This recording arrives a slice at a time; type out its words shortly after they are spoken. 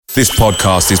This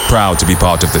podcast is proud to be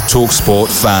part of the TalkSport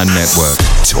Fan Network.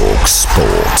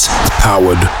 TalkSport.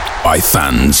 Powered by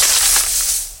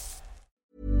fans.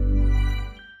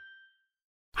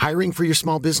 Hiring for your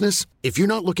small business? If you're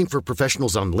not looking for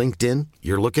professionals on LinkedIn,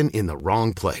 you're looking in the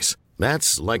wrong place.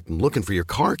 That's like looking for your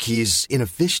car keys in a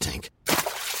fish tank.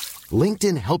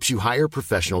 LinkedIn helps you hire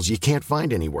professionals you can't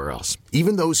find anywhere else,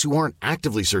 even those who aren't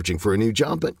actively searching for a new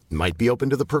job but might be open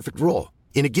to the perfect role.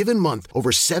 In a given month,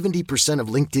 over 70% of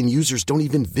LinkedIn users don't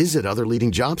even visit other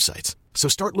leading job sites. So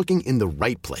start looking in the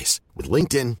right place. With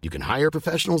LinkedIn, you can hire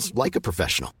professionals like a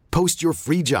professional. Post your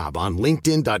free job on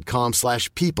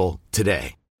linkedin.com/people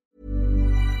today.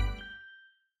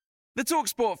 The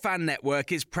TalkSport Fan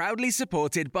Network is proudly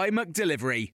supported by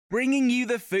McDelivery, bringing you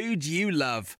the food you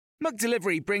love.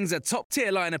 McDelivery brings a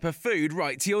top-tier lineup of food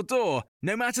right to your door.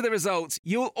 No matter the result,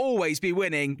 you'll always be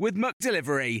winning with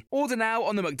McDelivery. Order now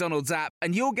on the McDonald's app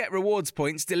and you'll get rewards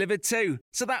points delivered too.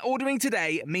 So that ordering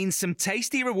today means some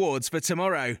tasty rewards for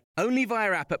tomorrow. Only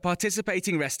via app at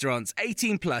participating restaurants.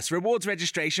 18 plus. Rewards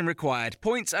registration required.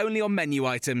 Points only on menu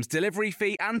items. Delivery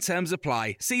fee and terms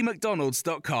apply. See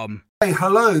mcdonalds.com. Hey,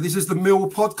 hello. This is the Mill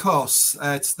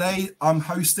Podcast. Today I'm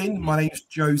hosting. My name is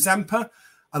Joe Zampa.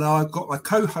 And I've got my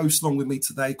co-host along with me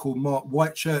today called Mark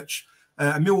Whitechurch,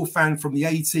 a Millwall fan from the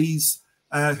 80s,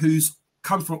 who's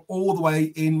come from all the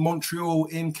way in Montreal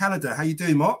in Canada. How you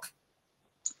doing, Mark?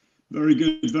 Very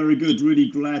good, very good.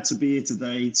 Really glad to be here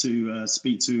today to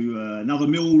speak to another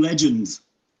Millwall legend.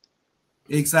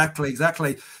 Exactly.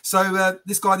 So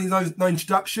this guy needs no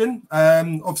introduction.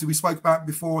 Obviously, we spoke about it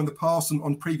before in the past and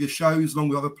on previous shows along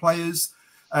with other players.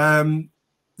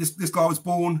 This guy was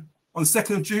born on the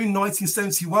 2nd of June,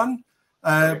 1971,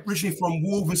 originally from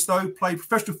Walthamstow, played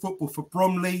professional football for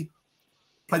Bromley,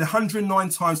 played 109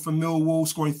 times for Millwall,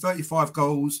 scoring 35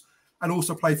 goals, and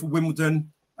also played for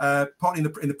Wimbledon, partly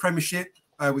in the Premiership,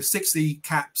 with 60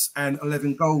 caps and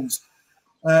 11 goals.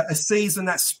 A season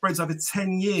that spreads over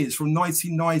 10 years, from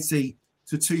 1990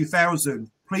 to 2000.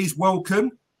 Please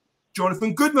welcome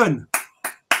Jonathan Goodman.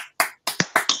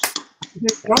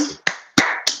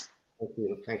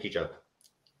 Thank you, Joe.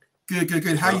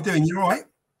 Good. How are you doing? You all right?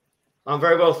 I'm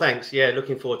very well, thanks. Yeah,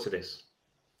 looking forward to this.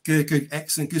 Good.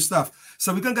 Excellent. Good stuff.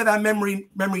 So we're going to go down memory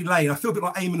lane. I feel a bit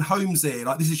like Eamon Holmes here.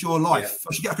 Like, this is your life. Yeah.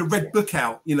 I should get like a red book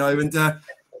out, and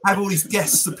have all these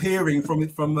guests appearing from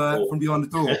behind the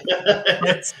door.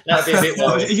 That'd be a bit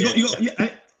wild.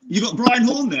 You got Brian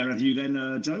Horn there, have you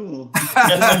then, Joe? Or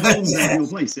Brian Horn's there in your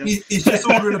place? Yeah? He's just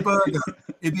ordering a burger.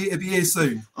 It'll be here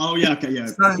soon. Oh yeah, okay, yeah.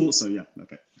 I thought so. Yeah,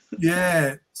 okay.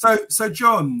 Yeah. So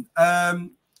John,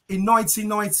 in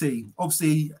 1990,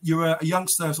 obviously you're a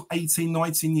youngster, so 18,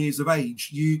 19 years of age.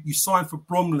 You signed for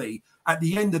Bromley at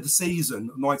the end of the season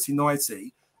of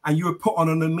 1990, and you were put on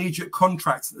an immediate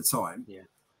contract at the time. Yeah.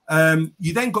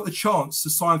 You then got the chance to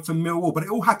sign for Millwall, but it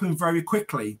all happened very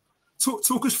quickly.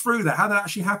 Talk us through that. How did that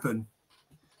actually happen?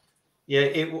 Yeah,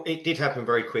 it did happen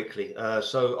very quickly.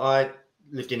 So I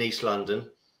lived in East London.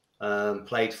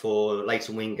 Played for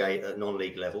Leighton Wingate at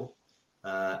non-league level,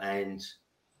 and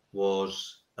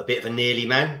was a bit of a nearly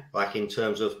man, like in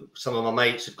terms of some of my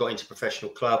mates had got into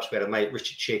professional clubs. We had a mate,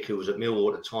 Richard Chick, who was at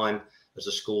Millwall at the time as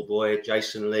a schoolboy,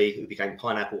 Jason Lee, who became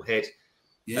Pineapple Head.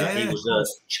 Yeah, he was at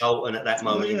Charlton at that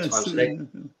moment in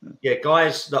time. So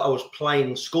guys that I was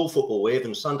playing school football with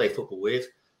and Sunday football with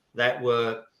that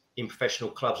were in professional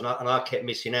clubs, and I kept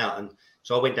missing out. And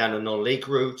so I went down the non-league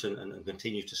route and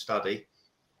continued to study.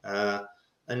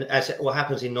 And as what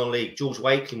happens in non-league, George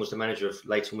Wakeling was the manager of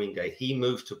Leighton Wingate. He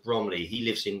moved to Bromley. He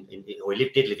lives did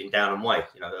live in Downham Way,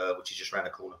 which is just around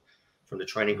the corner from the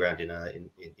training ground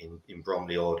in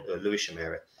Bromley or Lewisham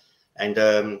area.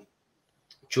 And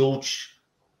George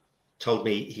told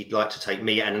me he'd like to take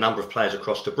me and a number of players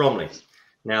across to Bromley.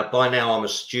 Now, by now I'm a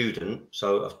student,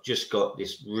 so I've just got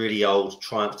this really old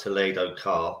Triumph Toledo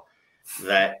car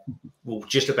that will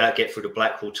just about get through the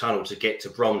Blackwall Tunnel to get to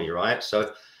Bromley, right?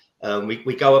 So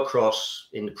we go across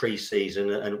in the pre-season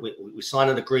and we sign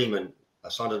an agreement. I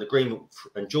signed an agreement,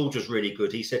 and George was really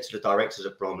good. He said to the directors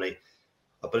at Bromley,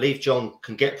 I believe John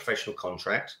can get a professional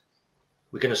contract.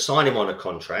 We're going to sign him on a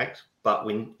contract, but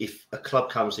if a club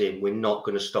comes in, we're not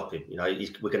going to stop him.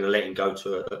 We're going to let him go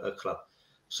to a club.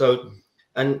 So,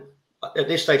 and at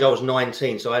this stage, I was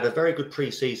 19, so I had a very good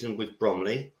pre-season with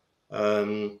Bromley,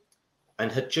 and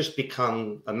had just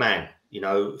become a man.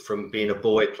 From being a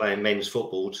boy playing men's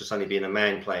football to suddenly being a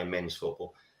man playing men's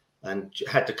football, and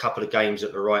had a couple of games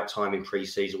at the right time in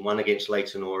pre-season. One against one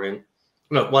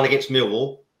against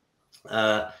Millwall,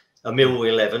 a Millwall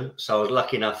 11. So I was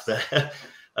lucky enough that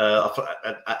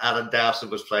Alan Dowson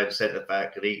was playing centre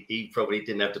back, and he probably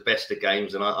didn't have the best of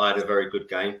games, and I had a very good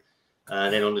game.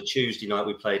 And then on the Tuesday night,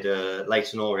 we played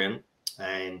Leyton Orient,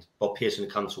 and Bob Pearson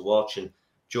had come to watch. And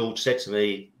George said to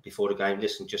me before the game,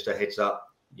 listen, just a heads up,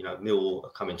 Millwall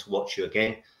are coming to watch you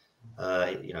again.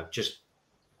 Just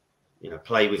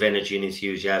play with energy and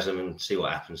enthusiasm and see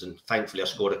what happens. And thankfully, I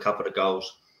scored a couple of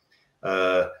goals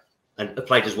and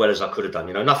played as well as I could have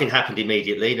done. Nothing happened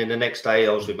immediately. Then the next day,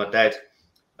 I was with my dad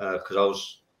because I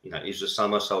was, it was the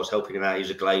summer, so I was helping him out. He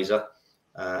was a glazer,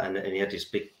 and he had this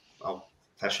big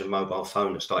old-fashioned mobile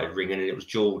phone that started ringing, and it was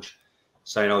George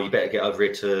saying, "Oh, you better get over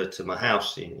here to my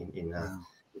house in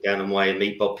Downham Way and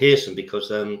meet Bob Pearson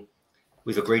because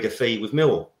we've agreed a fee with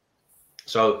Millwall."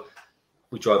 So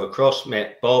we drove across,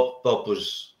 met Bob. Bob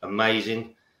was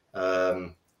amazing.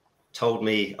 Told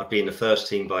me I'd be in the first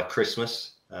team by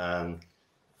Christmas. I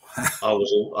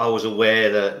was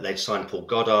aware that they'd signed Paul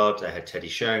Goddard, they had Teddy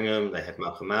Sheringham, they had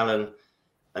Malcolm Allen,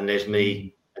 and there's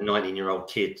me, a 19-year-old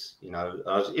kid. It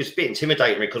was a bit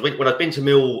intimidating because when I'd been to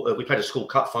Mill, we played a school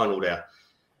cup final there,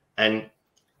 and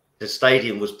the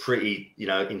stadium was pretty,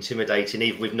 intimidating,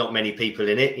 even with not many people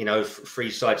in it. Three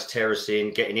sides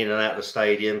terracing, getting in and out of the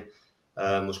stadium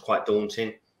was quite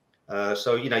daunting.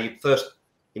 So your first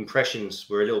impressions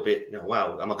were a little bit,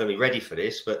 wow, am I going to be ready for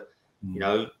this? But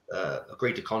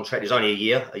agreed to contract. It's only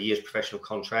a year's professional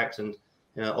contract, and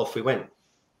off we went.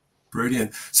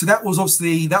 Brilliant. So that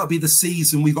would be the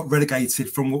season we got relegated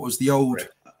from what was the old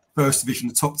first division,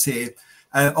 the top tier.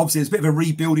 Obviously, it's a bit of a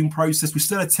rebuilding process. We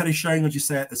still had Teddy Sheringham, as you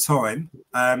say, at the time,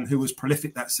 who was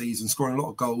prolific that season, scoring a lot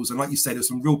of goals. And like you said, there's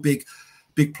some real big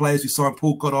players. We signed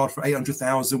Paul Goddard for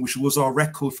 800,000, which was our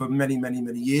record for many, many,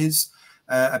 many years.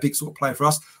 A big sort of player for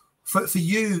us. For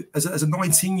you as a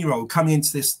 19-year-old coming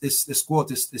into this squad,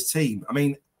 this team, I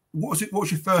mean, what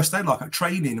was your first day like at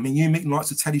training? I mean, you meeting likes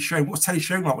of Teddy Sheringham. What was Teddy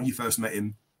Sheringham like when you first met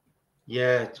him?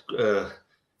 Yeah,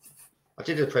 I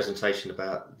did a presentation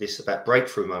about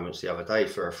breakthrough moments the other day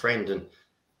for a friend, and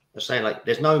I was saying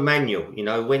there's no manual.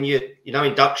 When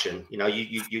induction,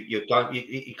 you're going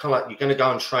to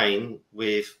go and train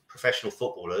with professional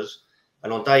footballers,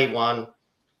 and on day one,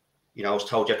 I was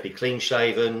told you have to be clean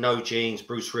shaven, no jeans.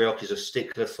 Bruce Rioch is a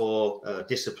stickler for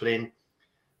discipline.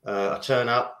 I turn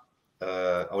up.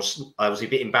 I was a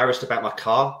bit embarrassed about my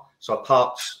car, so I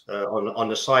parked on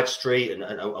the side street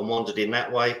and wandered in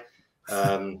that way.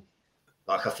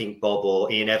 I think Bob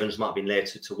or Ian Evans might have been there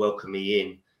to welcome me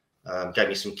in. Gave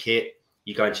me some kit.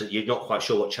 You're not quite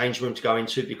sure what change room to go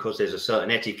into because there's a certain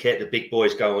etiquette. The big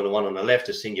boys go on the one on the left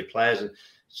as senior players, and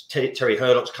Terry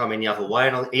Hurlock's coming the other way,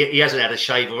 and he hasn't had a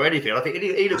shave or anything. I think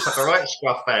he looks like a right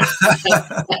scruff bag.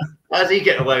 How does he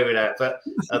get away with that?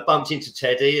 But bumped into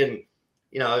Teddy, and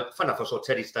fun enough, I saw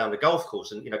Teddy down the golf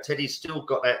course, and Teddy's still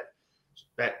got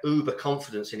that uber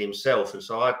confidence in himself. And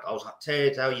so I was like,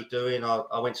 Ted, how are you doing?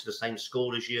 I went to the same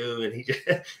school as you, and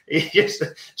he just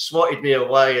swatted me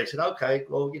away and said, okay,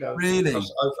 well, really,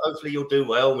 hopefully you'll do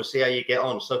well, and we'll see how you get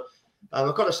on. So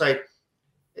I've got to say,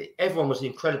 everyone was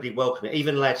incredibly welcoming,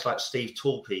 even lads like Steve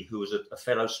Torpey, who was a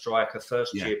fellow striker,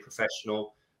 first-year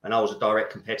professional, and I was a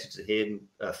direct competitor to him,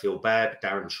 Phil Babb,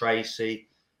 Darren Tracy,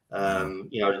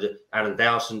 Alan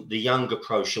Dowson, the younger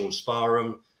pro, Sean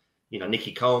Sparham,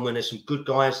 Nicky Coleman. There's some good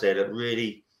guys there that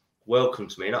really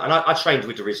welcomed me. And I trained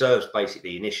with the reserves,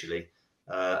 basically, initially,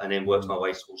 and then worked my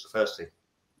way towards the first team.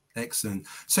 Excellent.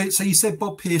 So you said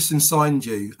Bob Pearson signed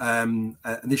you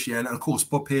initially, and of course,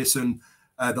 Bob Pearson,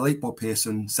 the late Bob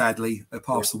Pearson, sadly,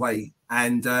 passed away.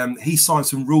 And he signed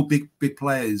some real big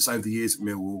players over the years at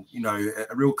Millwall,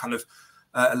 a real kind of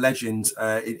a legend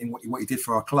in what he did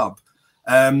for our club.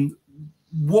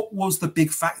 What was the big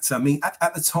factor? I mean,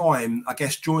 at the time, I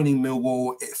guess joining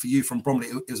Millwall for you from Bromley,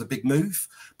 it was a big move.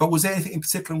 But was there anything in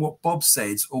particular in what Bob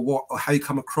said or how you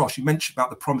come across? You mentioned about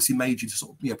the promise he made you to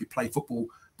sort of play football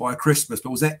by Christmas,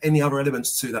 but was there any other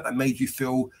elements to that made you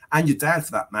feel, and your dad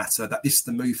for that matter, that this is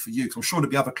the move for you? Because I'm sure there'd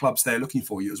be other clubs there looking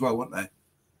for you as well, weren't there?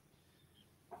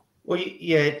 Well,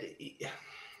 yeah.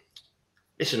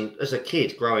 Listen, as a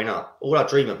kid growing up, all I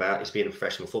dream about is being a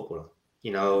professional footballer.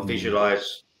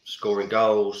 Visualise scoring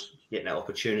goals, getting that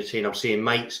opportunity, and I'm seeing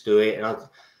mates do it, and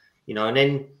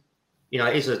then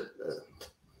it is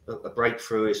a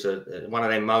breakthrough. It's one of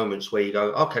them moments where you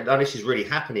go, okay, now this is really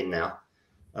happening now.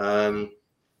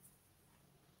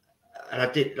 And I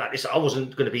did like this. I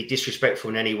wasn't going to be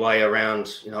disrespectful in any way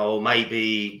around,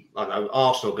 maybe, I don't know,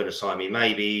 Arsenal are going to sign me.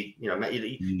 Maybe,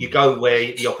 you go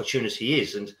where the opportunity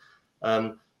is. And,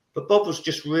 but Bob was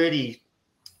just really,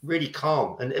 really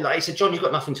calm. And like he said, John, you've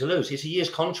got nothing to lose. It's a year's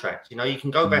contract. You can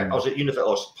go back. I was at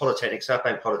Polytechnic, South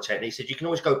Bank Polytechnic. He said, you can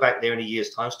always go back there in a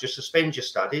year's time. So just suspend your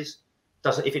studies.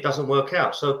 If it doesn't work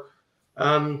out. So,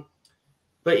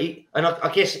 But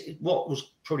I guess what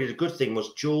was probably the good thing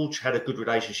was George had a good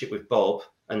relationship with Bob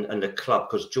and the club,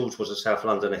 because George was a South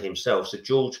Londoner himself. So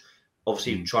George,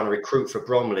 obviously trying to recruit for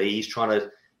Bromley, he's trying to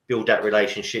build that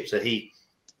relationship. So he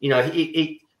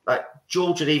like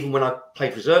George, had, even when I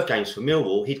played reserve games for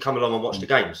Millwall, he'd come along and watch the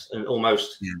games and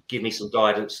almost give me some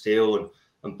guidance still.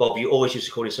 And Bob, you always used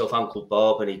to call yourself Uncle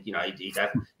Bob, and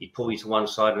he'd pull you to one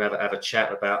side and have a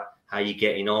chat about how you're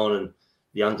getting on and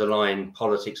the underlying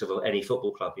politics of any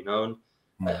football club, And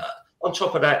on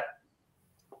top of that,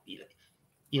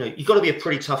 you've got to be a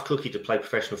pretty tough cookie to play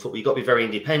professional football. You've got to be very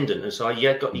independent, and so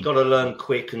you've got to learn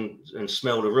quick and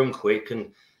smell the room quick,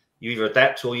 and you either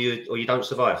adapt or you don't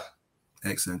survive.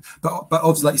 Excellent, but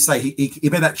obviously, like you say, he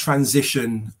made that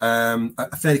transition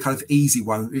a fairly kind of easy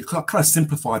one. It kind of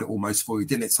simplified it almost for you,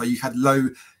 didn't it? So you had low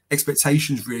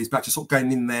expectations really, about just sort of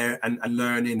going in there and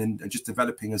learning and just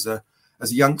developing as a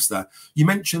youngster. You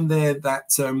mentioned there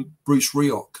that Bruce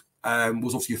Rioch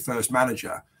was obviously your first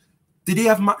manager. Did he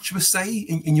have much of a say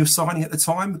in your signing at the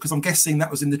time? Because I'm guessing that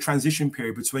was in the transition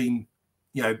period between,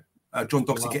 John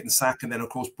Doxey getting the sack and then, of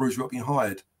course, Bruce Rioch being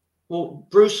hired. Well,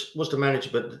 Bruce was the manager,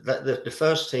 but the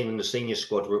first team in the senior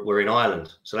squad were in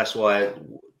Ireland. So that's why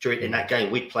in that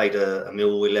game, we played a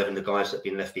Millwall 11, the guys that had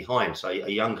been left behind, so a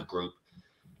younger group.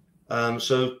 I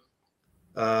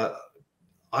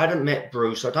hadn't met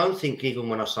Bruce, I don't think, even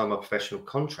when I signed my professional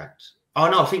contract. Oh,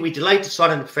 no, I think we delayed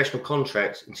signing the professional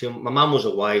contract until my mum was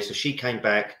away. So she came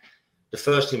back. The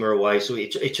first team were away. So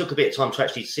it took a bit of time to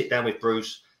actually sit down with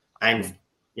Bruce and,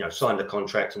 sign the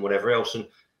contract and whatever else. And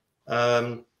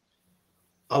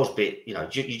I was a bit,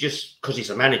 you just, because he's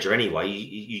a manager anyway,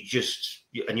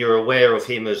 and you're aware of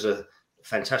him as a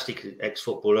fantastic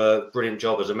ex-footballer, brilliant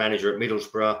job as a manager at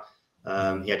Middlesbrough.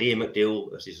 He had Ian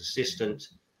McDill as his assistant.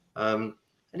 And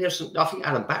there was some, I think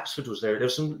Alan Baxford was there. There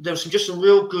was some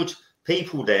real good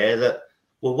people there that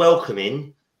were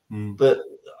welcoming, but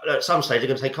at some stage they're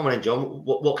going to say, "Come on in, John.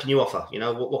 What can you offer?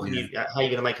 What can you? How are you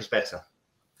going to make us better?"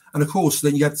 And of course,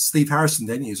 then you had Steve Harrison,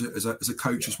 didn't you, as a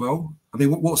coach as well? I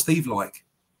mean, what's Steve like?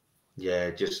 Yeah,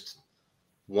 just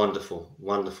wonderful,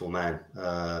 wonderful man.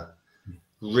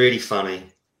 Really funny,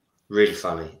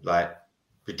 like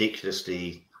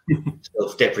ridiculously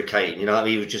self-deprecating.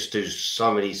 He would just do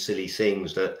so many silly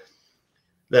things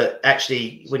that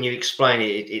actually, when you explain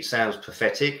it, it sounds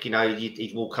pathetic.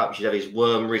 He'd walk up, you'd have his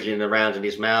worm wriggling around in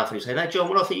his mouth, and he'd say, "No, John,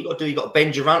 what I think you've got to do, you've got to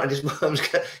bend your runt," and his worm's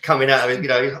coming out of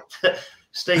it.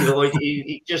 Steve,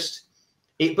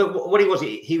 but what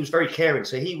he was very caring.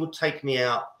 So he would take me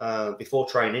out before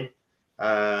training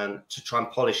to try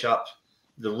and polish up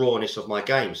the rawness of my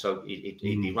game. So he'd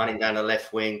be running down the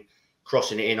left wing,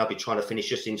 crossing it in. I'd be trying to finish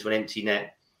just into an empty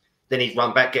net. Then he'd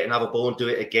run back, get another ball, and do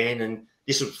it again. And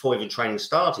this was before even training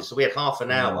started. So we had half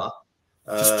an hour.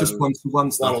 Just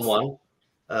one-to-one stuff.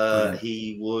 One-on-one.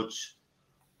 He would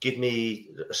give me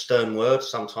a stern word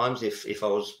sometimes if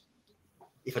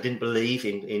I didn't believe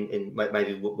in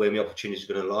maybe where my opportunities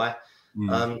were going to lie.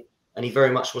 And he very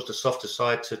much was the softer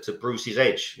side to Bruce's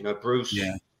edge. Bruce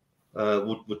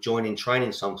would join in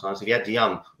training sometimes. If he had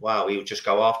the wow, he would just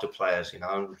go after players, and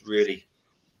really,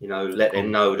 let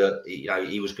them know that,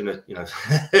 he was going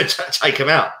to, take them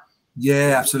out.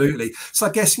 Yeah, absolutely. So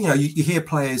I guess, you hear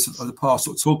players of the past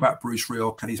sort of talk about Bruce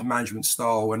Rioch and his management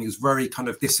style, and he was very kind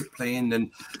of disciplined. And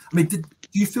I mean, do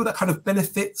you feel that kind of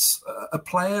benefits a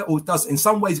player, or does in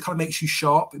some ways it kind of makes you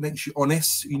sharp, it makes you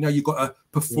honest? You've got to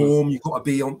perform, you've got to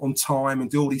be on time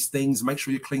and do all these things and make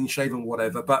sure you're clean shaven,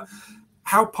 whatever. But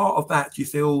how part of that do you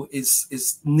feel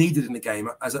is needed in the game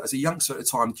as a youngster at the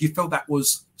time? Do you feel that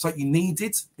was something you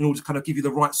needed in order to kind of give you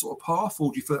the right sort of path, or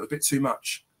do you feel it was a bit too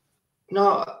much?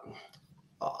 No,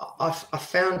 I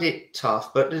found it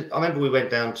tough, but I remember we went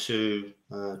down to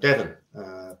Devon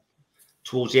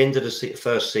towards the end of the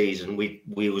first season. We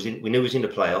knew we was in the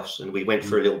playoffs, and we went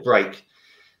for a little break.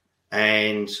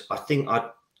 And I think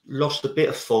I lost a bit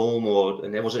of form,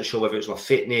 and I wasn't sure whether it was my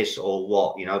fitness or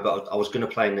what, But I was going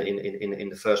to play in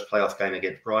the first playoff game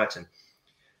against Brighton,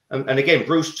 and again,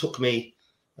 Bruce took me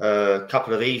a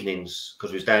couple of evenings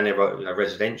because we was down there,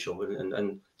 residential,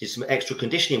 and did some extra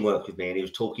conditioning work with me, and he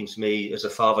was talking to me as a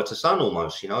father to son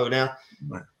almost, Now,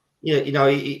 right.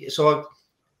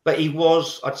 But he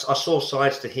was. I saw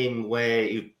sides to him where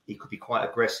he could be quite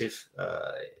aggressive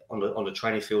on the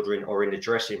training field or in the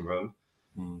dressing room,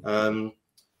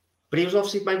 but he was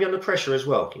obviously maybe under pressure as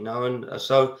well, and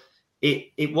so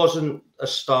it wasn't a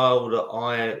style that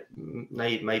I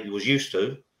maybe was used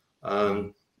to.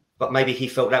 But maybe he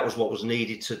felt that was what was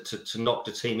needed to knock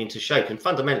the team into shape. And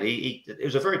fundamentally, it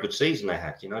was a very good season they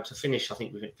had. To finish, I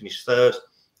think we finished third.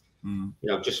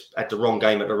 Just at the wrong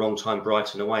game at the wrong time,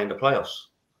 Brighton away in the playoffs.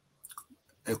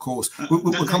 Of course.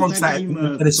 We'll come on to that in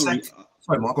a sec.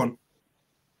 Sorry, Mark, go on.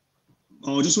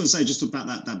 Oh, I just want to say just about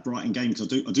that Brighton game,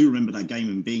 because I do remember that game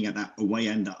and being at that away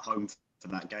end at home for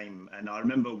that game. And I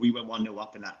remember we went 1-0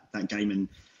 up in that game and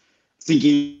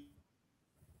thinking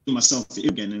to myself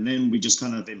again, and then we just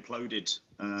kind of imploded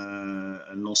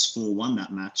and lost 4-1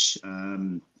 that match.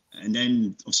 And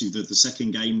then obviously the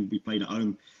second game we played at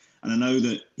home. And I know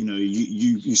that,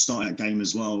 you started that game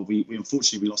as well. We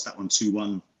unfortunately lost that one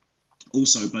 2-1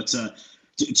 also. But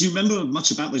do you remember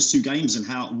much about those two games and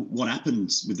what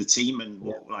happened with the team and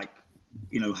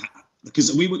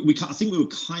because I think we were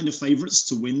kind of favourites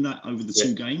to win that over the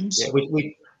two games. Yeah,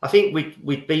 I think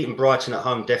we'd beaten Brighton at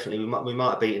home, definitely. We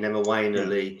might have beaten them away in the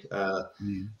league.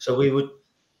 So we would.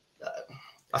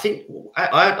 I think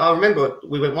I remember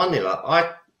we went 1-0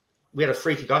 up. We had a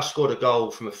free kick. I scored a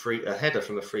goal from a header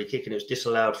from a free kick, and it was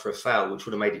disallowed for a foul, which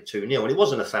would have made it 2-0. And it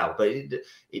wasn't a foul, but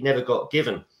it never got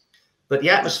given. But the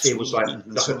atmosphere was like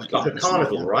a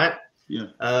carnival, right? Yeah.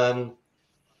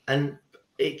 And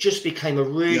it just became a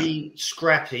really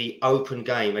scrappy, open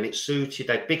game, and it suited.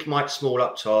 They had Big Mike Small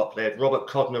up top. They had Robert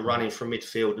Codner running from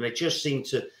midfield, and they just seemed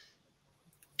to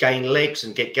gain legs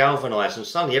and get galvanised. And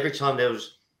suddenly, every time there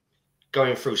was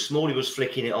going through, Smalley was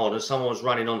flicking it on, and someone was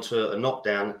running onto a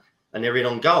knockdown, and they're in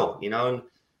on goal, And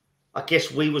I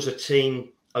guess we was a team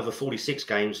over 46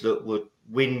 games that would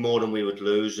win more than we would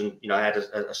lose, and had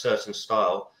a certain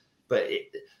style, but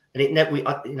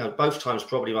both times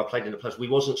probably when I played in the playoffs, we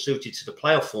wasn't suited to the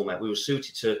playoff format. We were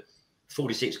suited to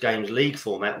 46 games league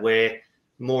format, where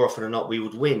more often than not we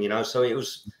would win. So it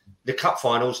was the cup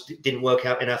finals didn't work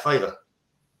out in our favour.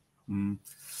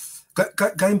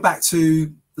 Going back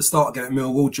to the start again at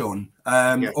Millwall, John.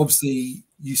 Obviously,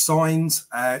 you signed.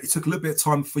 It took a little bit of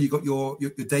time before you got your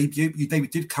debut. Your debut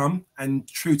did come, and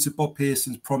true to Bob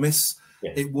Pearson's promise,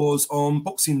 it was on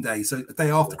Boxing Day, so a day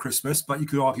after Christmas, but you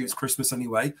could argue it's Christmas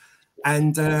anyway.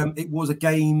 And it was a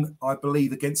game, I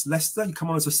believe, against Leicester. You come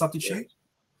on as a substitute.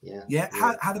 Yeah.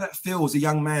 How did that feel as a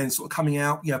young man sort of coming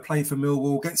out, playing for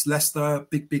Millwall against Leicester,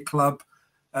 big club,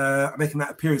 making that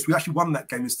appearance? We actually won that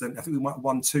game instead. I think we might have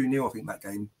won 2-0, I think, that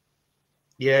game.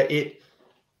 Yeah,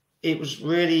 it was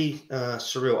really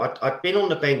surreal. I'd been on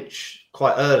the bench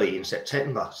quite early in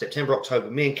September,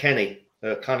 October. Me and Kenny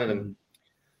Cunningham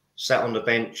sat on the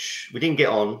bench. We didn't get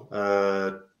on.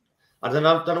 I don't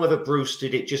know whether Bruce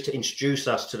did it just to introduce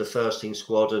us to the first team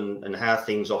squad and how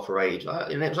things operated.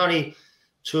 And it was only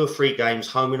 2 or 3 games,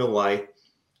 home and away,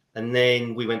 and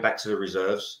then we went back to the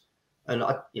reserves. And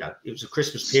it was a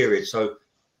Christmas period, so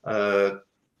I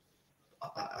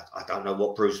don't know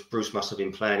what Bruce must have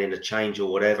been planning a change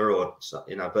or whatever,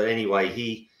 But anyway,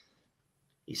 he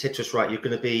said to us, right, you're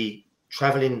going to be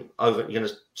travelling over. You're going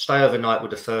to stay overnight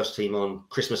with the first team on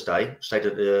Christmas Day. Stayed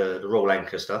at the Royal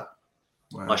Lancaster.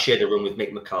 Wow. I shared a room with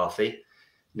Mick McCarthy. And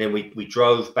then we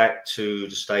drove back to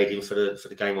the stadium for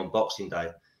the game on Boxing Day,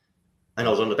 and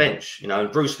I was on the bench.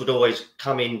 And Bruce would always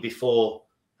come in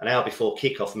an hour before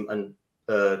kickoff, and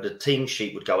the team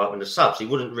sheet would go up and the subs. He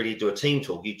wouldn't really do a team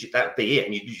talk. That would be it,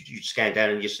 and you'd scan down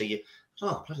and you see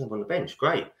bloody on the bench,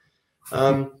 great.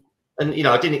 And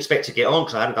I didn't expect to get on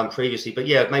because I hadn't done previously, but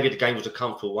maybe the game was a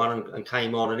comfortable one and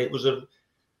came on, and it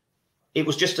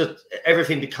was just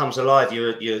everything becomes alive.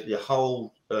 Your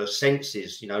whole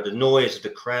senses, the noise of the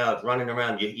crowd running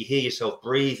around. You hear yourself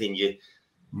breathing.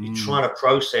 You're trying to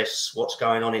process what's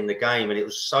going on in the game, and it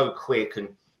was so quick. And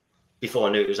before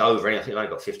I knew it was over, I think I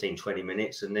only got 15, 20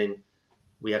 minutes, and then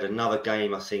we had another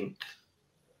game. I think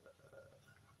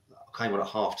came on at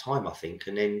half time. I think,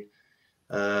 and then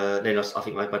I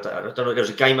think I don't know. There was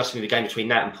a game. Must have been the game between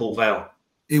that and Port Vale.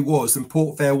 It was, and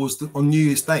Port Vale was on New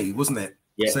Year's Day, wasn't it?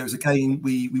 Yeah. So it was a game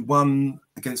we won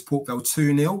against Port Vale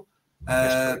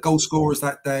 2-0. Goal scorers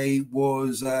that day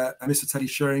was a Mr. Teddy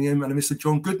Sheringham and a Mr.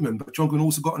 Jon Goodman. But Jon Goodman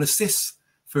also got an assist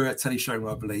for Teddy Sheringham,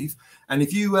 I believe. And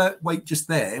if you wait just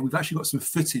there, we've actually got some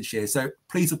footage here. So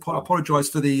please apologise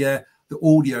for the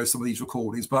audio of some of these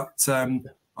recordings. But I'm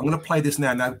going to play this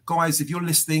now. Now, guys, if you're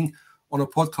listening on a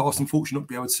podcast, unfortunately not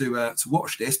be able to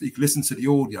watch this, but you can listen to the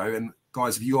audio. And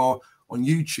guys, if you are on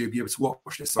YouTube, you're able to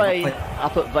watch this. So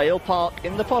up at Vale Park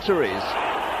in the Potteries.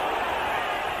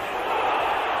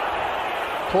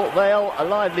 Port Vale, a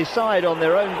lively side on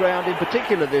their own ground in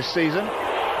particular this season,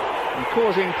 and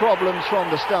causing problems from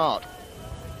the start.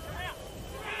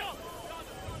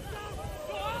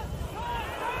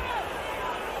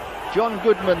 Jon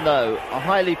Goodman, though, a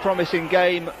highly promising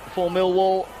game for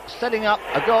Millwall, setting up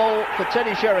a goal for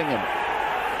Teddy Sheringham.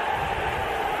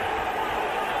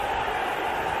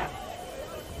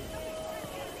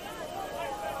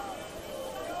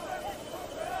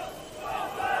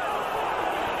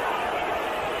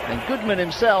 And and Goodman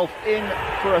himself in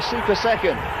for a super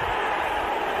second.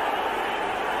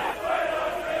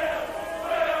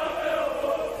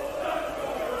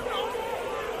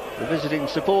 The visiting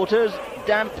supporters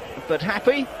damp but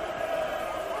happy,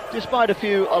 despite a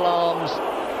few alarms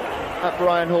at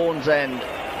Brian Horne's end.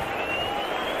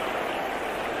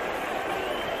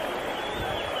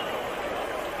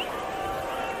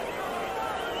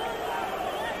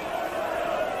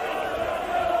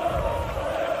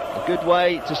 A good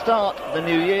way to start the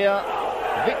new year.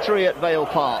 Victory at Vale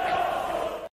Park.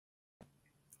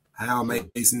 How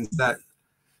amazing is that?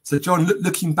 So, John,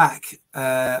 looking back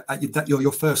at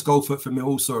your first goal for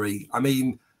Mill, I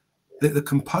mean, the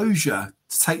composure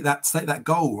to take that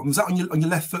goal. Was that on your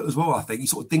left foot as well? I think you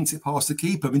sort of dinked it past the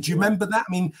keeper. I mean, do you remember that?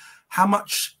 I mean, how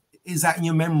much is that in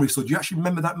your memory? So, do you actually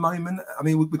remember that moment? I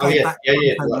mean, we're going back.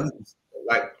 Yeah.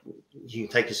 Like you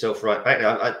can take yourself right back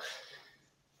there.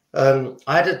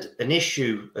 I had an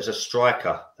issue as a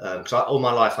striker because all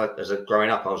my life, growing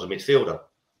up, I was a midfielder.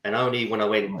 And only when I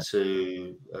went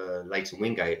to Leighton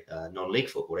Wingate, non-league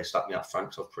football, they stuck me up front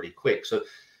because I was pretty quick. So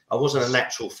I wasn't a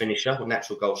natural finisher or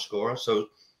natural goal scorer. So,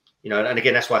 and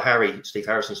again, that's why Steve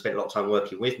Harrison spent a lot of time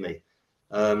working with me.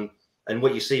 And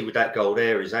what you see with that goal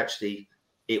there is actually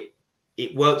it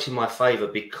worked in my favour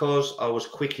because I was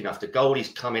quick enough. The goalie's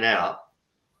coming out,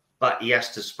 but he has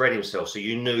to spread himself. So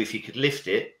you knew if you could lift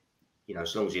it,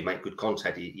 as long as you make good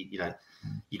contact, you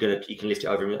can lift it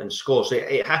over and score. So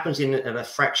it happens in a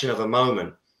fraction of a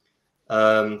moment.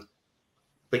 But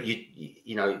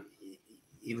it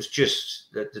was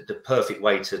just the perfect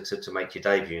way to make your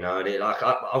debut. And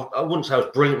I wouldn't say I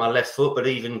was brilliant with my left foot, but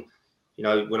even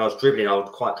when I was dribbling, I would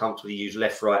quite comfortably use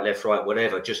left, right,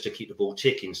 whatever, just to keep the ball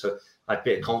ticking. So I had a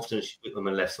bit of confidence with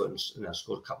my left foot, and I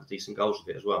scored a couple of decent goals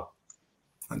with it as well.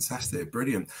 Fantastic,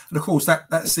 brilliant. And of course,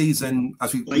 that season,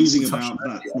 as we amazing about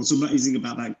that. What's amazing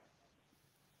about that?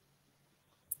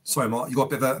 Sorry, Mark, you got a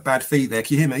bit of a bad feed there.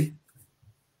 Can you hear me?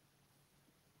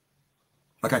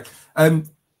 Okay.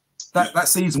 That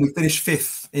season, we finished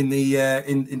fifth in the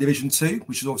in Division 2,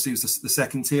 which was the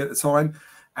second tier at the time.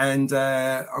 And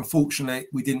unfortunately,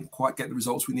 we didn't quite get the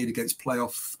results we needed against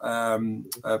playoff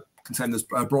contenders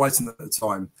Brighton at the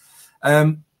time.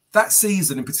 That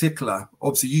season in particular,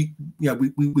 obviously, we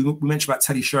mentioned about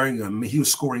Teddy Sheringham. I mean, he was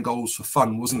scoring goals for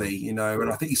fun, wasn't he? And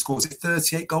I think he scored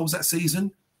 38 goals that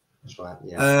season. That's right.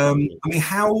 Yeah. I mean,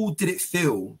 how did it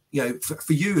feel,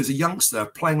 for you as a youngster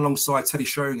playing alongside Teddy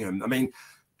Sheringham? I mean,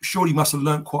 surely you must have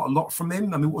learned quite a lot from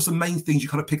him. I mean, what's the main things you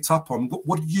kind of picked up on?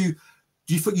 What do you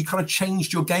think you kind of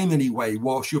changed your game anyway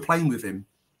whilst you were playing with him?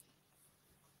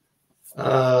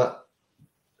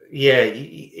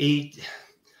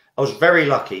 I was very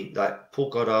lucky. Like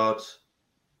Paul Goddard,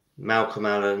 Malcolm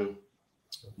Allen,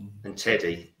 and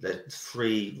Teddy, they're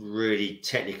three really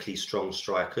technically strong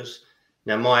strikers.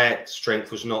 Now, my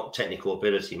strength was not technical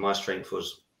ability. My strength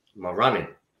was my running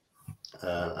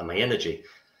and my energy.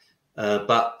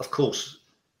 But of course,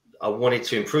 I wanted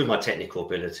to improve my technical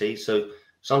ability. So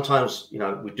sometimes,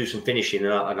 we'd do some finishing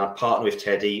and I'd partner with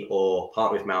Teddy or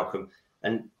partner with Malcolm.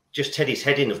 And just Teddy's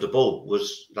heading of the ball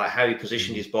was like how he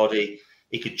positioned his body.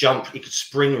 He could jump, he could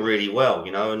spring really well,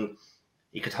 and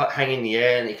he could hang in the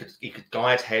air and he could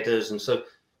guide headers. And so,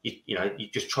 you're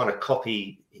just trying to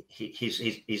copy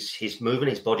his movement,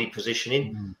 his body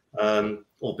positioning,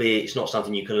 albeit it's not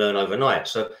something you can learn overnight.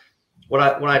 So what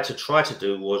I had to try to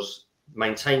do was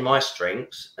maintain my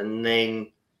strengths and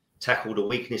then tackle the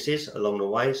weaknesses along the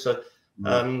way. So,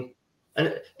 and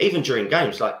even during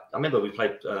games, like I remember we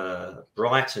played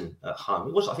Brighton at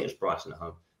home. I think it was Brighton at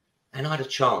home. And I had a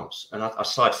chance and I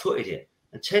side-footed it.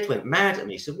 And Ted went mad at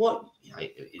me. He said, what?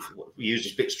 We used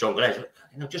this bit stronger legs.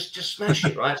 Just smash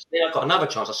it, right? So then I got another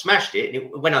chance. I smashed it and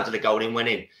it went under the goal and went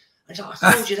in. And he's like,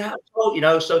 I told you that.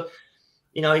 So,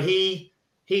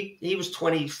 he was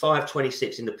 25,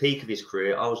 26 in the peak of his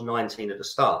career. I was 19 at the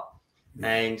start.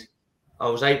 And I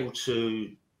was able to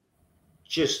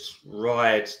just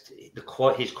ride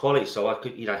his quality. So I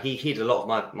could, he hid a lot of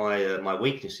my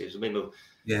weaknesses. I remember,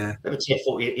 I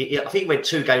think he went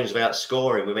 2 games without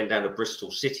scoring. We went down to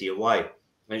Bristol City away. And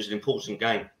it was an important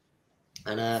game.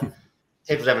 And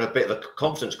Ted was having a bit of a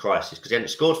confidence crisis because he hadn't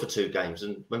scored for 2 games.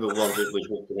 And remember one was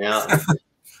walking out. And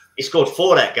he scored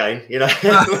 4 that game, but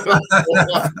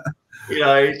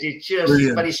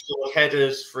he scored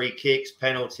headers, free kicks,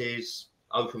 penalties,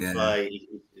 open play.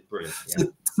 Brilliant. Yeah.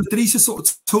 So did he just sort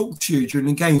of talk to you during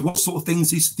the games? What sort of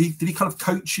things did he kind of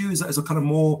coach you as a kind of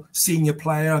more senior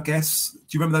player, I guess? Do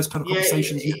you remember those kind of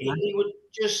conversations? He would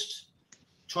just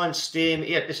try and steer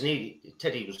me. Yeah, listen,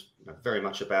 Teddy was very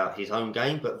much about his own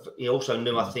game, but he also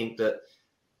knew, I think, that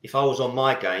if I was on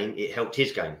my game, it helped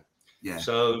his game. Yeah.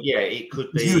 So it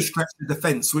could be. You would stretch the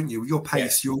defence, wouldn't you? With your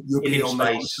pace, you'll be on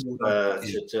space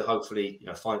to hopefully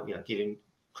find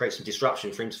create some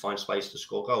disruption for him to find space to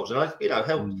score goals. And I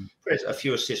helped a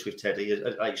few assists with Teddy,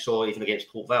 like you saw even against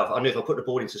Port Vale. I knew if I put the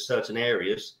ball into certain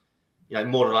areas,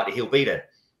 more than likely he'll be there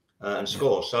and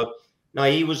score. So no,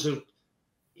 he was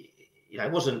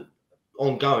it wasn't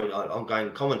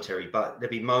ongoing commentary, but there'd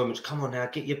be moments. Come on now,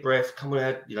 get your breath. Come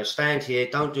on now, stand here.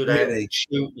 Don't do that. Really?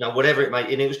 Shoot, whatever it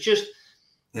may. And it was just,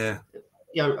 a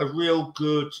real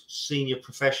good senior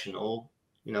professional,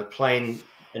 playing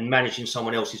and managing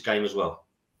someone else's game as well.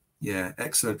 Yeah,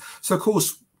 excellent. So of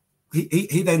course,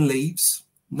 he then leaves.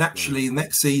 Naturally,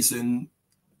 next season,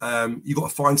 you've got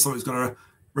to find someone who's going to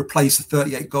replace the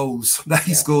 38 goals that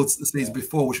he scored the season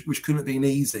before, which couldn't have been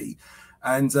easy.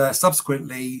 And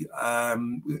subsequently,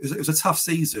 it was a tough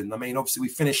season. I mean, obviously, we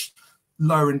finished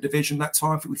lower in division that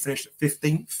time. I think we finished at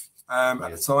 15th at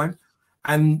the time.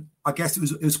 And I guess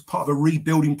it was part of a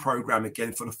rebuilding program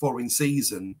again for the following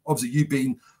season. Obviously, you've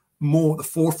been more at the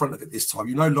forefront of it this time.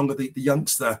 You're no longer the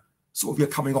youngster, sort of, you're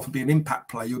coming off and being an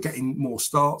impact player. You're getting more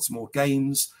starts, more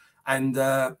games. And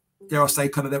dare I say,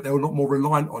 kind of, they were a lot more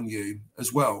reliant on you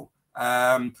as well.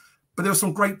 But there were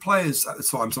some great players at the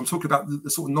time. So I'm talking about the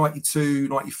sort of 92,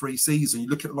 93 season. You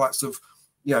look at the likes of,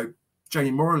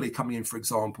 Jamie Morley coming in, for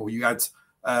example. You had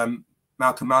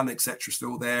Malcolm Mann, etc.,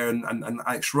 still there, and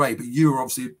Alex Ray. But you were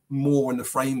obviously more in the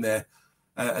frame there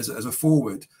as a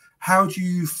forward. How do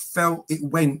you felt it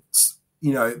went,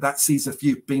 that season for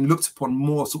you, being looked upon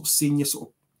more sort of senior sort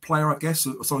of player, I guess,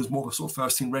 or someone who's more sort of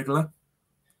first team regular?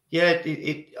 Yeah,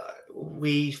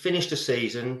 we finished the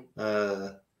season.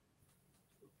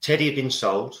 Teddy had been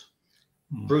sold.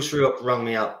 Bruce Rioch rung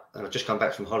me up, and I'd just come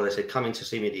back from holiday. Said, come in to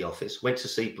see me at the office. Went to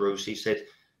see Bruce. He said,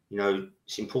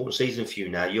 it's an important season for you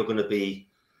now. You're going to be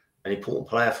an important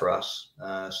player for us.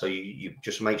 So you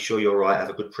just make sure you're right. Have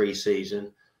a good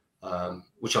pre-season,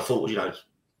 which I thought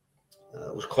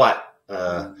was quite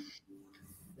a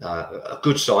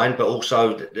good sign, but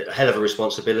also a hell of a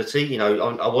responsibility.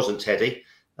 I wasn't Teddy.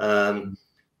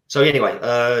 So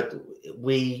anyway,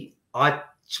 we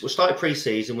started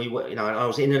pre-season. We were, I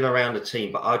was in and around the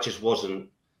team, but I just wasn't.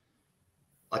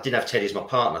 I didn't have Teddy as my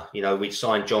partner. We'd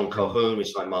signed John Colquhoun, we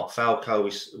signed Mark Falco,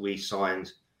 we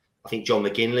signed, I think, John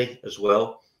McGinley as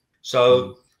well.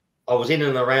 So I was in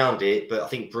and around it, but I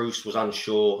think Bruce was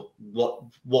unsure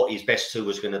what his best two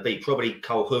was going to be. Probably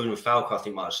Colquhoun and Falco, I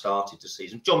think, might have started the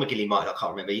season. John McGinley might, I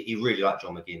can't remember. He really liked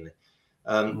John McGinley.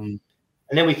 And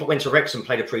then we went to Wrexham,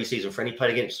 played a pre-season friend. He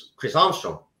played against Chris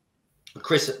Armstrong.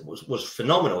 Chris was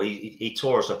phenomenal. He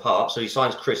tore us apart. So he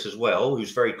signs Chris as well,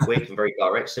 who's very quick and very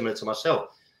direct, similar to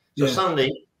myself. So suddenly,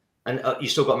 and you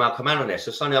still got Malcolm Mann on there. So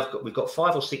suddenly we've got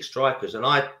 5 or 6 strikers, and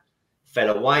I fell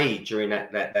away during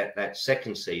that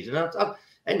second season. I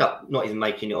end up not even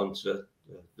making it onto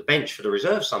the bench for the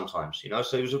reserve sometimes.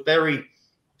 So it was a very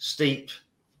steep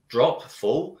drop,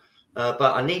 fall, but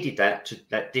I needed that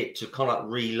dip to kind of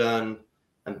relearn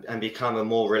and become a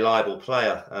more reliable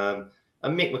player.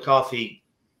 And Mick McCarthy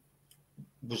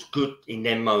was good in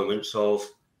them moments of,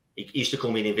 he used to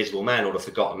call me the invisible man or the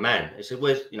forgotten man. He said,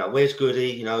 where's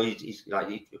Goody? He's like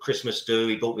a Christmas do.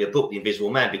 He bought me a book, The Invisible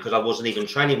Man, because I wasn't even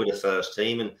training with the first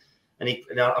team. And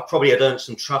I probably had earned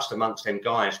some trust amongst them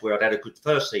guys where I'd had a good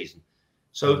first season.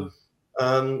 So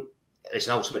it's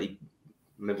ultimately,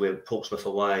 remember we were Portsmouth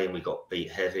away and we got beat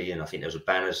heavy. And I think there was a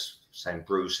banners saying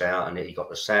Bruce out, and then he got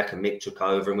the sack and Mick took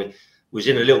over, and we was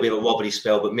in a little bit of a wobbly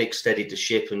spell, but Mick steadied the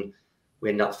ship and we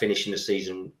ended up finishing the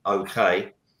season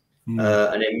okay. And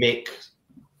then Mick,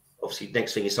 obviously,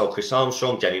 next thing he sold Chris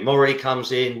Armstrong. Jamie Morley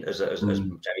comes in as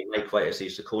Jamie Makeway, as he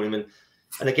used to call him.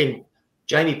 And again,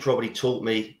 Jamie probably taught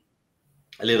me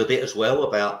a little bit as well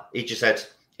about,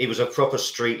 he was a proper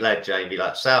street lad, Jamie,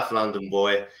 like South London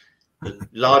boy,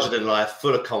 larger than life,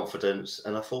 full of confidence.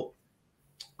 And I thought,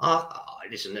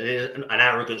 listen, an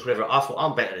arrogance, whatever. I thought,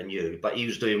 I'm better than you, but he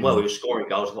was doing well. He was scoring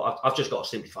goals. I've just got to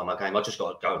simplify my game. I've just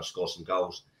got to go and score some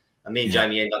goals. And me and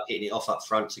Jamie ended up hitting it off up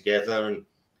front together,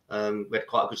 and we had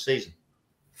quite a good season.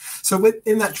 So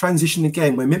in that transition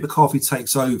again, when Mick McCarthy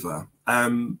takes over,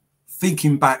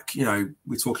 thinking back,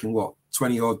 we're talking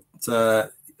 20-odd,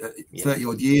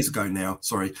 30-odd years ago now.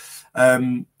 Sorry,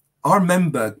 I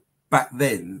remember back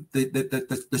then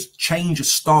the change of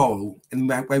style in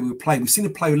the way we were playing. We've seen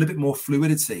it play with a little bit more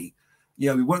fluidity.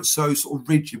 We weren't so sort of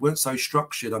rigid, weren't so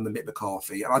structured under Mick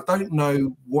McCarthy. And I don't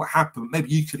know what happened. Maybe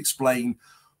you could explain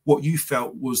what you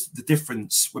felt was the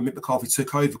difference when Mick McCarthy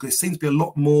took over, because it seems to be a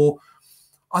lot more,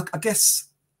 I guess,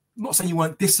 not saying you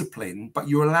weren't disciplined, but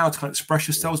you were allowed to kind of express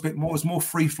yourselves a bit more. It was more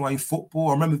free-flowing football.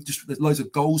 I remember just there's loads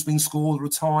of goals being scored all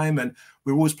the time, and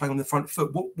we were always playing on the front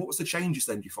foot. What was the changes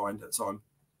then, do you find, at the time?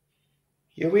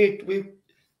 Yeah, it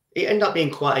ended up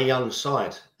being quite a young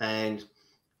side, and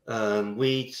I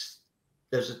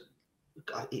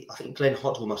think Glenn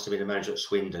Hoddle must have been the manager at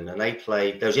Swindon, and they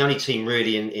was the only team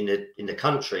really in the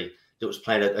country that was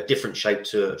playing a different shape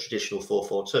to a traditional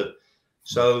 4-4-2.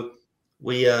 So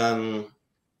we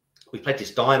played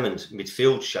this diamond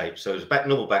midfield shape. So it was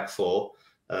normal back four,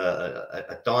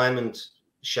 a diamond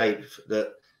shape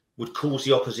that would cause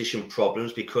the opposition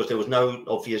problems because there was no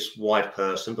obvious wide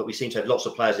person, but we seemed to have lots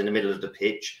of players in the middle of the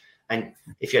pitch. And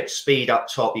if you had speed up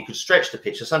top, you could stretch the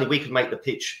pitch. So suddenly we could make the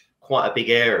pitch quite a big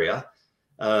area.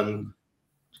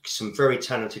 Some very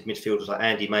talented midfielders like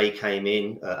Andy May came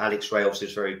in. Alex Ray obviously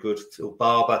was very good. Phil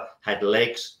Barber had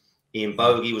legs. Ian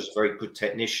Bogey was a very good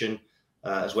technician,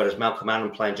 as well as Malcolm Allen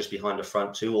playing just behind the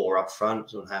front two or up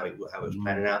front, on how it was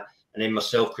planning out. And then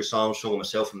myself, Chris Armstrong, and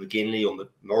myself and McGinley, or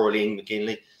Morley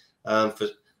McGinley, for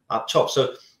up top.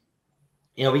 So,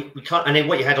 you know, we can't. And then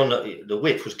what you had on the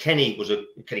width was Kenny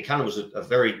Cullen was a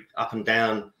very up and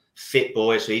down fit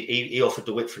boy. So he offered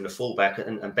the width from the fullback,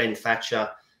 and Ben Thatcher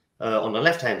on the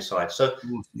left hand side. So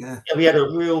we had a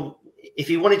real. If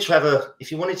you wanted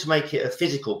to make it a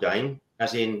physical game,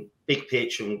 as in big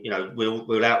pitch, and you know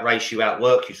we'll outrace you,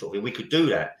 outwork you, sort of thing, we could do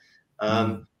that.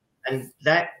 And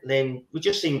that then we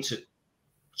just seemed to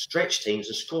stretch teams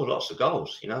and score lots of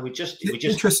goals. You know, we just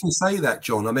interesting to say that,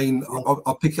 John. I mean,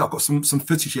 I'll pick it up. I've got some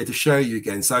footage here to show you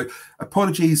again. So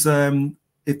apologies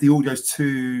if the audio's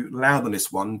too loud on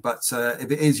this one, but if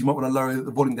it is, you might want to lower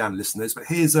the volume down, listeners. But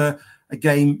here's a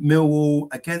game, Millwall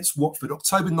against Watford,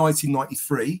 October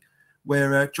 1993,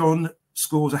 where John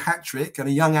scores a hat-trick and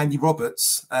a young Andy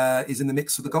Roberts is in the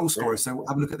mix for the goal scorer. So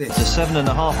have a look at this. After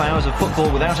 7.5 hours of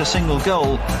football without a single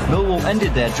goal, Millwall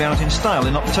ended their drought in style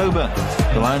in October.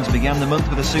 The Lions began the month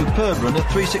with a superb run of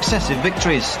 3 successive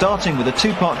victories, starting with a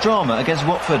 2-part drama against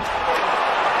Watford.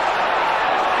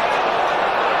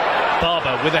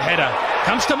 Barber with a header.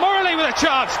 Comes to Morley with a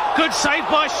chance. Good save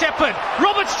by Shepherd.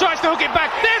 Roberts tries to hook it back.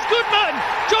 There's Goodman.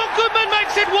 Jon Goodman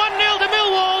makes it 1-0 to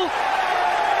Millwall.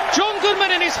 Jon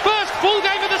Goodman in his first full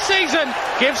game of the season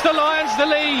gives the Lions the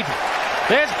lead.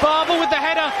 There's Barber with the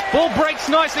header. Ball breaks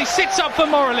nicely, sits up for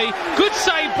Morley. Good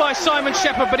save by Simon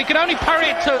Shepherd, but he can only parry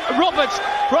it to Roberts.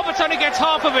 Roberts only gets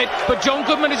half of it, but Jon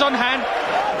Goodman is on hand.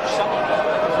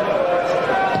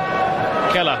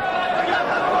 Keller.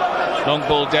 Long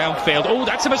ball downfield. Oh,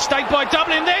 that's a mistake by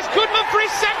Dublin. There's Goodman for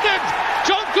his second.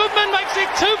 Jon Goodman makes it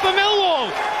 2 for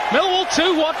Millwall. Millwall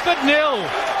 2, Watford 0.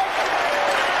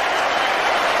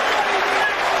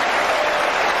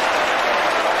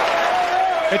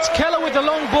 It's Keller with the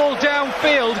long ball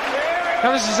downfield.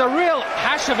 Now this is a real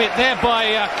hash of it there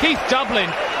by Keith Dublin,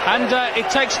 and it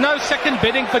takes no second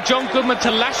bidding for Jon Goodman to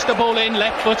lash the ball in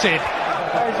left-footed.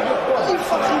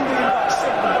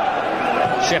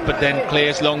 Shepherd then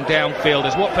clears long downfield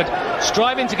as Watford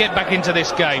striving to get back into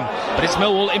this game, but it's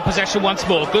Millwall in possession once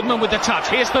more. Goodman with the touch.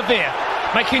 Here's Pavir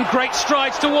making great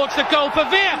strides towards the goal.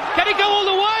 Pavir, can he go all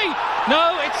the way?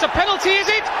 No, it's a penalty, is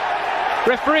it?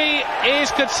 Referee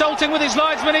is consulting with his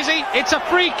linesman, is he? It's a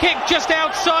free kick just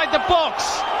outside the box.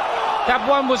 That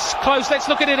one was close. Let's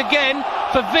look at it again.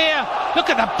 Pavir,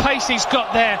 look at the pace he's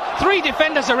got there. 3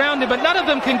 defenders around him, but none of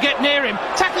them can get near him.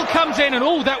 Tackle comes in,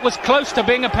 and that was close to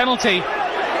being a penalty.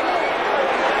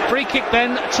 Free kick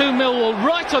then to Millwall,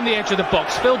 right on the edge of the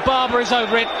box. Phil Barber is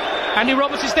over it. Andy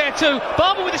Roberts is there too.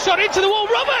 Barber with a shot into the wall.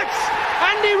 Roberts!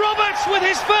 Andy Roberts with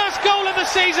his first goal of the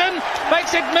season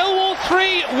makes it Millwall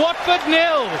 3, Watford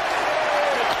 0.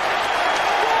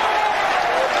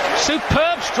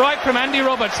 Superb strike from Andy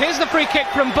Roberts. Here's the free kick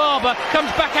from Barber.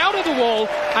 Comes back out of the wall,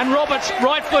 and Roberts,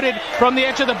 right-footed from the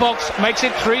edge of the box, makes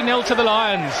it 3-0 to the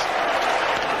Lions.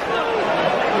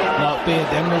 Mark Beard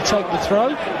then will take the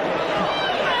throw.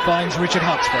 Finds Richard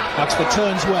Huxford. Huxford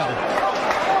turns well.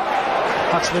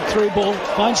 Huxford through ball,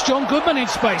 finds Jon Goodman in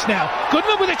space now.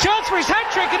 Goodman with a chance for his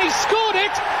hat-trick, and he's scored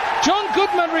it. Jon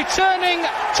Goodman, returning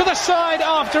to the side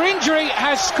after injury,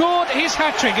 has scored his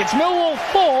hat-trick. It's Millwall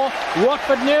 4,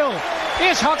 Watford 0.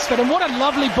 Here's Huxford, and what a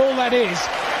lovely ball that is.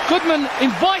 Goodman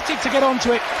invited to get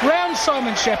onto it, round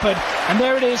Simon Shepherd, and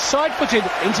there it is, side-footed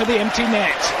into the empty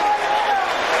net.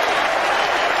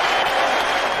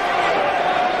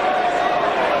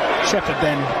 Shepherd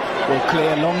then will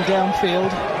clear long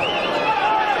downfield.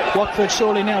 Watford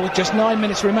surely now, with just 9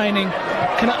 minutes remaining,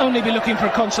 can only be looking for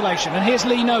a consolation. And here's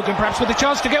Lee Nogan, perhaps with a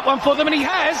chance to get one for them, and he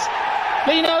has.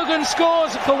 Lee Nogan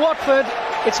scores for Watford.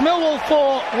 It's Millwall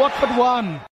 4, Watford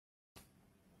 1.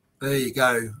 There you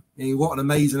go. what an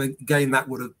amazing game that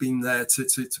would have been there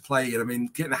to play. I mean,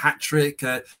 getting a hat trick.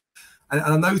 And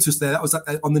I noticed that was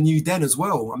on the New Den as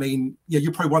well. I mean,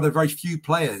 you're probably one of the very few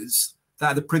players that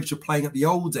had the privilege of playing at the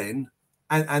old Den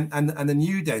and the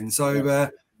New Den. So,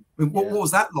 what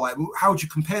was that like? How would you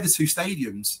compare the two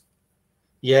stadiums?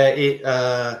 Yeah,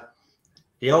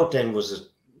 the old Den was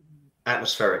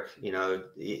atmospheric. You know,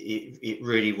 it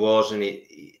really was, and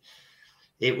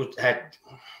we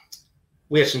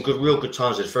had some real good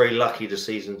times. I was very lucky this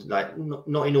season. Like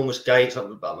not enormous gates. I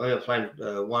remember playing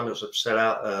one that was a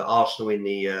sellout, Arsenal in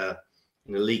the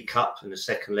League Cup in the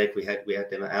second leg. We had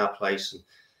them at our place, and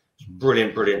it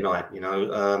was brilliant night. You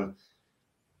know,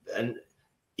 and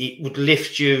it would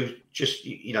lift you just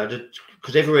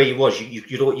because everywhere you was, you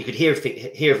could hear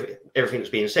everything that's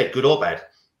being said, good or bad.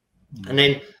 And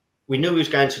then we knew we was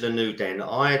going to the New Den.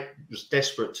 I was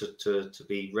desperate to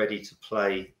be ready to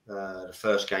play the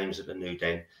first games at the New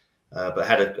Den, but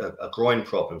had a groin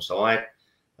problem. So I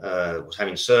was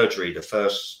having surgery. I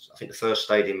think the first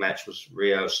stadium match was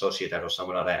Rio Sociedad or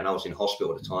something like that, and I was in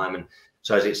hospital at the time. And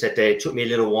so, as it said there, it took me a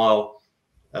little while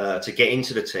to get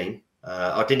into the team.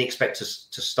 I didn't expect to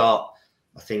start.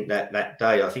 I think that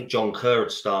day, I think John Kerr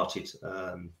had started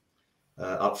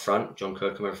up front. John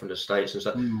Kerr coming from the States, and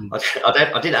so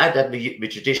I didn't have the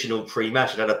traditional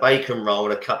pre-match. I had a bacon roll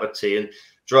and a cup of tea, and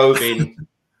drove in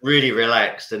really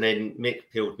relaxed. And then Mick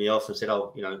peeled me off and said,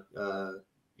 "Oh,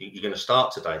 you're going to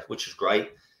start today," which was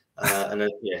great. And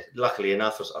luckily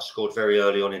enough, I scored very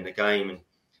early on in the game, and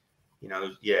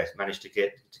managed to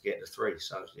get the 3.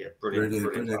 So brilliant.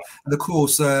 And of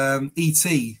course,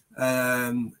 E.T.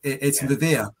 It's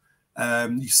Vivia.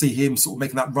 You see him sort of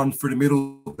making that run through the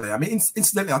middle there. I mean,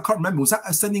 incidentally, I can't remember. Was that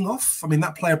a sending off? I mean,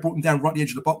 that player brought him down right at the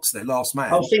edge of the box there, last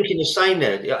man. I was thinking the same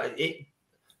there.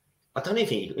 I don't know if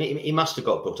he must have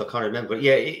got booked. I can't remember.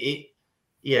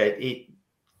 It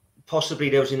possibly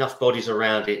there was enough bodies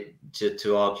around it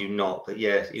to argue not. But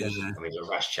it was, I mean, a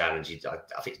rash challenge. I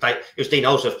think it was Dean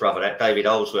Olsworth's brother, that David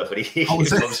Olsworth. But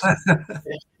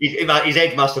his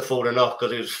head must have fallen off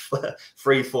because it was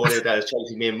free falling. That was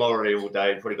chasing me and Morley all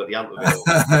day and probably got the ump of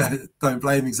it. Don't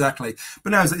blame exactly.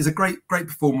 But no, it's a great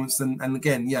performance. And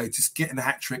again, just getting a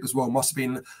hat trick as well must have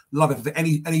been lovely. If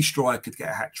any striker could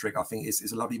get a hat trick, I think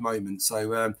it's a lovely moment.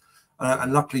 So,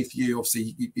 and luckily for you,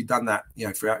 obviously, you've done that,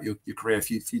 throughout your career a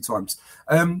few times.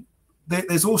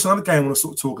 There's also another game I want to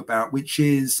sort of talk about, which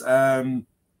is a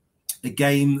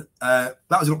game that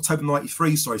was in October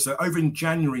 '93. Sorry, so over in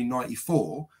January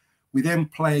 '94, we then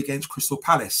play against Crystal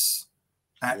Palace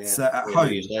at home.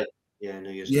 New Year's Day. New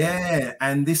Year's Day.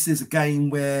 And this is a game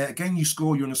where again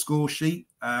you're on a score sheet.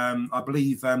 I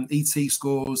believe ET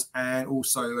scores and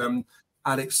also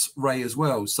Alex Ray as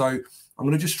well. So I'm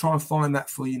going to just try and find that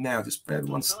for you now. Just bear with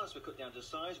one. Palace were cut down to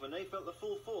size when they felt the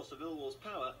full force of Millwall's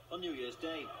power on New Year's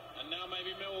Day. And now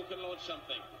maybe Millwall can launch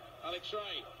something. Alex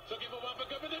Ray took it for one for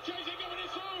Goodman. They're chasing Goodman.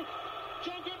 It's through.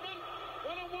 Jon Goodman,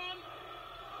 1-on-1.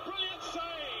 Brilliant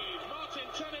save. Martin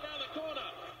turned it around the corner.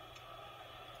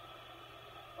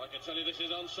 I can tell you this is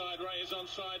onside. Ray is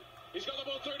onside. He's got the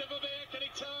ball through to Verveer. Can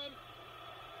he turn?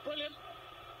 Brilliant.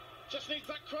 Just needs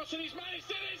that cross and he's managed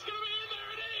it. It's going to be in there.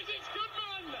 It is. It's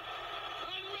Goodman.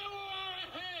 And Millwall are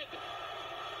ahead.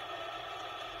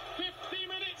 50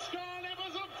 minutes gone. It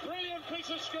was a brilliant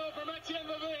piece of skill from Etienne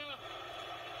Verveer.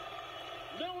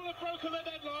 Millwall have broken the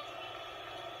deadlock.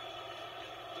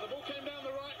 The ball came down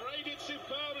the right. Ray did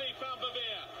superbly. Found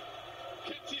Verveer.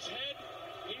 Kept his head.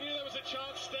 He knew there was a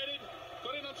chance. Steadied.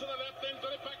 Got in onto the left, then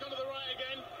got it back onto the right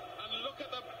again. And look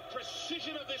at the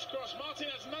precision of this cross.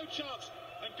 Martin has no chance.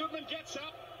 And Goodman gets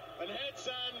up and heads,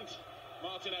 and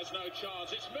Martin has no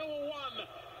chance. It's Millwall 1,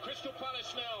 Crystal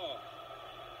Palace 0.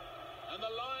 And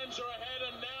the Lions are ahead,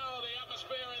 and now the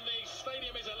atmosphere in the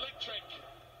stadium is electric.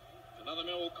 Another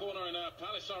Millwall corner, and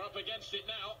Palace are up against it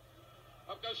now.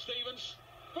 Up goes Stevens.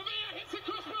 Verveer hits the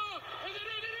crossbar. Is it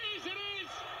in? It is. It is.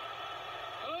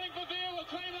 And I think Verveer will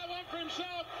claim that one for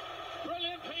himself.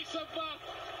 Brilliant piece of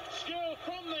skill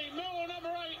from the Millwall number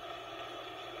 8.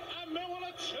 And Millwall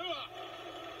are 2 up.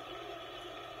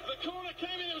 The corner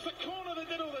came in. It was the corner that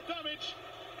did all the damage.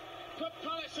 Put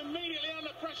Palace immediately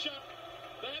under pressure.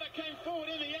 The header came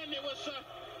forward. In the end, it was the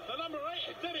number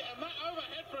 8 who did it. And that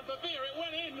overhead from Verveer, it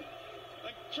went in.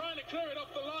 And trying to clear it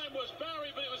off the line was Barry,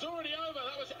 but it was already over.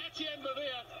 That was Etienne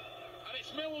Verveer. And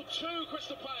it's Millwall 2,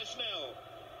 Crystal Palace 0.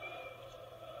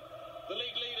 The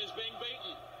league leaders being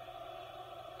beaten.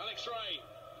 Alex Ray.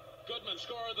 Goodman,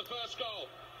 scorer of the first goal.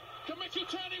 Can Mitchell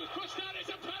turn? He was pushed out.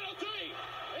 It's a penalty.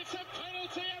 It's a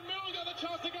penalty, and Millwall got the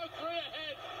chance to go 3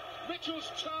 ahead. Mitchell's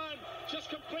turn,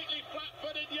 just completely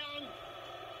flat-footed Young.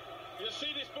 You'll see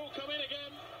this ball come in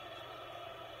again.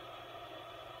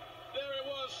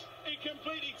 He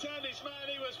completely turned his man.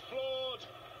 He was flawed.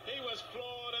 He was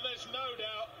flawed, and there's no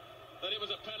doubt that it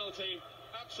was a penalty.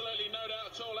 Absolutely no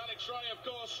doubt at all. Alex Ray, of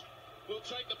course, will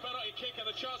take the penalty kick and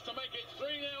the chance to make it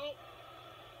 3-0,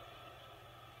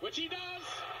 which he does.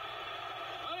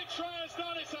 Alex Ray has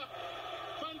done. It's a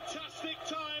fantastic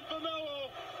time for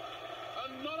Millwall,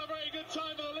 and not a very good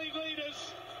time for the league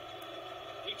leaders.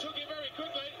 He took it very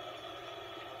quickly,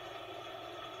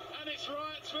 and it's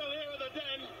Riotsville here at the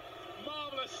Den.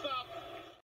 Marvellous stuff.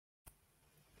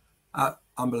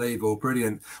 Unbelievable,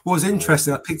 brilliant. What was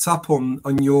interesting, I picked up on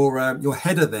your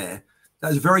header there. That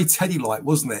was very Teddy-like,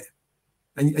 wasn't it?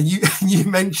 And you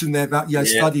mentioned there about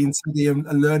studying Teddy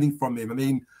and learning from him. I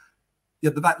mean,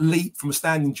 that leap from a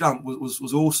standing jump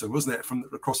was awesome, wasn't it? From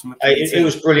across from it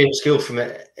was brilliant skill from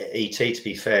ET, to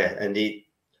be fair. And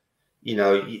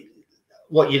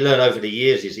what you learn over the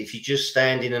years is if you just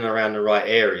stand in and around the right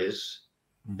areas,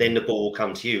 then the ball will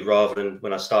come to you, rather than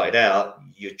when I started out,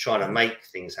 you're trying to make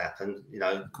things happen,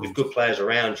 with good players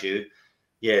around you.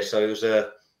 Yeah, so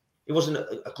it wasn't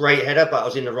a great header, but I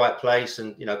was in the right place.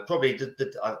 And, probably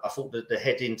I thought that the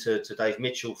head into Dave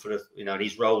Mitchell and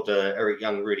he's rolled Eric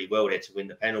Young really well there to win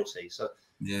the penalty. So,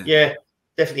 yeah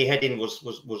definitely heading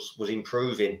was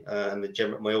improving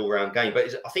my all-round game.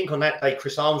 But I think on that day,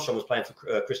 Chris Armstrong was playing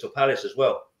for Crystal Palace as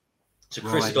well. So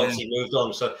Chris had obviously moved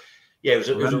on. So, yeah, it was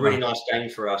a really nice game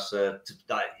for us.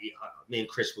 Me and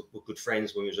Chris were good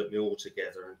friends when we was at Millwall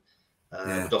together,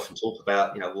 and we'd often talk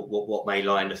about what may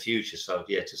lie in the future. So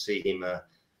yeah, to see him,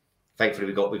 thankfully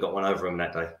we got one over him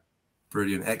that day.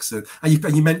 Brilliant, excellent.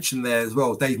 And you mentioned there as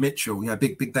well, Dave Mitchell.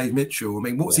 Big Dave Mitchell. I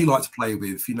mean, what's he like to play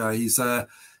with? He's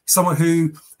someone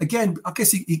who, again, I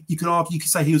guess you could argue, you could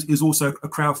say he was also a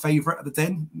crowd favourite at the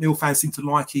Den. Mill fans seem to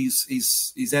like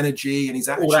his energy and his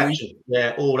attitude.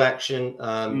 All action.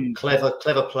 Clever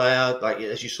player. Like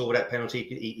as you saw with that penalty,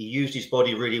 he used his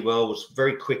body really well. Was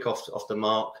very quick off the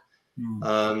mark.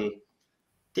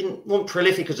 Wasn't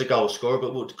prolific as a goal scorer,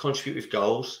 but would contribute with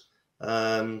goals.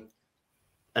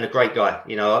 And a great guy.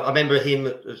 I remember him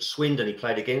at Swindon. He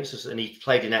played against us, and he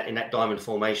played in that diamond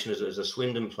formation as a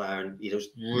Swindon player, and it was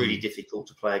really difficult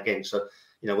to play against. So,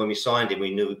 when we signed him,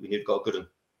 we knew we'd got a good one.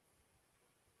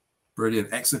 Brilliant,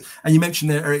 excellent. And you mentioned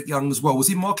there Eric Young as well. Was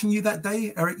he marking you that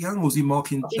day, Eric Young, or was he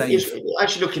marking Dave?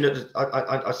 Actually, looking at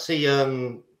I see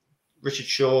Richard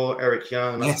Shaw, Eric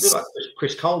Young, I feel like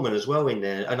Chris Coleman as well in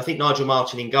there, and I think Nigel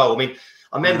Martin in goal. I mean,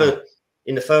 I remember.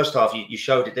 In the first half, you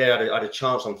showed it there. I had a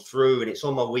chance on through, and it's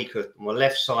on my weaker, on my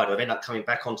left side. I've ended up coming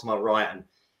back onto my right, and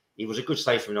it was a good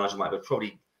save from Nigel Martin. But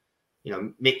probably,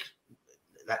 Mick,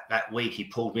 that week he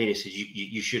pulled me and he said,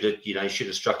 "You should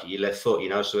have struck at your left foot."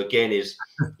 So again,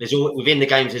 there's always, within the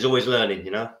games, there's always learning.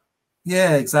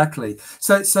 Yeah, exactly.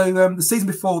 So the season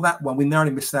before that one, we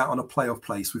narrowly missed out on a playoff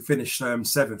place. We finished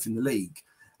 7th in the league,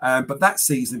 but that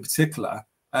season in particular.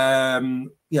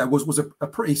 Was a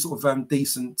pretty sort of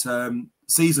decent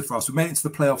season for us. We made it into the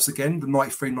playoffs again, the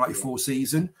 93-94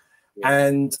 season,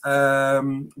 and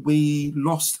we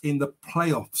lost in the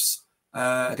playoffs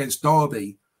against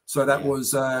Derby. So that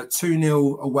was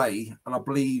 2-0 away, and I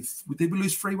believe did we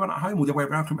lose 3-1 at home or the way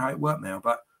around? I can't remember how it worked now,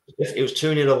 but it was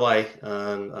 2-0 away,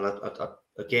 and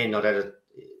I'd had a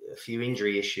few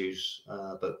injury issues,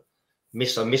 but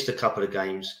I missed a couple of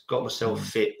games, got myself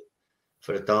fit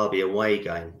for the Derby away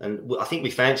game, and I think we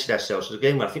fancied ourselves. So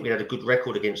again, I think we had a good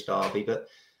record against Derby, but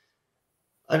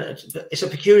it's a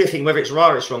peculiar thing, whether it's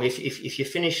right or it's wrong. If you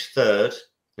finish third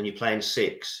and you're playing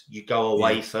 6, you go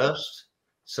away first.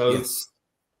 So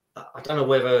I don't know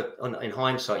whether, in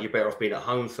hindsight, you're better off being at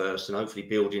home first and hopefully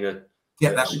building a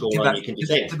scoreline you can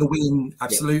defend. The win,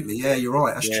 absolutely. Yeah, you're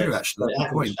right. That's true. Actually,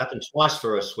 it happened twice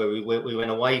for us where we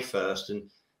went away first and.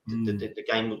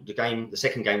 The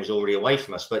second game was already away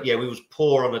from us, but we was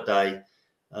poor on the day.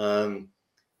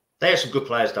 They had some good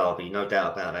players, Derby, no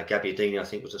doubt about that. Gabbiadini, I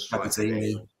think, was a striker.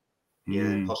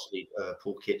 Possibly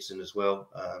Paul Kitson as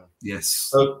well.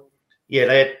 So they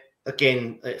had,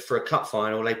 again, for a cup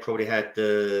final, they probably had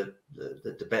the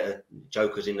better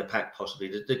jokers in the pack.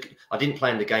 Possibly, I didn't play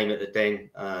in the game at the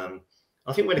Den. I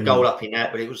think we had a goal up in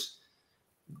that, but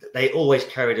they always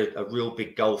carried a real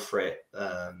big goal threat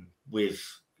with.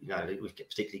 With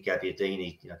particularly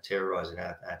Gabbiadini, terrorising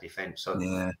our defence. So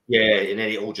and then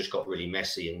it all just got really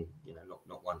messy, and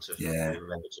not one to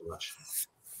remember too much.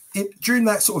 During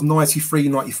that sort of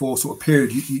 93-94 sort of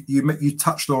period, you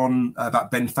touched on about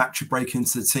Ben Thatcher breaking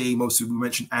into the team. Obviously, we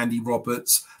mentioned Andy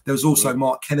Roberts. There was also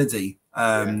Mark Kennedy,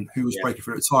 who was breaking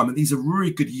through at the time. And these are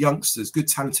really good youngsters, good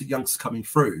talented youngsters coming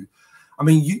through. I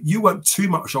mean, you weren't too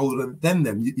much older than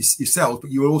them yourselves,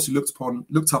 but you were also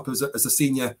looked up as a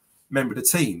senior member of the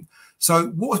team. So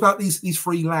what about these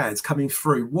three lads coming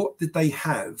through? What did they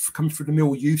have coming through the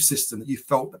Millwall youth system that you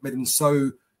felt that made them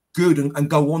so good and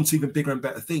go on to even bigger and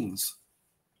better things?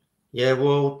 Yeah,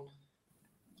 well,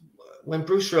 when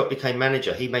Bruce Rioch became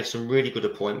manager, he made some really good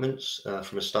appointments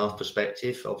from a staff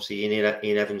perspective. Obviously,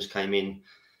 Ian Evans came in.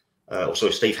 Also,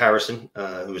 Steve Harrison,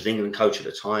 who was the England coach at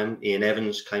the time. Ian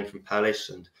Evans came from Palace,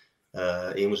 and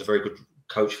Ian was a very good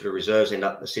coach for the reserves, ended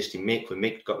up assisting Mick when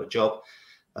Mick got the job.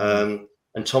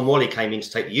 And Tom Whalley came in to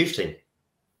take the youth team.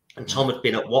 And Tom had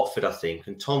been at Watford, I think.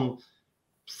 And Tom,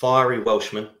 fiery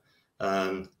Welshman,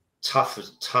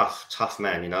 tough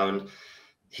man, you know. And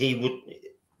he would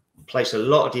place a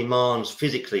lot of demands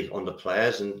physically on the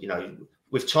players. And, you know,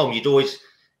 with Tom, you'd always...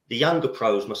 The younger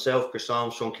pros, myself, Chris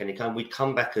Armstrong, Kenny Cohen, we'd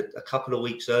come back a couple of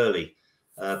weeks early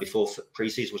before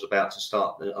pre-season was about to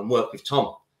start and work with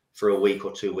Tom for a week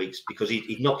or 2 weeks because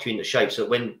he'd knock you into shape. So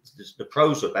when the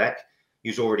pros were back, he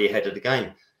was already ahead of the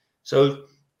game. So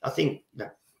I think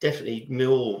that definitely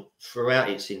Millwall throughout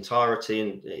its entirety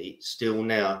and it's still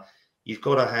now, you've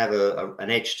got to have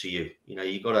an edge to you. You know,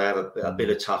 you've got to have a bit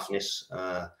of toughness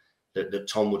that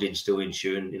Tom would instill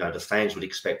into you and, you know, the fans would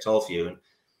expect of you. And,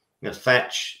 you know,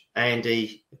 Thatch,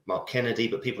 Andy, Mark Kennedy,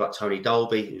 but people like Tony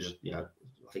Dolby, who's, you know,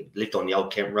 I think lived on the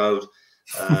Old Kent Road,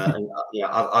 and you know,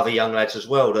 other young lads as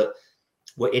well that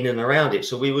were in and around it.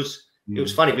 So it was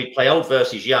funny. We'd play old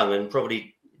versus young, and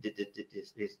probably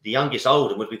the youngest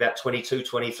Oldham would be about 22,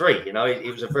 23. You know,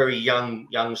 it was a very young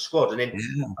squad. And then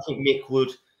I think Mick would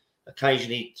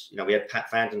occasionally, you know, we had Pat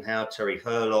Vandenhout, Terry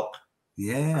Hurlock.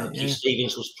 Keith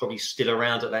Stevens was probably still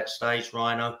around at that stage,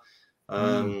 Rhino.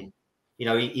 You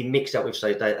know, he mixed up with,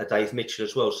 say, Dave Mitchell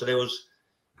as well. So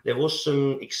there was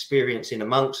some experience in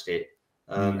amongst it.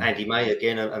 Andy May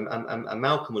again, and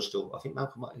Malcolm was still. I think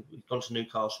Malcolm might have gone to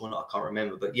Newcastle, and I can't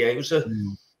remember. But yeah, it was a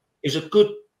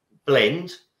good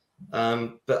blend.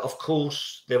 But of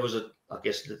course, there was I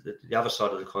guess the other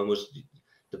side of the coin was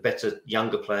the better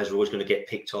younger players were always going to get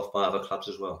picked off by other clubs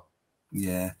as well.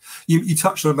 Yeah, you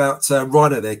touched on about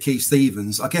Ryder there, Keith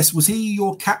Stevens. I guess was he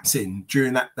your captain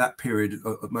during that period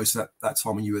of most of that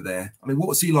time when you were there? I mean, what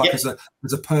was he like as a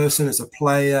person, as a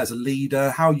player, as a leader?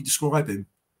 How you describe him?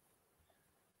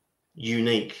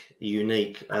 Unique.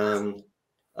 When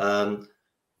I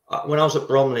was at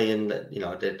Bromley, and you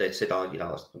know, they said, "Oh, you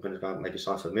know, I'm going to go maybe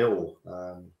sign for Millwall."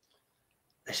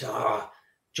 They said, "Oh,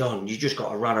 John, you just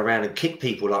got to run around and kick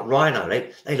people like Rhino.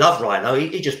 They love Rhino.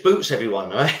 He just boots everyone,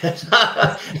 right?"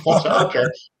 Okay.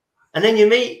 And then you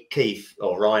meet Keith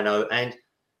or Rhino, and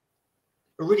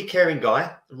a really caring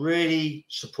guy, really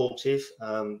supportive,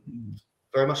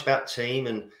 very much about team,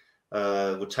 and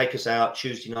would take us out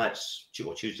Tuesday nights,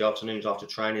 or Tuesday afternoons after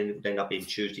training. It would end up being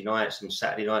Tuesday nights and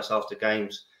Saturday nights after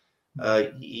games.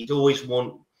 He'd always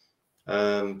want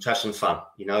to have some fun,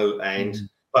 you know,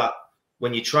 but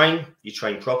when you train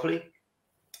properly.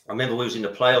 I remember we was in the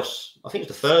playoffs. I think it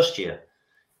was the first year,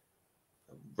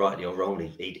 rightly or wrongly,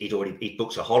 he'd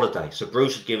booked a holiday. So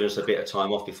Bruce had given us a bit of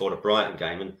time off before the Brighton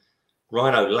game, and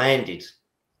Rhino landed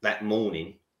that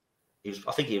morning.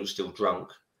 I think he was still drunk.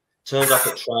 Turned up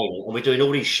at training, and we're doing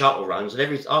all these shuttle runs.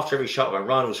 And after every shuttle run,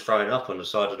 Rhino was throwing up on the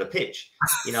side of the pitch.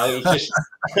 You know, it's just,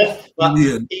 but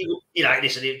he, you know,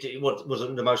 listen, it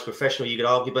wasn't the most professional you could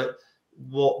argue, but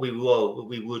what we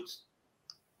would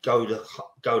go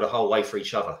the whole way for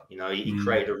each other. You know, he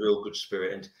created a real good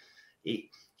spirit, and he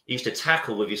used to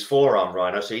tackle with his forearm,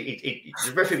 Rhino. So the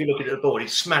referee would be looking at the ball, he'd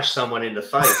smash someone in the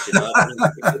face, you know,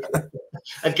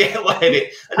 and get away with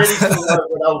it. And then he'd come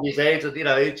over and hold his head, and you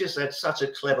know, he just had such a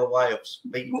clever way of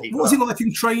beating people. What was it like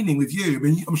in training with you? I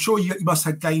mean, I'm sure you must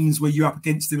have had games where you're up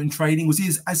against him in training. Was he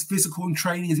as physical in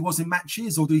training as he was in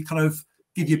matches, or did he kind of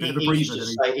give you a bit of a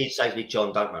breather? He'd say to me,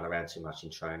 "John, don't run around too much in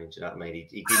training." Do you know what I mean?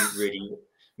 He didn't really.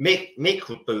 Mick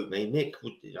would boot me. Mick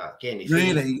would, again.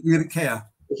 You didn't care.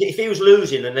 If he was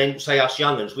losing, and then say us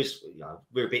young'uns,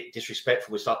 we're a bit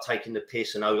disrespectful. We start taking the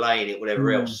piss and olaying it, whatever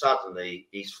else. Suddenly,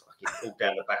 he's fucking pulled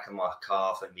down the back of my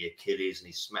calf and my Achilles, and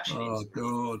he's smashing it. Oh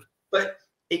God! But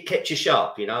it kept you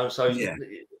sharp, you know. So you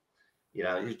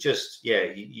know, it just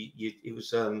it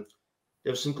was. There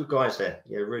was some good guys there.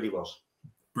 Yeah, it really was.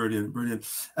 Brilliant.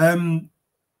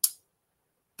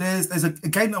 There's a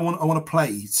game that I want to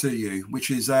play to you, which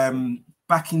is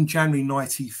back in January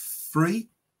 '93.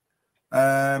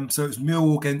 So it was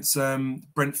Millwall against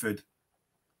Brentford.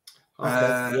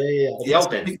 Okay. The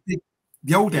old end.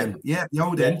 The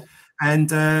old end. And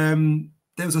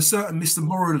there was a certain Mr.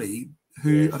 Morley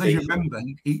who, I don't know if you remember,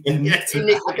 he nicked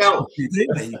the goal,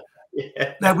 didn't he?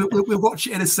 Yeah. Now we'll watch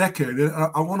it in a second. And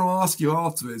I want to ask you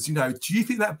afterwards. You know, do you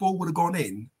think that ball would have gone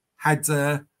in had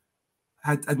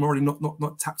Morley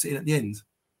not tapped it in at the end?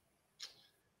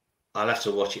 I'll have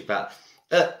to watch it back.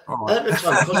 At the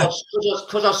time,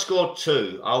 because I scored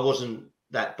 2, I wasn't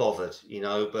that bothered,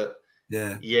 but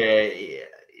yeah.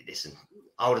 Listen,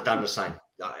 I would have done the same.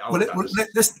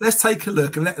 Let's take a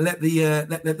look and let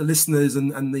the listeners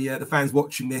and the fans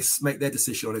watching this make their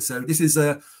decision on it. So this is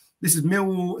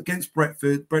Millwall against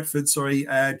Brentford.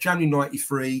 January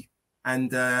 '93,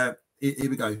 and here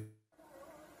we go.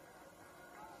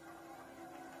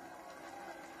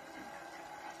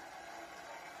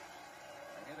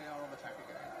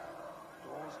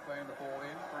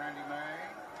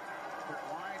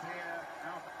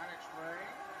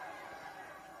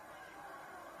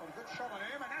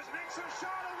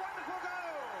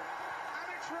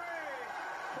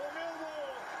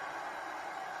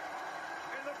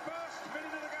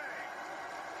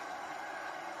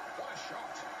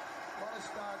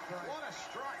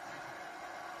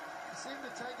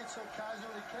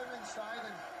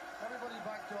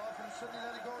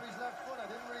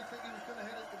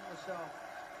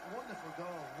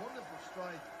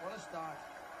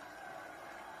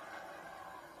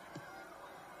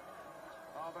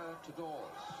 To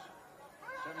Dawes.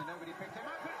 Certainly nobody picked him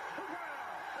up, but Hooper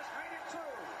has made it 2.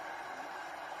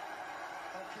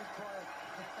 I'll keep quiet.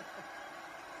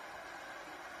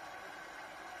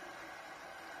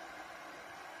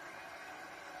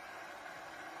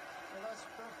 Well, that's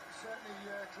certainly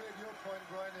cleared your point,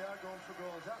 Brian. They are going for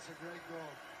goals. That's a great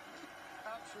goal.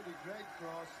 Absolutely great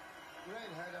cross.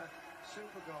 Great header.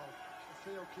 Super goal. So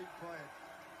Theo, keep quiet.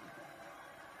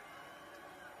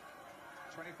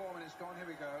 24 minutes gone, here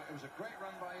we go. It was a great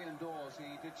run by Ian Dawes.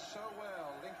 He did so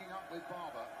well linking up with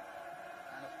Barber.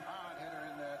 And a powered header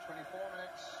in there. 24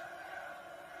 minutes.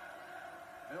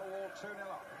 Millwall 2-0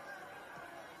 up.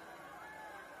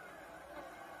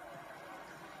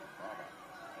 Barber.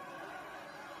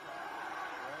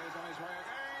 Ray's on his way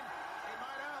again. He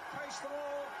might outpace the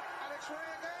ball. Alex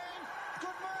Ray again.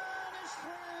 Goodman is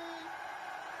 3.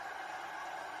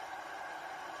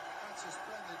 That's a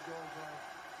splendid goal, Brian.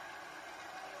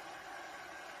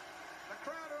 The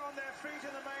crowd are on their feet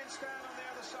in the main stand on the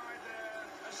other side there.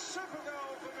 A super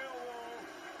goal for Millwall.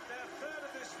 Their third of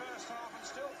this first half and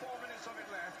still 4 minutes of it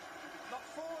left.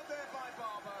 Knocked forward there by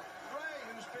Barber. Ray,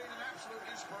 who's been an absolute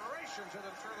inspiration to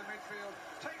them through the midfield,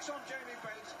 takes on Jamie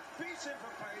Bates, beats him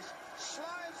for pace,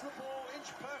 slides the ball inch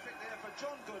perfect there for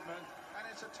Jon Goodman, and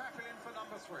it's a tap in for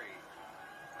number 3.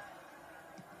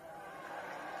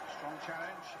 Strong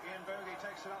challenge. Ian Bogey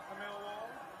takes it up for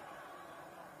Millwall.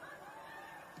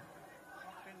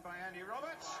 By Andy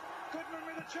Roberts. Goodman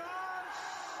with a chance.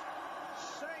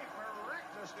 Saved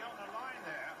miraculously on the line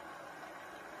there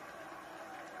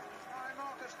by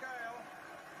Marcus Gale.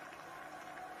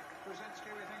 Kuzinski,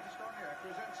 we think, has gone here.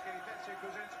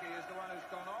 Kuzinski is the one who's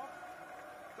gone off.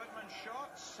 Goodman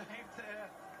shot, saved there.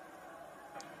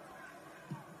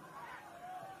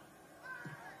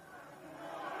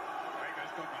 There goes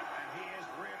Goodman, and he is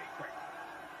really quick.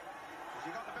 Has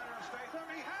he got the better of Statham?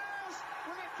 He has!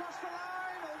 Will it cross the line?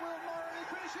 Will Morley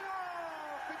finish it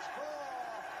off? It's 4.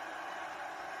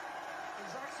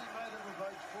 He's actually made him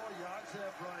about 4 yards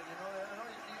there, Brian. I know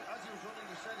as he was running,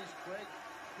 he said he's quick.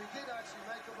 He did actually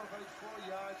make up about 4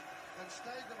 yards and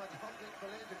stayed them at Hunting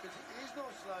Belinda because he's no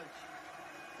slouch.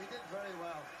 He did very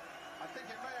well. I think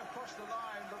it may have crossed the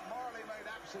line, but Morley made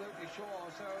absolutely sure.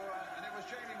 So, and it was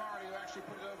Jamie Morley who actually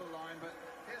put it over the line. But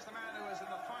here's the man who was in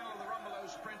the final of the Rumbelow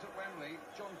sprint at Wembley,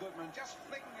 Jon Goodman, just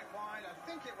flicking it wide. I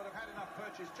think it would have had enough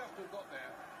purchase just to have got there,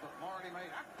 but Morley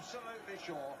made absolutely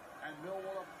sure. And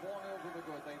Millwall are 4-0 to the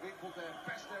good. They've equalled their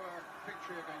best ever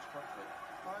victory against Brentford.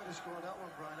 I'd have scored that one,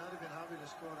 Brian. I'd have been happy to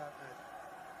score that, mate.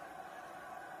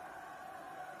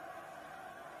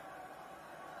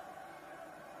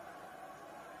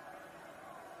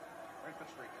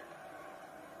 Brentford's free kick.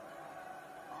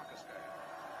 Marcus Gale.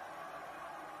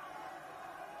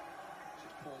 This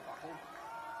is Paul Buckle.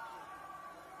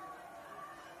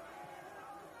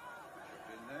 Chipped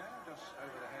in there, just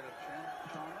over the head of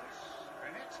Chalmers.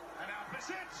 Bennett, and now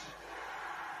Bissett.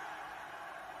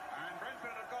 And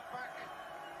Brentford have got back.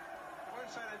 I won't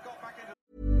say they've got back into.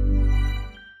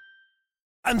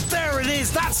 And there it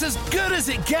is, that's as good as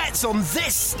it gets on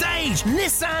this stage.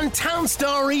 Nissan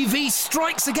Townstar EV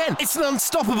strikes again. It's an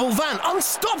unstoppable van,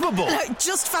 unstoppable.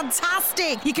 Just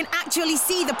fantastic. You can actually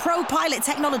see the Pro Pilot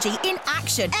technology in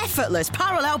action. Effortless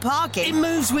parallel parking. It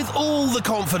moves with all the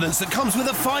confidence that comes with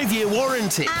a 5-year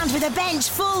warranty. And with a bench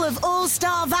full of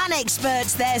all-star van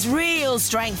experts, there's real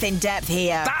strength in depth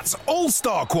here. That's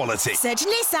all-star quality. Search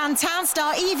Nissan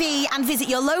Townstar EV and visit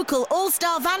your local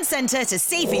all-star van centre to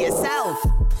see for yourself.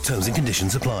 Terms and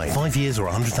conditions apply. 5 years or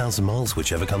 100,000 miles,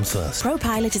 whichever comes first.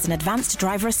 ProPilot is an advanced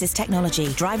driver assist technology.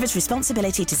 Driver's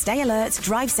responsibility to stay alert,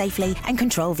 drive safely, and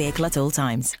control vehicle at all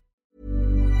times.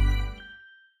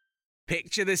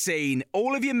 Picture the scene.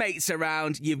 All of your mates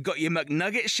around, you've got your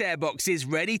McNugget share boxes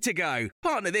ready to go.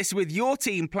 Partner this with your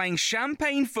team playing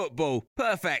champagne football.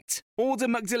 Perfect. Order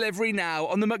McDelivery now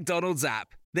on the McDonald's app.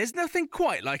 There's nothing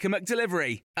quite like a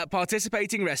McDelivery. At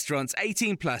participating restaurants,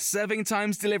 18 plus, serving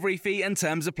times, delivery fee and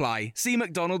terms apply. See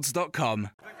mcdonalds.com.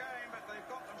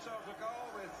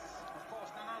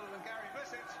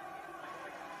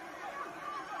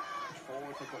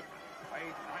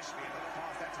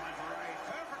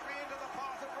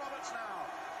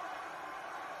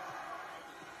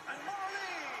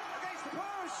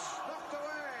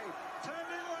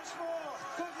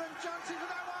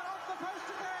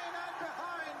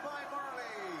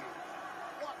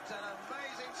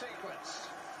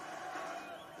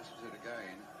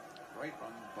 Great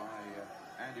run by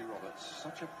Andy Roberts,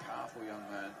 such a powerful young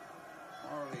man.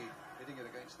 Morley hitting it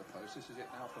against the post. This is it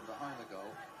now from behind the goal.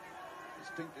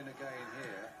 It's pinked in again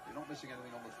here. You're not missing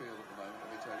anything on the field at the moment, let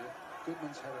me tell you.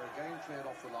 Goodman's header again cleared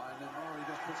off the line, and Morley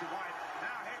just puts it wide.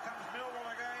 Now here comes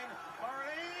Millwall again.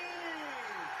 Morley!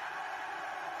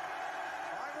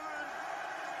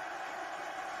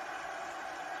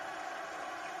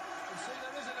 5-1. You see,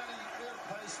 there isn't any real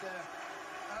pace there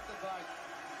at the back.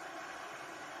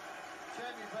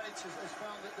 Jamie Bates has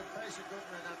found that the pace of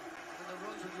Goodman and the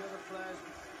runs of the other players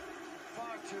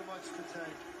far too much to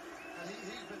take. And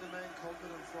he's been the main culprit,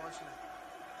 unfortunately.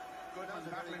 Goodman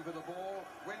battling for the ball,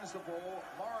 wins the ball,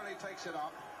 Morley takes it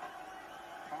up.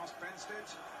 Past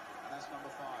Benstead, and that's number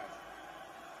 5.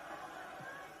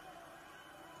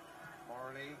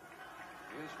 Morley,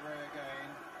 here's Ray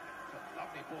again. It's a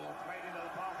lovely ball played into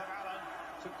the path of Allen.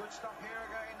 Some good stuff here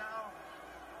again now.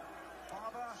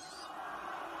 Barber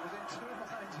was in two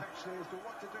minds actually as to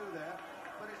what to do there,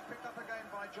 but it's picked up again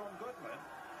by Jon Goodman.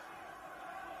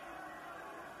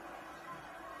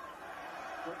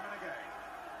 Goodman again.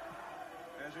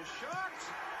 There's a shot.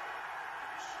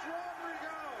 Extraordinary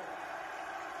goal.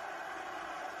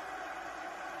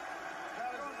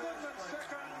 Jon Goodman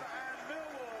second and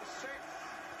Millwall 6th.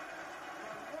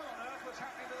 But what on earth was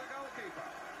happening to the goalkeeper?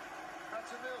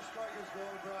 That's a Mill striker's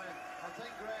goal, Brian. I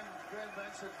think Graham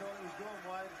Benson thought he was going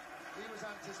wide. He was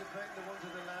anticipating the one to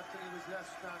the left, and he was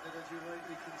left stranded, as you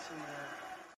rightly can see there.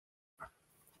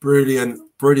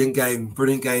 Brilliant game.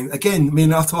 Again, I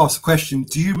mean, I have to ask a question.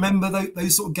 Do you remember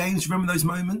those sort of games? Do you remember those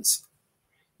moments?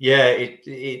 Yeah,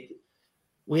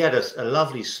 we had a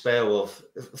lovely spell of.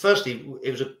 Firstly,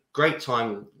 it was a great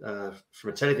time from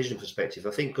a television perspective.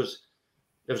 I think because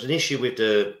there was an issue with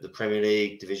the Premier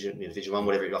League Division 1,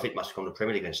 whatever. I think it must have gone to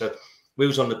Premier League then. So we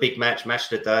was on the big match of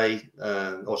the day,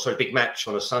 big match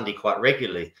on a Sunday quite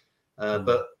regularly. And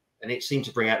it seemed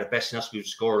to bring out the best in us. We would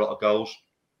score a lot of goals.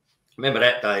 Remember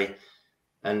that day,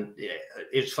 and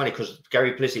it's funny because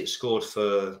Gary Blissett scored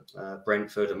for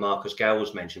Brentford and Marcus Gow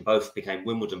was mentioned. Both became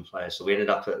Wimbledon players, so we ended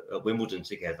up at Wimbledon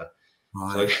together.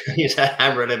 Right. So he's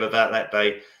hammering them about that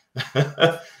day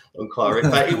on quite.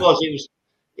 But it was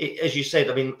as you said.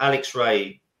 I mean, Alex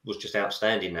Ray was just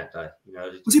outstanding that day. You know,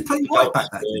 was he playing right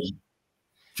back that day?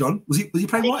 John, was he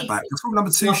playing right back? That's from number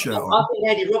 2 shirt on. I think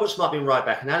Andy Roberts might have been right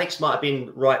back, and Alex might have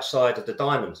been right side of the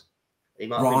diamond. He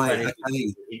might have been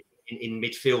playing in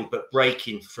midfield, but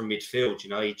breaking from midfield. You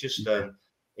know, he just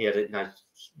he had a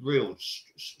real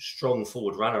strong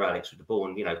forward runner, Alex, with the ball,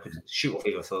 and could shoot off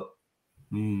either foot.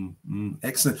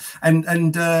 Excellent.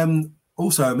 And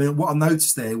also, I mean, what I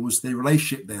noticed there was the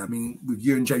relationship there. I mean, with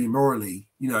you and Jamie Morley.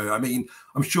 I mean,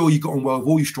 I'm sure you got on well with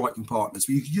all your striking partners,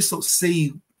 but you could just sort of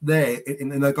see there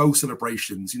in their goal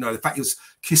celebrations, the fact he was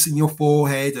kissing your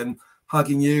forehead and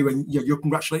hugging you, and you're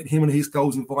congratulating him on his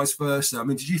goals and vice versa. I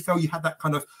mean, did you feel you had that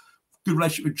kind of good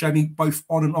relationship with Jamie both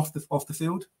on and off the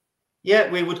field? Yeah,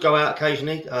 we would go out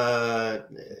occasionally.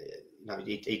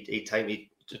 He'd take me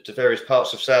to various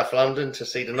parts of South London to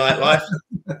see the nightlife.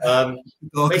 But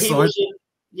he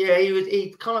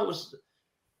kind of was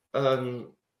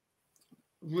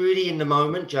really in the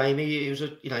moment. Jamie, he was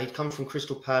he'd come from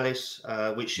Crystal Palace,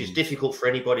 which is difficult for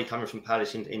anybody coming from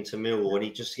Palace into Millwall, and he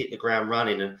just hit the ground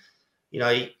running. And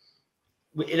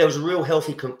there was a real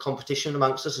healthy competition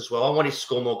amongst us as well. I wanted to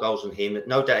score more goals than him.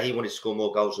 No doubt he wanted to score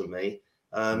more goals than me.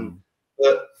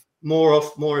 But more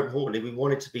importantly, we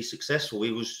wanted to be successful.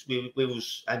 We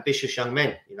was ambitious young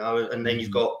men, And then you've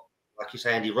got, like you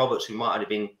say, Andy Roberts, who might have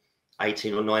been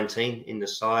 18 or 19 in the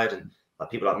side, and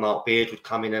people like Mark Beard would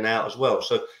come in and out as well.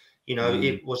 So,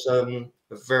 it was a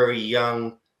very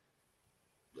young,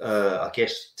 I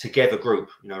guess, together group.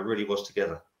 It really was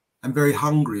together. and very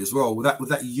hungry as well. With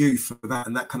that youth,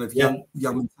 and that kind of young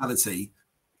mentality,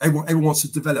 everyone wants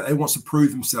to develop. Everyone wants to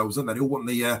prove themselves, don't they? They all want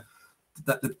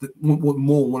want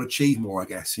more, want to achieve more. I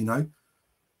guess Yeah,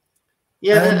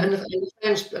 and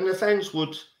the fans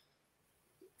would,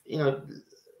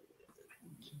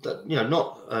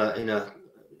 not in a.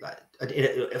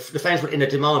 If the fans were in a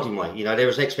demanding way, there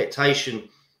was an expectation,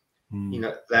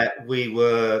 that we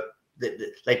were.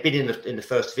 They'd been in the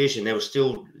first division. There was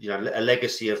still, a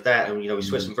legacy of that, and we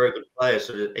sweat some very good players.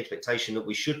 So the expectation that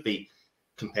we should be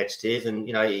competitive, and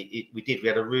we did. We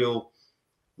had a real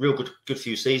good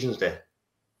few seasons there.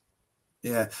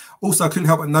 Yeah. Also, I couldn't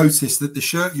help but notice that the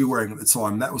shirt you were wearing at the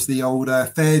time, that was the old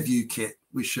Fairview kit,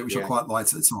 which I quite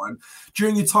liked at the time.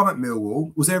 During your time at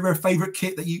Millwall, was there ever a favourite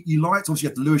kit that you liked? Obviously, you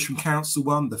had the Lewisham Council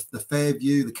one, the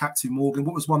Fairview, the Captain Morgan.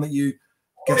 What was one that you?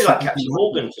 Probably like Captain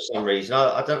Morgan for some reason.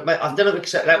 I don't know,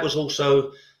 except that was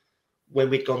also when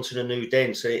we'd gone to the new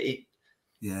den. So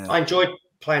I enjoyed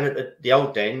playing at the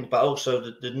old den, but also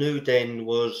the new den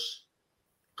was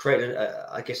creating,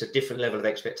 I guess, a different level of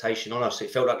expectation on us. It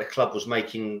felt like the club was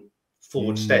making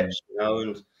forward steps,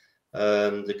 and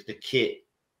the kit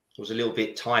was a little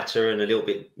bit tighter and a little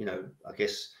bit, I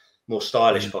guess, more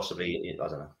stylish, possibly. I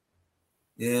don't know.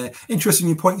 Yeah,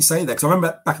 interesting point you say that, because I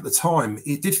remember back at the time,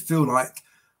 it did feel like,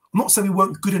 I'm not saying we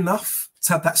weren't good enough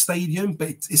to have that stadium, but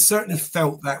it certainly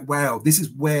felt that, wow, this is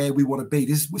where we want to be.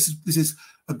 This is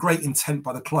a great intent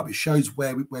by the club. It shows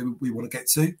where we want to get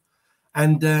to.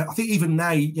 And I think even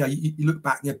now, you look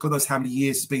back, God knows how many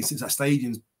years it's been since that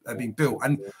stadium's been built,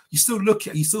 and you still look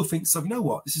at it, you still think, so you know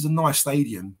what, this is a nice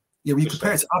stadium. When you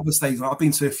compare it to other stadiums, I've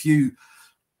been to a few,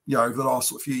 over the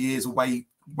last few years, away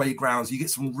grounds, you get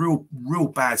some real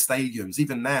bad stadiums.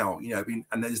 Even now,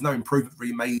 and there's no improvement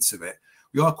really made to it.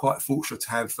 We are quite fortunate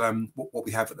to have what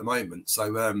we have at the moment.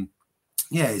 So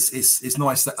it's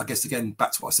nice that, I guess, again,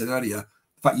 back to what I said earlier,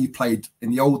 the fact you played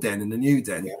in the old den and the new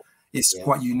den. Yeah. It's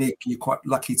quite unique. You're quite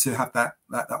lucky to have that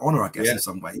honour, I guess, in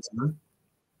some ways.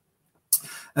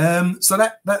 So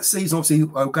that season, obviously,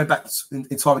 I'll go back in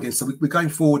time again. So we're going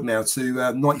forward now to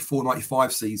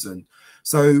 94-95 season.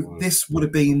 So this would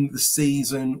have been the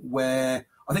season where,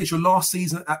 I think it's your last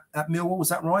season at Millwall, was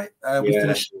that right? We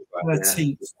finished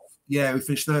 13th. Yeah, we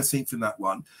finished 13th in that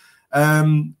one.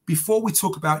 Before we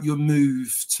talk about your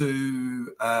move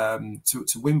to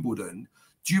Wimbledon,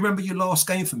 do you remember your last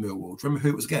game for Millwall? Do you remember who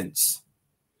it was against?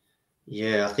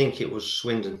 Yeah, I think it was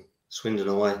Swindon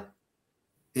away.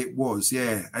 It was,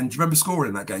 yeah. And do you remember scoring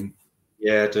in that game?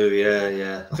 Yeah, I do.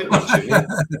 Yeah. I think it was 2-0. Do you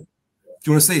want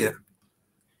to see it?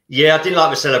 Yeah, I didn't like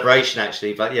the celebration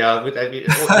actually, but yeah,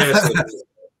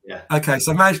 yeah. Okay,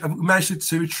 so I managed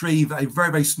to retrieve a very,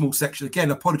 very small section.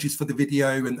 Again, apologies for the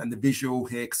video and the visual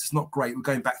here, because it's not great. We're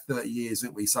going back 30 years,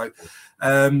 aren't we? So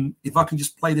if I can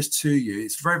just play this to you,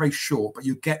 it's very, very short, but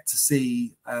you get to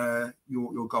see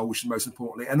your goal, which is most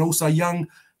importantly. And also young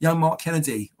Mark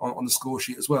Kennedy on the score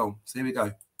sheet as well. So here we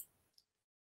go.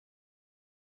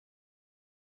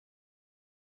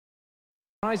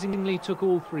 Surprisingly took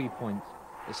all 3 points.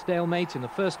 The stalemate in the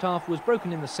first half was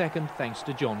broken in the second thanks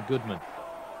to Jon Goodman.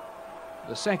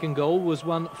 The second goal was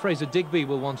one Fraser Digby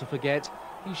will want to forget.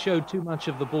 He showed too much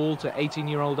of the ball to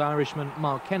 18-year-old Irishman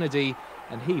Mark Kennedy,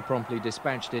 and he promptly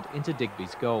dispatched it into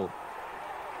Digby's goal.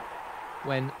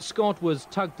 When Scott was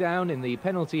tugged down in the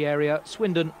penalty area,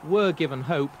 Swindon were given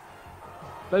hope.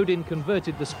 Bodin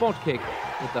converted the spot kick,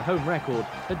 but the home record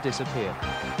had disappeared.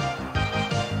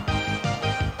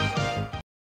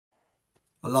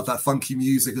 I love that funky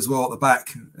music as well at the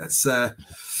back. That's but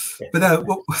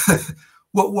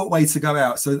what way to go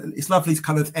out. So it's lovely to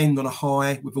kind of end on a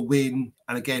high with a win,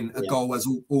 and again a goal, as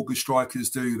all good strikers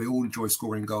do. They all enjoy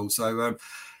scoring goals. So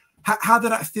how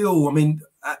did that feel? I mean,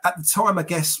 at the time, I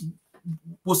guess,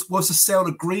 was the sale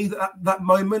agreed at that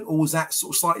moment, or was that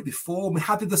sort of slightly before? I mean,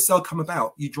 how did the sale come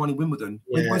about, you joining Wimbledon?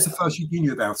 When was the first you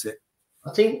knew about it?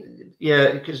 I think,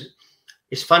 because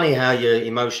it's funny how your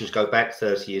emotions go back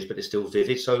 30 years, but they're still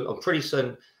vivid. So I'm pretty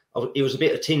certain it was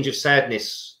a tinge of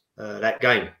sadness that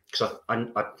game, because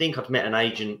I think I'd met an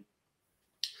agent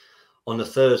on the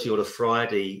Thursday or the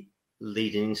Friday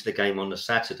leading into the game on the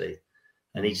Saturday,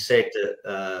 and he said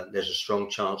that there's a strong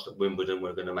chance that Wimbledon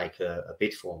were going to make a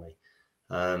bid for me.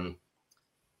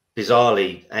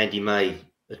 Bizarrely, Andy May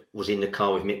was in the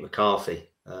car with Mick McCarthy,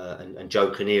 and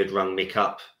Joe Kinnear had rung Mick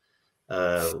up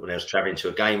when I was travelling to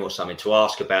a game or something to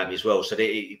ask about me as well. So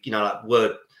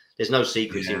there's no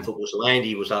secrets in football. So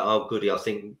Andy was like, "Oh, goody, I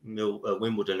think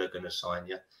Wimbledon are going to sign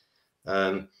you."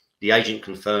 The agent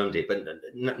confirmed it, but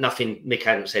nothing. Mick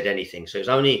hadn't said anything. So it was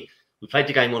only, we played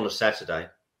the game on the Saturday,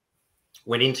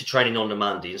 went into training on the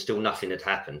Monday, and still nothing had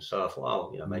happened. So I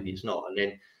thought, maybe it's not. And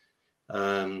then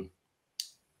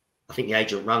I think the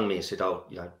agent rang me and said, "Oh,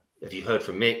 you know, have you heard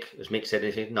from Mick? Has Mick said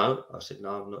anything?" No. I said,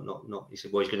 "No, not." He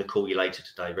said, "Well, he's going to call you later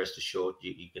today. Rest assured,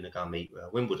 you're going to go and meet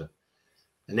Wimbledon."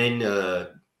 And then,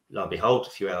 lo and behold,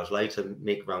 a few hours later,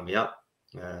 Mick rang me up,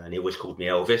 and he always called me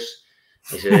Elvis.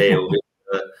 He said, "Hey, Elvis,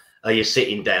 are you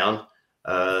sitting down?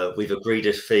 We've agreed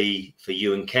a fee for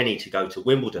you and Kenny to go to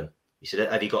Wimbledon." He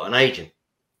said, "Have you got an agent?"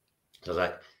 I was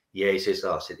like, "Yeah." He says,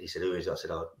 he said, "Who is it?" I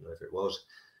said, "Oh, whoever it was."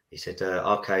 He said,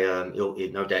 "Okay,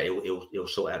 no doubt he'll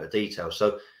sort out the details."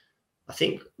 So I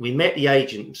think we met the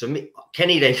agent. So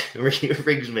Kenny then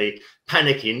rings me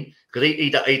panicking because he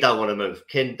don't want to move.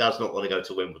 Ken does not want to go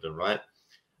to Wimbledon, right?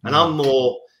 And I'm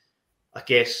more, I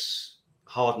guess,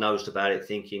 hard-nosed about it,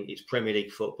 thinking it's Premier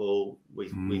League football.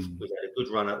 We've had a good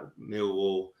run at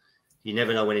Millwall. You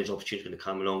never know when his opportunity is going to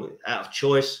come along. Out of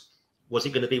choice, was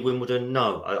it going to be Wimbledon?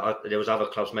 No. There was other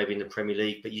clubs maybe in the Premier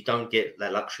League, but you don't get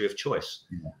that luxury of choice.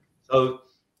 Yeah. So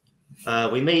I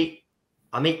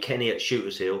meet Kenny at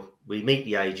Shooters Hill. We meet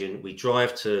the agent. We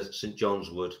drive to St John's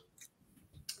Wood,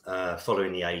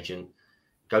 following the agent,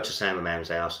 go to Sam and Mam's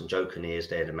house, and Joe Kinnear's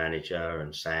there, the manager,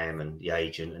 and Sam and the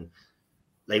agent. And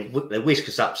they whisk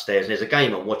us upstairs. And there's a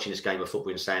game. I'm watching this game of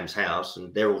football in Sam's house,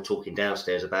 and they're all talking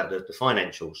downstairs about the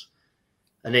financials.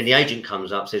 And then the agent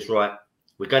comes up, says, "Right,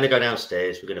 we're going to go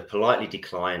downstairs. We're going to politely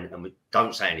decline, and we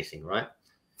don't say anything, right?"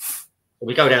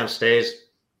 We go downstairs,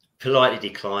 politely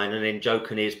decline, and then Joe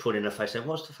Kinnear's putting her face saying,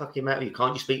 "What's the fucking matter?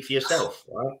 Can't you speak for yourself?"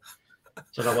 Right?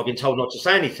 So like, "I've been told not to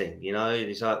say anything, you know." And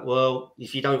he's like, "Well,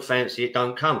 if you don't fancy it,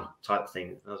 don't come," type of thing.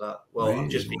 And I was like, "Well, really? I'm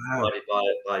just being guided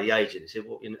by the agent." He said,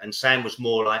 "Well," and Sam was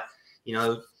more like, "You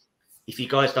know, if you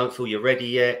guys don't feel you're ready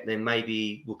yet, then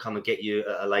maybe we'll come and get you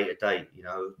at a later date, you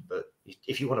know. But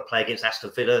if you want to play against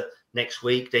Aston Villa next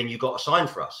week, then you've got to sign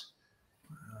for us."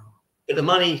 But the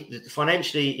money,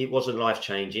 financially, it wasn't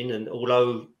life-changing. And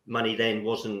although money then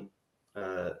wasn't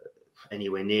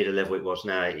anywhere near the level it was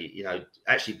now, you know,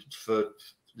 actually for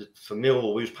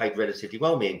Millwall, we was paid relatively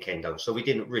well, me and Kendo. So we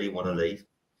didn't really want to leave.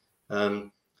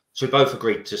 So we both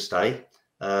agreed to stay.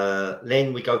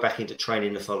 Then we go back into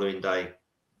training the following day.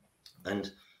 And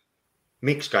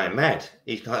Mick's going mad.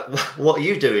 He's like, "What are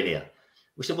you doing here?"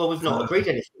 We said, "Well, we've not agreed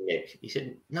anything, Mick." He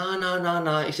said,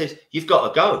 No. He says, "You've got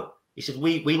to go." He said,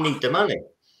 we need the money."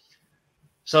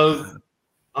 So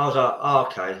I was like, "Oh,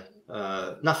 okay."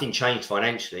 Nothing changed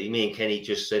financially. Me and Kenny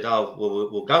just said, "Oh, well,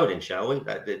 we'll go then, shall we?"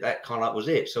 That kind of was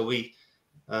it. So we,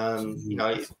 you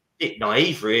know, a bit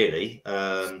naive, really.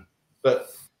 But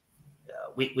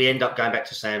we end up going back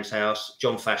to Sam's house.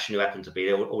 John Fashion, who happened to be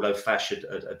there, although Fash had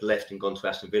left and gone to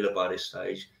Aston Villa by this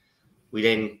stage, we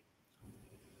then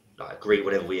agree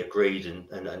whatever we agreed, and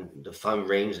the phone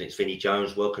rings, and it's Vinnie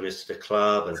Jones welcoming us to the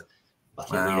club. And I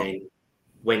think we then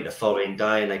went the following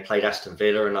day, and they played Aston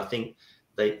Villa. And I think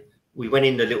we went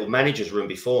in the little manager's room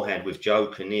beforehand with Joe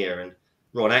Kinnear, and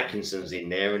Ron Atkinson's in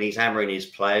there, and he's hammering his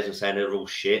players and saying they're all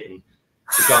shit. And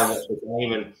we go and watch the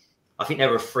game, and I think they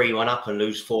were 3-1 up and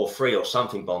lose 4-3 or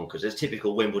something bonkers. It's a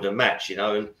typical Wimbledon match, you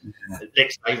know. And the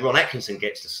next day, Ron Atkinson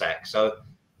gets the sack. So,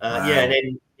 and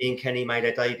then me and Kenny made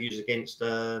our debuts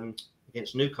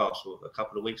against Newcastle a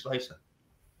couple of weeks later.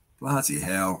 Bloody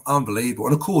hell, unbelievable!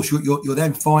 And of course, you're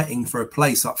then fighting for a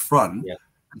place up front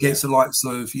against the likes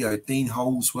of, you know, Dean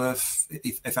Holdsworth,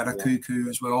 Ifeanyi Cuckoo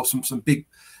as well. Some big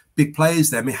players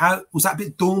there. I mean, how was that a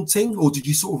bit daunting, or did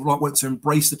you sort of like want to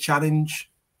embrace the challenge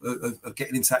of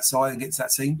getting into that side and getting to that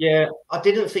team? Yeah, I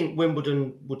didn't think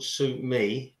Wimbledon would suit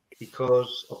me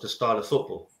because of the style of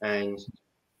football, and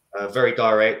very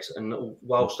direct. And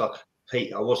whilst I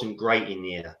wasn't great in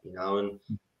the air, you know, and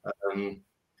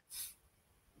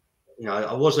you know,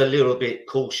 I was a little bit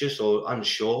cautious or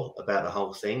unsure about the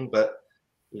whole thing. But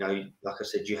you know, like I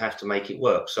said, you have to make it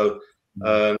work. So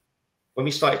when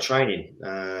we started training,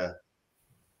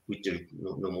 we do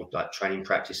normal like training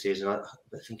practices, and I'm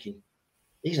thinking,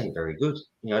 these ain't very good,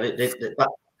 you know. But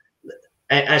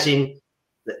as in,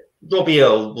 Robbie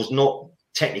Earle was not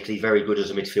technically very good as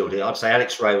a midfielder. I'd say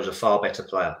Alex Ray was a far better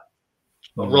player,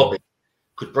 but Robbie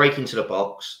could break into the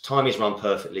box, time his run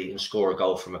perfectly, and score a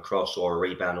goal from a cross or a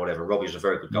rebound or whatever. Robbie was a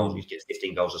very good goal. He gets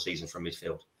 15 goals a season from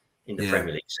midfield in the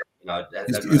Premier League. So, you know,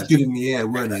 he was good in the air,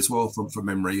 weren't he, as well, from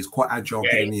memory? He was quite agile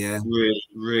in the air. Really,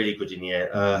 really good in the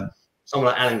air.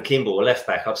 Someone like Alan Kimball, a left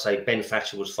back, I'd say Ben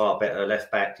Thatcher was far better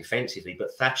left back defensively,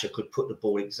 but Thatcher could put the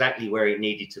ball exactly where it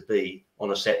needed to be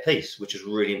on a set piece, which was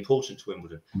really important to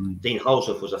Wimbledon. Dean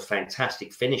Holdsworth was a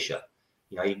fantastic finisher.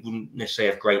 You know, he wouldn't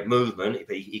necessarily have great movement,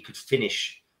 but he could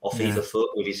finish off either foot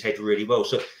with his head really well.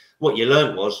 So what you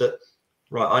learned was that,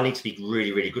 right, I need to be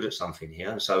really, really good at something here.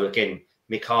 And so again,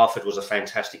 Mick Harford was a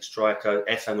fantastic striker.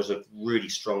 FM was a really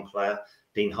strong player.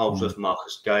 Dean Holdsworth,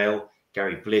 Marcus Gale,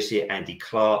 Gary Blissett, Andy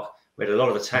Clark. We had a lot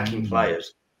of attacking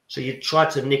players. So you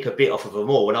tried to nick a bit off of them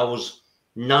all. And I was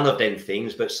none of them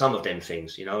things, but some of them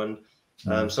things, you know. And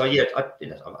so, yeah,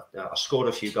 I scored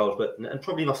a few goals, and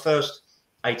probably my first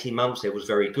 18 months there was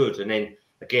very good. And then,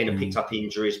 again, I picked up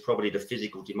injuries. Probably the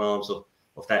physical demands of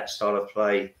that style of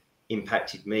play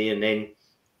impacted me. And then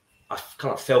I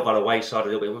kind of fell by the wayside a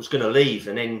little bit. I was going to leave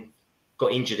and then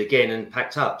got injured again and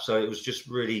packed up. So it was just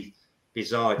really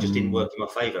bizarre. It just didn't work in my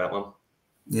favour, that one.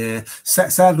 Yeah.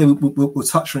 Sadly, we'll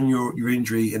touch on your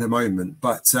injury in a moment.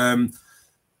 But am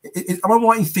I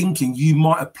right in thinking you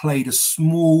might have played a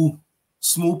small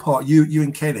part, you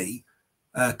and Kenny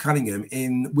Cunningham,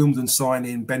 in Wimbledon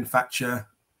signing Ben Thatcher,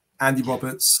 Andy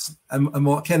Roberts and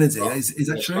Mark Kennedy? Is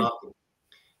that true?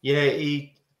 Yeah,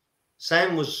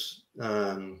 Sam was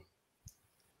a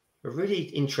really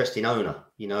interesting owner.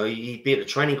 You know, he'd be at the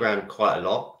training ground quite a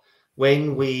lot.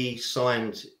 When we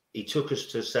signed, he took us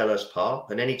to Sellers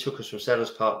Park, and then he took us from Sellers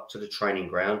Park to the training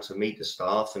ground to meet the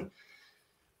staff. And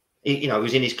he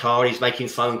was in his car. He's making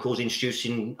phone calls,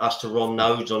 introducing us to Ron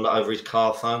Nodes over his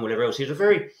car phone, whatever else. He was a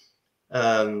very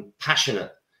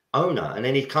passionate owner. And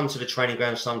then he'd come to the training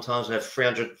ground sometimes and have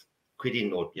 300 quid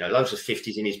in, or loads of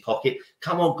 50s in his pocket.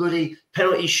 Come on, Goody,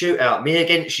 penalty shootout, me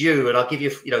against you, and I'll give you,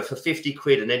 for 50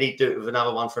 quid. And then he'd do it with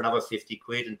another one for another 50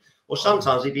 quid. Or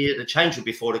sometimes he'd be at the change room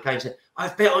before the game saying,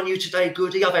 I've bet on you today,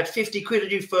 Goody. I've had 50 quid on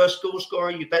you first goal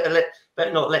scorer. You better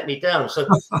not let me down. So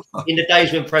in the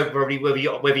days when probably whether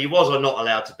you was or not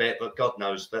allowed to bet, but God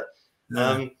knows. But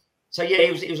so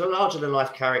yeah, he was a larger than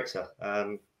life character,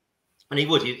 and he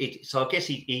would. So I guess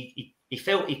he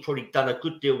felt he'd probably done a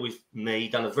good deal with me,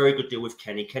 done a very good deal with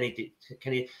Kenny.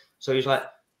 Kenny. So he was like,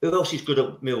 who else is good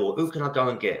at Millwall? Who can I go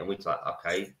and get? And we're like,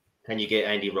 okay. Can you get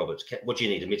Andy Roberts? What do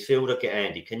you need? A midfielder? Get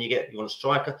Andy. You want a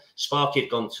striker? Sparky had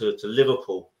gone to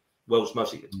Liverpool, world's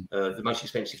the most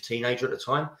expensive teenager at the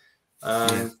time.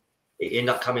 It ended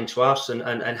up coming to us, and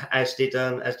as did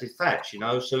Thatch.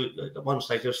 So at one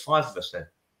stage there was 5 of us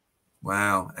there.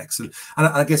 Wow, excellent. And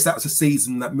I guess that was a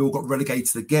season that Mill got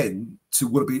relegated again to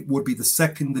would be the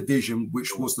second division,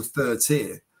 which was the 3rd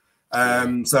tier.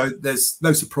 So there's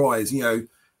no surprise. You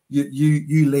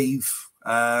leave.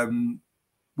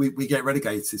 We get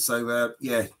relegated. So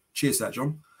cheers to that,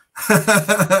 John.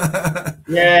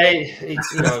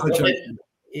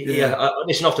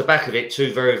 Listen, off the back of it,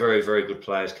 2 very, very, very good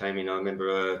players came in. I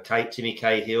remember Timmy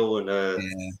Cahill and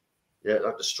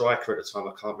like the striker at the time.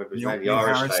 I can't remember his name. The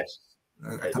Irish face.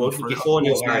 Before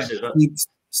Neil Harris,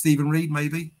 Stephen Reid,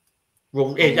 maybe.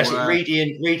 Well, yeah, that's it.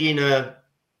 Reading.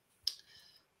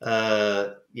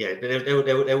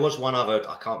 There was one other.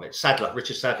 I can't remember.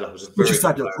 Richard Sadler was a very Richard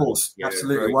Sadler, of course,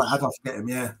 absolutely. Why had I forget him?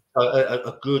 Yeah,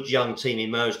 a good young team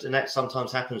emerged, and that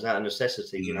sometimes happens out of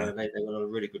necessity. And they went on a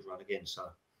really good run again. So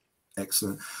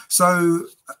excellent. So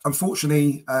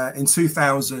unfortunately, in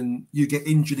 2000, you get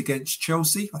injured against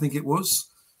Chelsea. I think it was.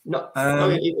 No,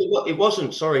 it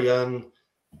wasn't. Sorry,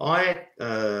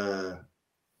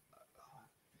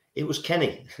 it was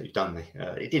Kenny who done me.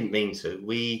 He didn't mean to.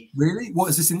 Really? What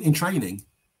is this in training?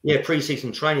 Yeah,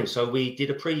 pre-season training. So we did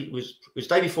it was the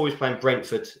day before he was playing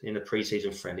Brentford in a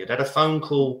pre-season friendly. I'd had a phone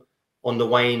call on the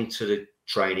way into the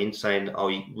training saying,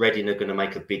 Reading are going to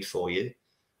make a bid for you.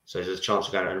 So there's a chance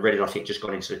of going. And Reading, I think, just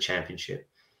got into the Championship.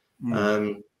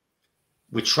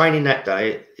 We're training that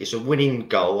day. It's a winning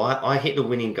goal. I hit the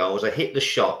winning goal. As I hit the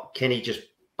shot, Kenny just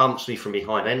bumps me from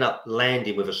behind. I end up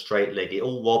landing with a straight leg. It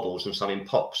all wobbles and something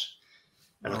pops.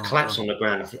 And I collapse on the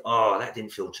ground. I think, that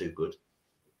didn't feel too good.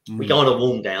 We go on a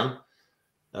warm down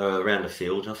around the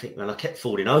field. And I kept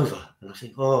falling over. And I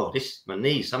think, my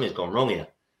knee, something's gone wrong here.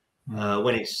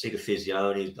 Went in to see the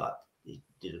physio, and he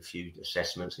did a few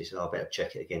assessments. He said, I better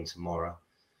check it again tomorrow.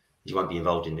 He won't be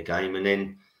involved in the game. And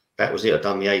then that was it. I'd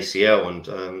done the ACL.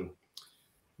 And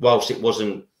whilst it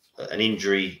wasn't an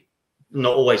injury,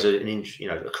 not always an injury,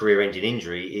 a career-ending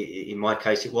injury, in my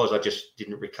case it was. I just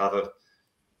didn't recover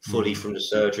fully from the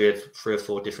surgery. I had 3 or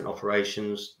 4 different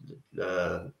operations.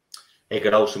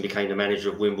 Eggert Olsen became the manager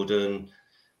of Wimbledon.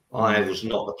 I was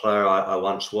not the player I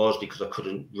once was because I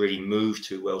couldn't really move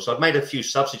too well. So I'd made a few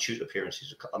substitute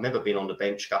appearances. I remember being on the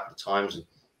bench a couple of times and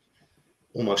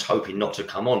almost hoping not to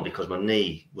come on because my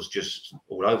knee was just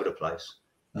all over the place.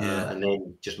 And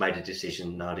then just made a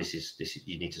decision, no, this is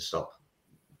you need to stop.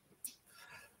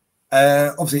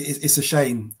 Obviously, it's a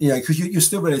shame, because you're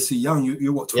still relatively young.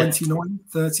 You're what, 29,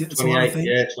 30 at the time, I think?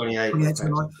 Yeah, 28.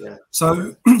 29. Yeah.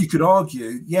 So you could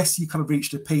argue, yes, you kind of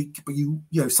reached a peak, but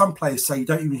some players say you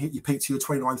don't even hit your peak till you're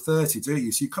 29, 30, do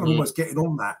you? So you're kind of almost getting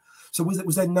on that. So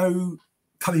was there no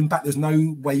coming back, there's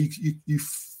no way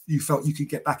you felt you could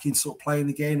get back in sort of playing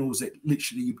again, or was it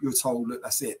literally you were told, look,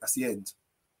 that's it, that's the end?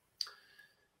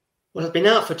 Well, I've been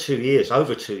out for 2 years,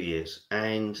 over 2 years,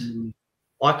 and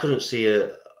I couldn't see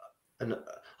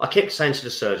I kept saying to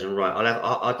the surgeon, right,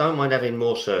 I don't mind having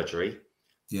more surgery,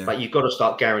 but you've got to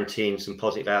start guaranteeing some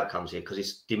positive outcomes here, because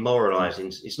it's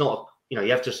demoralising. It's not, you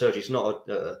have to surgery. It's not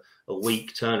a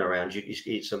week turnaround.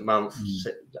 It's a month,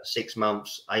 6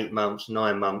 months, 8 months,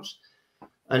 9 months,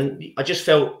 and I just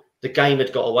felt the game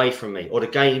had got away from me, or the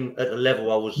game at the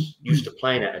level I was used to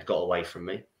playing at had got away from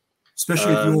me.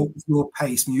 Especially with your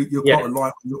pace, and you're quite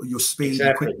reliant on your speed,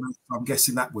 exactly. And quickness. I'm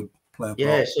guessing that would play a part.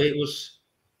 Yeah, so it was,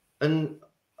 and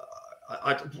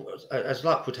I, as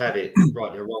luck would have it,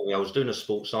 right or wrong, I was doing a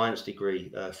sports science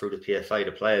degree through the PFA,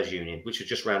 the Players Union, which was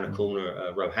just around the corner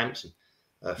at Roehampton.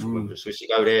 So we used to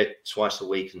go there twice a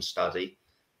week and study.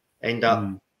 End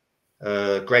up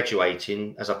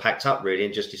graduating as I packed up, really,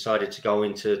 and just decided to go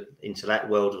into that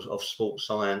world of sports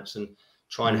science and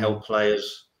try and help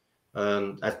players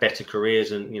have better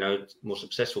careers and more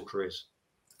successful careers.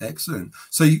 Excellent.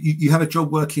 So you have a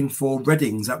job working for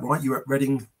Reading, is that right? You were at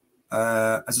Reading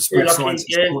as a sports science.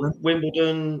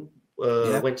 Wimbledon,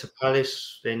 went to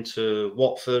Palace, then to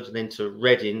Watford, and then to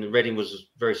Reading. Reading was a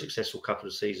very successful couple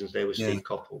of seasons there with Steve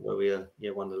Coppell, where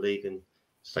we won the league and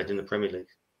stayed in the Premier League.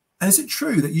 And is it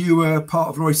true that you were part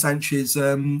of Roy Sanchez's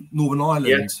Northern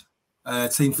Ireland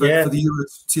team for the Euro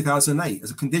 2008 as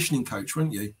a conditioning coach,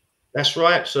 weren't you? That's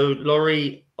right. So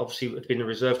Laurie obviously had been a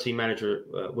reserve team manager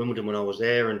at Wimbledon when I was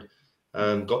there, and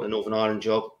got the Northern Ireland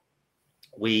job.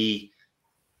 He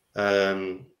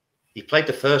played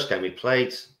the first game. We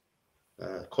played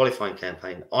qualifying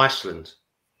campaign, Iceland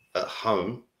at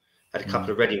home. Had a couple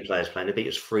of Reading players playing. They beat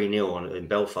us 3-0 in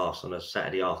Belfast on a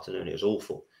Saturday afternoon. It was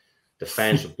awful. The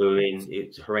fans were booing. It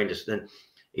was horrendous. And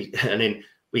then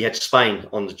we had Spain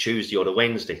on the Tuesday or the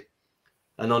Wednesday.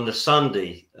 And on the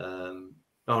Sunday,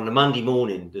 on the Monday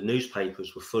morning, the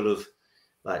newspapers were full of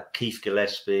like Keith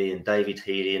Gillespie and David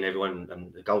Healy and everyone,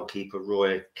 and the goalkeeper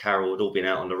Roy Carroll had all been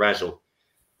out on the razzle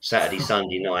Saturday,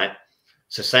 Sunday night.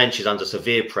 So Sanchez under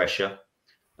severe pressure.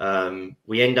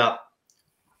 We end up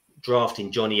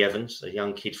drafting Johnny Evans, a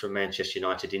young kid from Manchester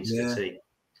United, into the team.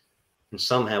 And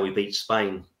somehow we beat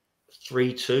Spain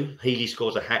 3-2. Healy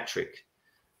scores a hat-trick.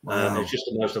 Wow. It was just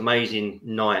the most amazing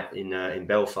night in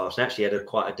Belfast. And actually had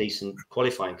quite a decent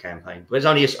qualifying campaign. But it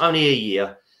was only a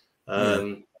year.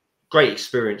 Great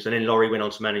experience. And then Laurie went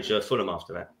on to manage Fulham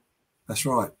after that. That's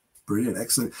right. Brilliant.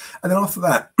 Excellent. And then after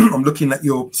that, I'm looking at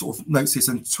your sort of notes here.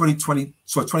 So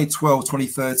 2012,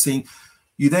 2013,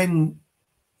 you then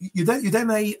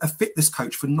a fitness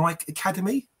coach for Nike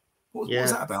Academy. What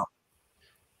was that about?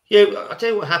 Yeah, I'll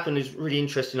tell you what happened is really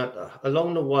interesting.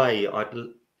 Along the way, I'd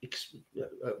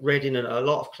read in a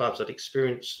lot of clubs, I'd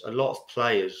experienced a lot of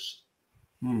players,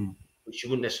 which you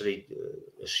wouldn't necessarily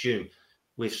assume,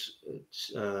 with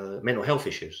mental health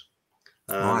issues.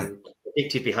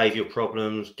 Addictive behavioural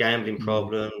problems, gambling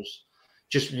problems,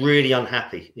 just really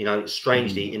unhappy,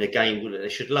 strangely in a game that they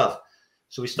should love.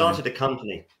 So we started a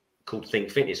company called Think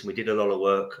Fitness, and we did a lot of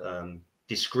work,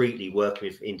 discreetly working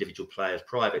with individual players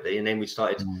privately. And then we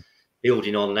started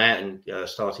building on that and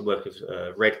started working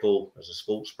with Red Bull as a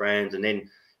sports brand. And then,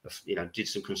 did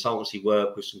some consultancy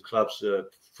work with some clubs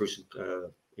through some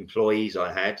employees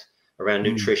I had around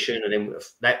nutrition. And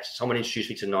then someone introduced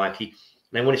me to Nike. And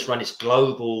they wanted to run this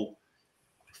global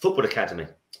football academy.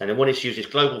 And they wanted to use this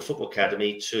global football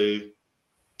academy to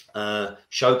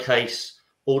showcase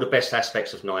all the best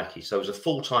aspects of Nike. So it was a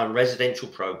full-time residential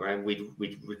program. We'd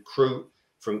recruit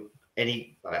from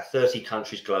about 30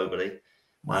 countries globally.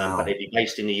 Wow. But they'd be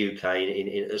based in the UK,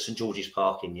 in St George's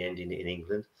Park in the end, in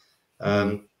England.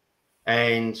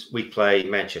 And we'd play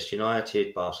Manchester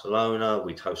United, Barcelona.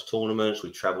 We'd host tournaments.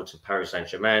 We'd travel to Paris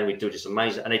Saint-Germain. We'd do this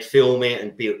amazing, and they'd film it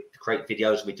and create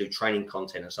videos. And we'd do training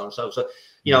content and so on. So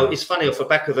it's funny, off the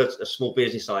back of a small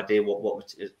business idea,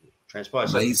 what transpired.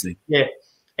 Amazing. So,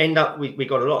 end up, we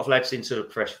got a lot of lads into the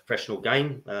professional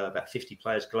game, about 50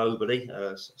 players globally,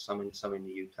 some in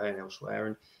the UK and elsewhere,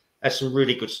 and had some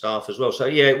really good staff as well. So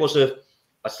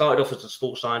I started off as a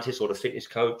sports scientist or the fitness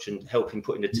coach and helping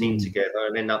putting the team together,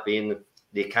 and ended up being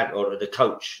the academy or the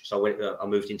coach. So I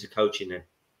moved into coaching then.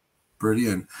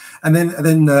 Brilliant. And then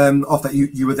after that,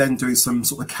 you were then doing some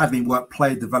sort of academy work,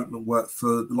 player development work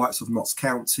for the likes of Notts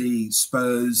County,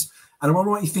 Spurs, and am I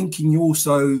right in thinking you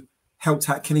also helped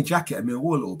out Kenny Jackett at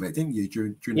Millwall a little bit, didn't you?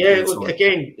 During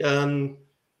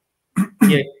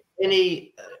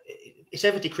Kenny. It's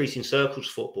ever decreasing circles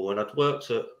football, and I'd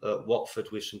worked at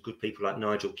Watford with some good people like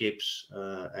Nigel Gibbs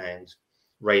and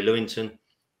Ray Lewington,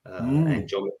 and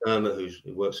John McDermott,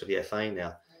 who works for the FA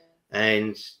now.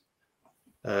 And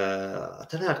I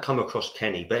don't know how to come across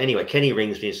Kenny, but anyway, Kenny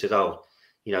rings me and said, "Oh,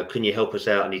 can you help us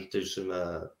out? I need to do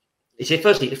some." He said,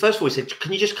 first of all, he said,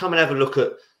 "Can you just come and have a look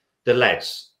at the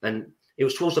lads?" And it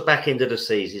was towards the back end of the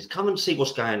season. He said, "Come and see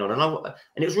what's going on."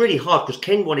 And it was really hard because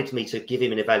Ken wanted me to give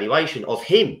him an evaluation of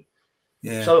him.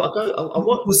 Yeah. So I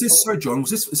go, was this, sorry, John, was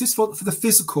this for the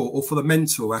physical or for the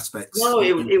mental aspects? No,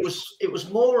 it was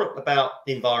more about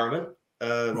the environment,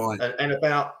 and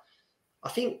about, I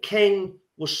think Ken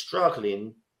was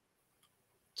struggling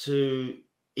to,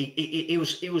 he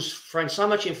was throwing so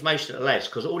much information at Les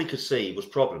because all he could see was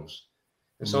problems.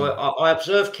 And so I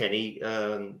observed Kenny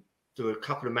do a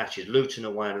couple of matches, Luton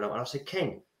away, and I said,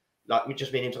 "Ken, like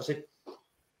just me and him," I said,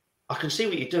 "I can see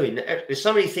what you're doing. There's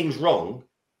so many things wrong.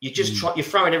 You just you're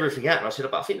throwing everything out." And I said,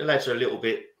 "But I think the lads are a little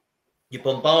bit, you're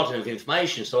bombarding them with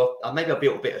information." So maybe I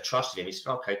built a bit of trust with him. He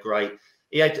said, "Okay, great."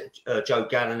 He had Joe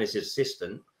Gannon as his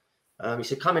assistant. He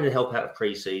said, "Come in and help out the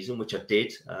pre-season," which I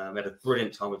did. Had a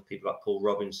brilliant time with people like Paul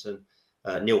Robinson.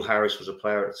 Neil Harris was a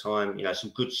player at the time.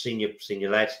 Some good senior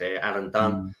lads there. Alan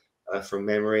Dunn from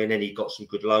memory, and then he got some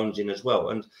good loans in as well.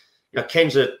 And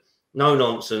Ken's a no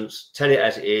nonsense. Tell it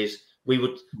as it is. We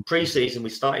would pre-season. We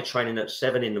started training at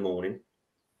 7 a.m.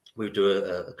 We would do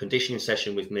a conditioning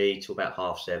session with me till about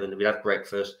 7:30. We'd have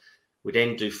breakfast. We'd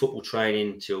then do football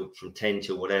training from 10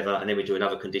 till whatever, and then we'd do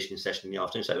another conditioning session in the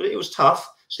afternoon. So it was tough.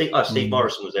 Steve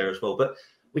Morrison was there as well, but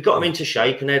we got him into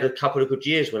shape, and they had a couple of good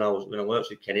years when I worked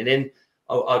with Kenny. And then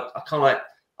I kind of like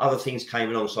other things came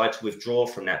along, so I had to withdraw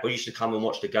from that. But I used to come and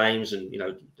watch the games, and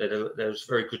there was a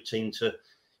very good team to,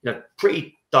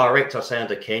 pretty direct, I say,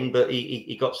 under Ken, but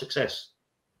he got success.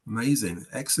 Amazing,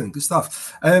 excellent, good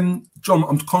stuff. John,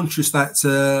 I'm conscious that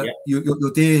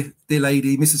your dear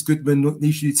lady, Mrs. Goodman,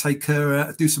 needs you to take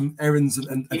her do some errands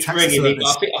and taxi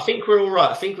service. I think we're all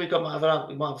right. I think we might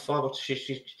have 5 or 6.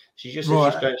 She's just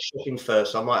going shopping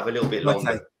first. So I might have a little bit longer.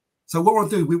 Okay. So what we'll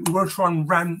do, we want to try and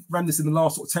ram this in the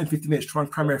last 10-15 minutes, try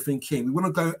and cram everything in. We want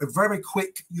to go a very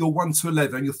quick, your 1 to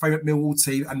 11, your favourite Millwall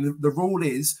team, and the rule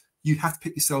is you have to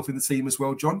pick yourself in the team as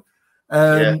well, John.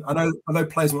 I know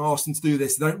players when I ask them to do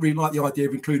this, they don't really like the idea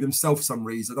of including themselves for some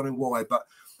reason. I don't know why, but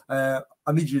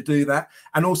I need you to do that.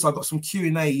 And also, I've got some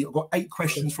Q&A. I've got 8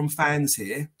 questions from fans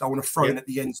here that I want to throw in at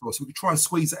the end, so we can try and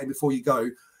squeeze it in before you go.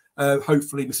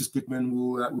 Hopefully, Mrs. Goodman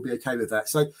will be okay with that.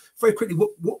 So, very quickly,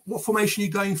 what formation are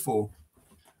you going for?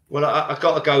 Well, I've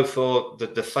got to go for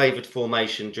the favoured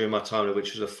formation during my time,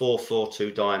 which was a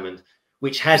 4-4-2 diamond,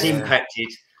 which has impacted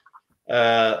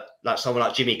like someone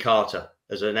like Jimmy Carter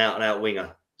as an out-and-out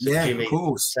winger. So Jimmy, of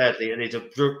course. Sadly, and he's a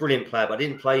brilliant player, but I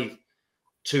didn't play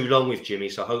too long with Jimmy,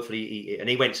 so hopefully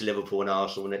he went to Liverpool and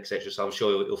Arsenal and etc. So I'm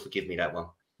sure he'll forgive me that one.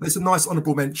 It's a nice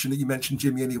honourable mention that you mentioned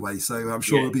Jimmy anyway, so I'm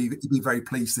sure he'll be very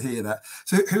pleased to hear that.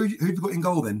 So who have you got in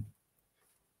goal then?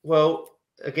 Well,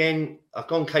 again, I've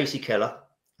gone Casey Keller.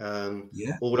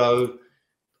 Although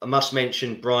I must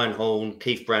mention Brian Horn,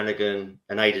 Keith Brannigan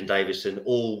and Aidan Davison,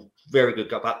 all very good.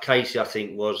 But Casey, I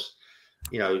think, was,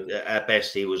 at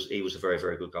best, he was a very,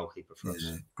 very good goalkeeper for us.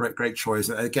 Great choice.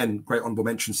 Again, great honourable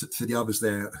mentions to the others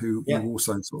there who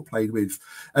also sort of played with.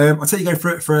 I'll tell you,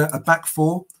 go for a back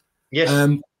 4.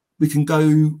 Yes. We can go.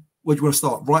 Where do you want to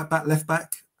start? Right back, left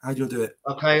back? How do you want to do it?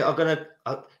 Okay,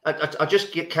 I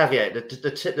just get caveat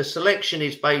that the selection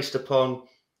is based upon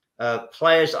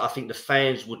players that I think the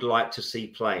fans would like to see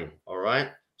playing. All right.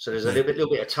 So there's a little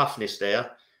bit of toughness there.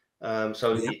 But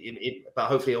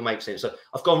hopefully it'll make sense. So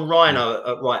I've gone Rhino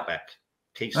at right back.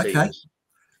 Keith Stevens.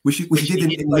 Which you did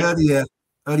in the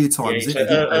earlier times.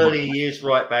 Early years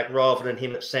right back rather than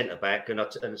him at centre back, and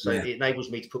so it enables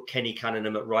me to put Kenny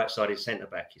Cunningham at right-sided centre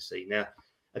back. You see now,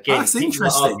 again, that's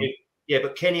interesting.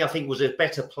 But Kenny I think was a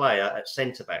better player at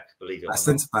centre back. Believe it or not.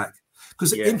 Centre back.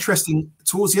 Because interesting,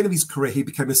 towards the end of his career, he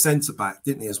became a centre back,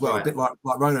 didn't he? As well, a bit like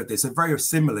Rono did. So very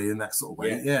similar in that sort of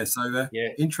way.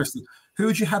 Interesting. Who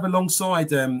would you have alongside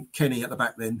Kenny at the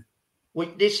back then? Well,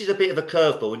 this is a bit of a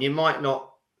curveball, and you might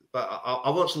not. But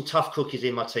I want some tough cookies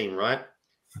in my team, right?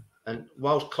 And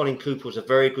whilst Colin Cooper was a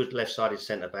very good left-sided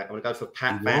centre back, I'm going to go for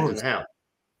Pat Van den Hout.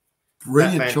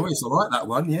 Brilliant choice. I like that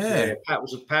one. Yeah. Pat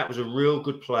was a real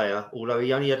good player, although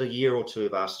he only had a year or two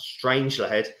of us. Strange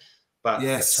lad, but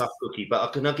a tough cookie. But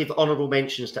I can give honourable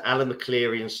mentions to Alan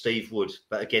McCleary and Steve Wood.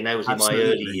 But again, that was in my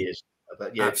early years.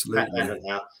 But Pat Van den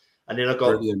Hout. And then I've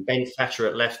got Ben Thatcher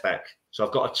at left back. So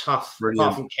I've got a tough,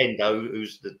 apart from Kendo,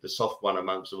 who's the soft one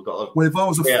amongst them. If I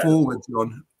was a forward,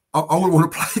 John, I wouldn't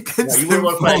want to play against him. You wouldn't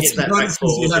want to play against that back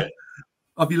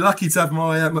four, I'd be lucky to have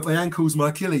my ankles, my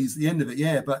Achilles at the end of it.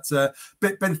 Yeah, but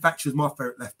Ben Thatcher's my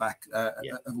favourite left back of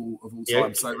all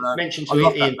time. So mentioned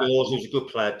to Ian Dawes, who's a good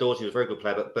player. Dawes was a very good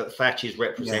player, but Thatcher's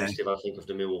representative, I think, of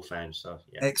the Millwall fans. So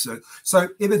excellent. So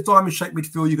in the diamond-shaped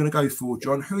midfield, you're going to go for,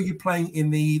 John. Who are you playing in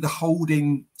the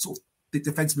holding sort of the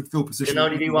defensive midfield position? Can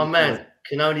only be one man.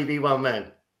 Can only be one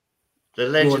man. The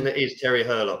legend that is Terry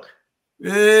Hurlock.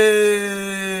 Hey,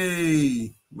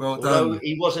 well Although done.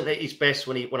 he wasn't at his best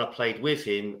when I played with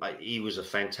him, he was a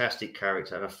fantastic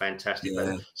character and a fantastic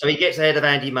player. So he gets ahead of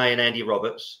Andy May and Andy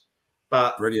Roberts,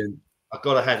 but brilliant. I've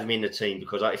got to have him in the team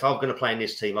because if I'm going to play in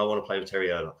this team, I want to play with Terry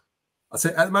Hurlock. I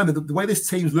say at the moment, the way this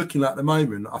team's looking like at the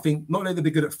moment, I think not only they'd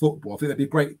be good at football, I think they'd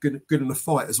be good in the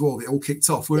fight as well. They all kicked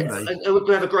off, wouldn't they? And we're going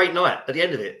to have a great night at the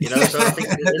end of it, you know. So I think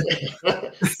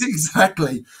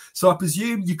exactly. So I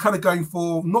presume you're kind of going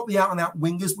for not the out and out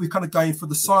wingers. We're kind of going for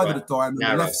the side of the diamond,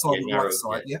 the left side, and the right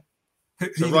side. Yeah.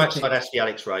 The right side has to be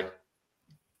Alex Ray.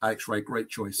 Alex Ray, great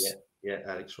choice. Yeah,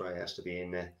 Alex Ray has to be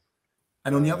in there.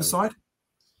 And on the other side?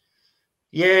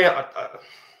 Yeah,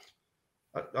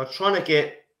 I'm trying to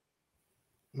get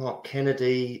Mark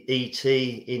Kennedy,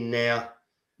 E.T. in there.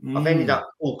 I've ended up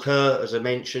Paul Kerr, as I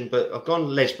mentioned, but I've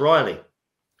gone Les Briley.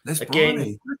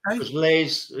 Briley. Because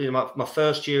Les, my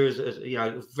first year as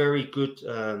very good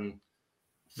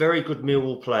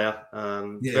Millwall player,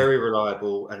 very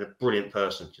reliable and a brilliant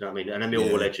person. Do you know what I mean? And a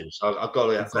Millwall legend. So I've got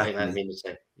to have him in the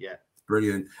team. Yeah.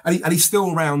 Brilliant. And he's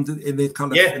still around in the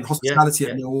kind of in hospitality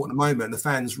at Millwall at the moment. And the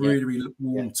fans really look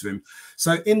warm to him.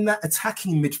 So in that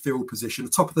attacking midfield position,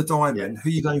 the top of the diamond, who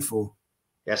are you going for?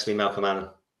 It has to be Malcolm Allen.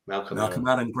 Malcolm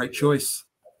Allen, great choice.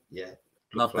 Yeah.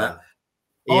 Love that.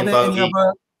 Ian Bogey.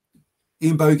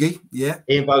 Ian Bogey, yeah.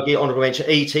 Ian Bogey, honourable mention.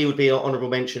 E.T. would be an honourable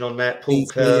mention on that. Paul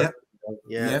Kerr.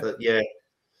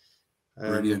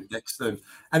 Brilliant, excellent.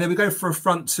 And then we're going for a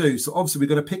front two. So obviously we're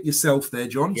going to pick yourself there,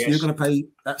 John. So you're going to play.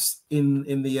 That's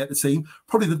in the team.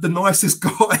 Probably the nicest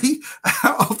guy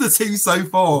out of the team so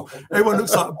far. Everyone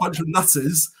looks like a bunch of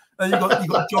nutters. And you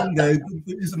got John there.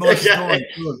 He's the nicest guy.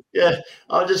 Yeah,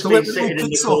 I've just been sitting in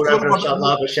the corner having a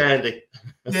love of Shandy.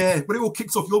 Yeah, when it all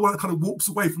kicks off, you're one that kind of walks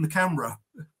away from the camera.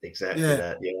 Exactly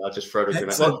that. Yeah, I just throw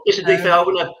it. Well, I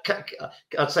wouldn't have.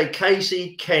 I'd say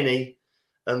Casey, Kenny,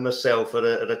 and myself are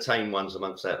the tame ones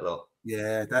amongst that lot.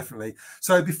 Yeah, definitely.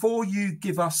 So before you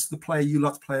give us the player you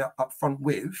like to play up front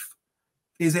with,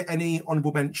 is there any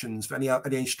honourable mentions for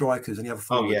any strikers, any other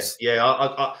forwards? Oh, yeah.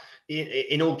 I,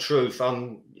 in all truth,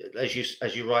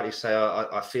 as you rightly say,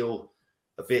 I feel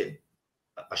a bit.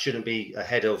 I shouldn't be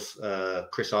ahead of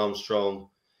Chris Armstrong,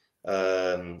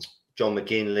 John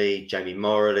McGinley, Jamie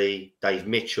Morley, Dave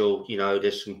Mitchell. You know,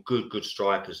 there's some good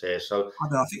strikers there. So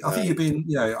I think you've been,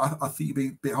 I think you've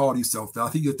been a bit hard on yourself there. I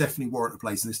think you're definitely warrant a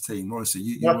place in this team.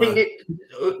 Honestly, I think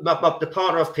the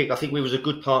partner I've picked, I think we was a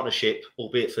good partnership,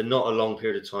 albeit for not a long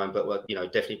period of time, but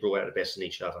definitely brought out the best in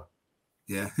each other.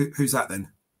 Yeah, who's that then?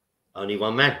 Only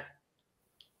one man,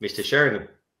 Mr. Sheringham.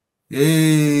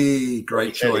 Yay,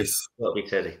 great choice. That'll be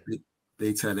Teddy.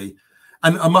 Big Teddy.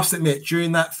 And I must admit,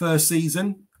 during that first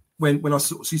season, when I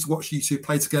sort of used to watch you two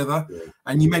play together,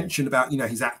 and you mentioned about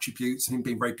his attributes and him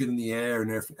being very good in the air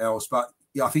and everything else, but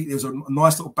I think there was a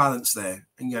nice little balance there,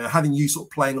 and having you sort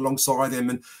of playing alongside him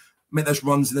and make those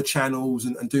runs in the channels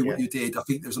and do what you did, I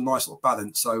think there was a nice little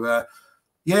balance. So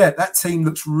that team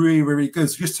looks really, really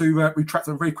good. So just to retract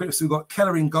them very quickly, so we've got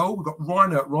Keller in goal, we've got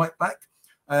Reiner at right back,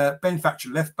 Ben Thatcher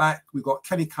left back, we've got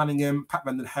Kenny Cunningham, Pat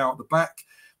Van den Howe at the back,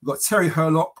 we've got Terry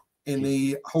Hurlock in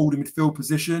the holding midfield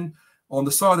position. On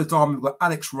the side of the diamond, we've got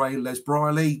Alex Ray, Les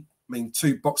Briley. I mean,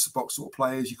 two box-to-box sort of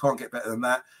players. You can't get better than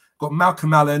that. Got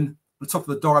Malcolm Allen on the top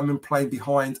of the diamond playing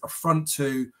behind a front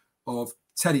two of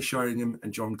Teddy Sheringham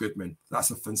and Jon Goodman. That's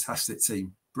a fantastic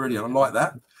team. Brilliant. I like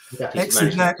that.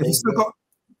 Excellent. Now,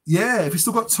 if you've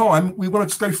still got time, we want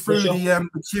to just go through the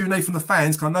Q&A from the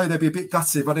fans, because I know they'll be a bit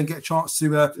gutted if I didn't get a chance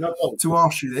to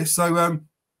ask you this. So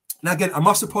now, again, I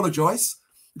must apologise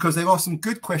because there are some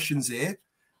good questions here.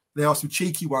 There are some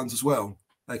cheeky ones as well.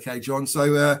 Okay, John.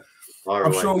 So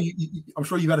I'm sure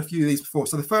you've had a few of these before.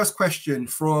 So the first question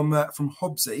from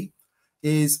Hobbsy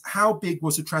is, how big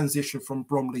was the transition from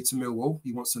Bromley to Millwall?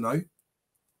 He wants to know.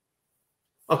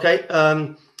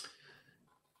 Okay.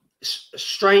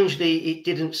 Strangely, it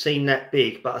didn't seem that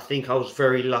big, but I think I was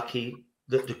very lucky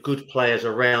that the good players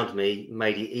around me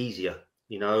made it easier.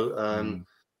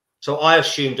 So I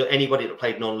assumed that anybody that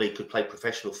played non-league could play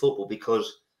professional football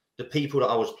because the people that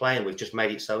I was playing with just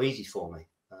made it so easy for me.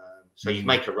 So you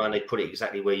make a run, they put it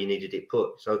exactly where you needed it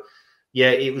put. So,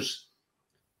 it was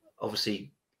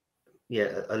obviously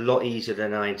a lot easier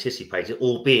than I anticipated.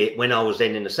 Albeit when I was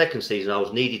then in the second season, I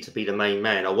was needed to be the main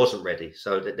man. I wasn't ready,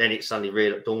 so then it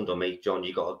suddenly dawned on me, John,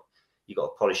 you got to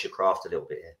polish your craft a little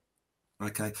bit here.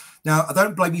 Okay. Now, I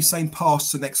don't blame you saying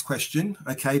pass to the next question,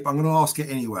 okay, but I'm going to ask it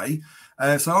anyway.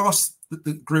 So I asked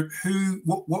the group,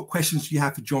 what questions do you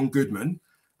have for Jon Goodman?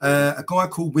 A guy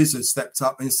called Wizard stepped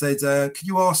up and said, could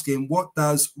you ask him, what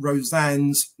does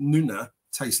Roseanne's Nuna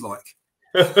taste like?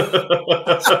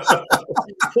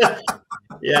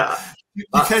 Yeah. You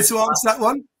care to answer that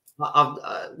one?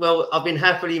 I've been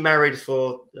happily married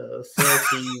for 30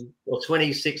 or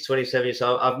 26, 27,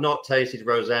 so I've not tasted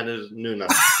Rosanna's Nuna.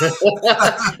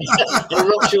 I'm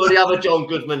not sure the other Jon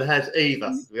Goodman has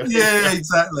either. Yeah,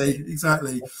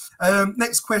 exactly.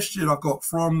 Next question I've got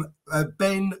from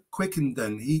Ben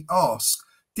Quickenden. He asks,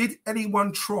 did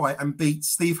anyone try and beat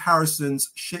Steve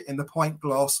Harrison's shit in the pint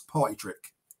glass party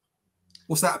trick?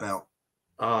 What's that about?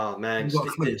 Oh, man.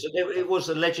 It was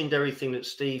a legendary thing that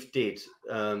Steve did,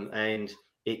 and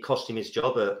it cost him his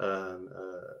job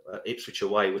at Ipswich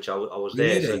away, which I was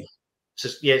there. Really? So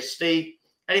yeah, Steve,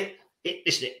 and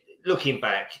listen, looking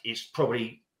back, it's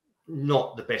probably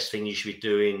not the best thing you should be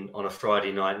doing on a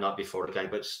Friday night before the game,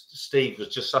 but Steve was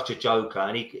just such a joker,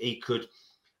 and he could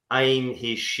aim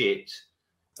his shit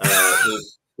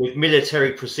with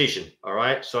military precision, all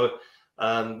right? So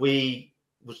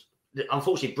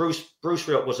unfortunately, Bruce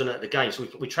Riot wasn't at the game, so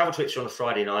we travelled to Ipswich on a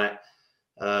Friday night.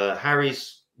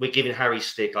 We're giving Harry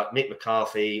stick, like Mick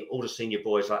McCarthy, all the senior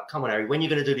boys, like, come on, Harry, when are you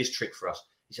going to do this trick for us?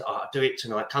 He said, I'll do it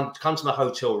tonight. Come to my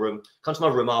hotel room. Come to my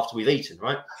room after we've eaten,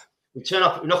 right? We turn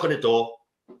up, we knock on the door.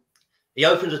 He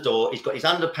opens the door. He's got his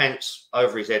underpants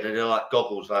over his head, and they're like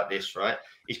goggles like this, right?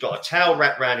 He's got a towel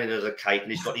wrapped around him as a cape,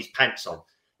 and he's got his pants on.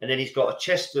 And then he's got a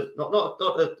chest of, not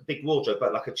a big wardrobe,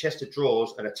 but like a chest of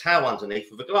drawers and a towel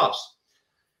underneath with a glass.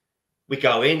 We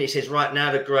go in. He says, right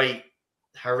now, the great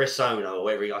Harrisona, or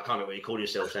whatever, I can't remember what he called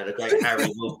himself now, the great Harry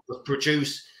will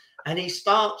produce. And he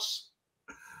starts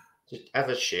to have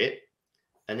a shit.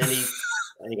 And then he goes,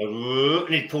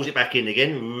 and he pulls it back in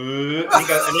again. And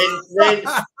then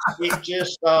it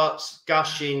just starts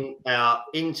gushing out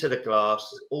into the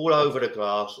glass, all over the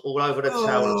towel.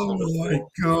 Oh, my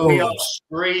God. We are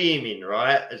screaming,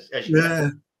 right? As you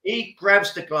know. He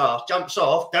grabs the glass, jumps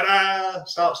off,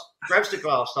 grabs the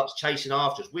glass, starts chasing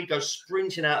after us. We go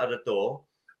sprinting out of the door.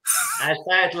 As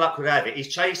bad luck would have it, he's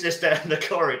chasing us down the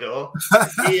corridor.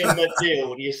 Ian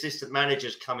McDill, the assistant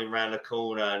manager's coming round the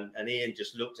corner, and Ian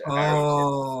just looked at Harry.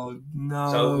 Oh,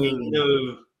 no. So we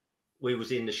knew we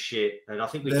was in the shit. And I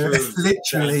think we drew.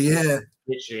 Literally.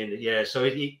 So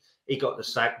he got the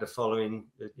sack the following,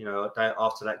 day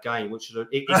after that game, which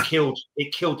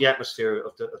it killed the atmosphere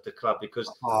of the club, because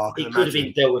it could have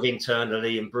been dealt with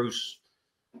internally, and Bruce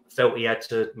felt he had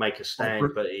to make a stand,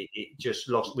 but it just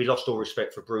lost. We lost all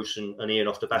respect for Bruce and Ian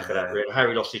off the back of that. Really.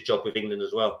 Harry lost his job with England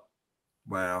as well.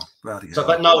 Wow, so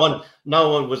but no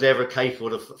one was ever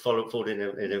capable of following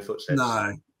in their footsteps.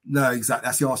 No, exactly.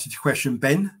 That's the answer to your question,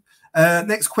 Ben.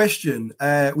 Next question.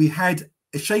 We had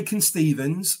a Shakin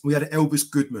Stevens. We had an Elvis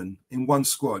Goodman in one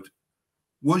squad.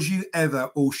 Was you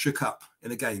ever all shook up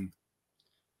in a game?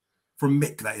 From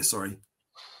Mick, that is. Sorry.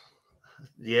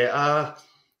 Yeah.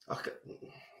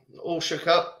 All shook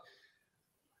up.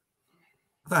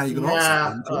 How you gonna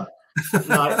answer that?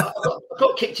 No, I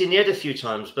got kicked in the head a few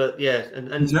times, but yeah,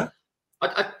 and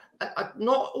I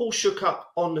not all shook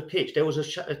up on the pitch. There was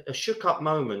a shook up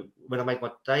moment when I made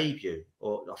my debut,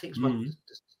 or I think it was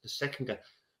the second game.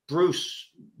 Bruce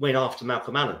went after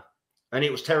Malcolm Allen, and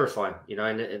it was terrifying,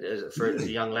 and for a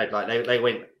young lad, like they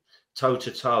went toe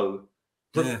to toe.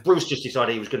 Bruce just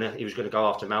decided he was gonna go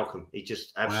after Malcolm. He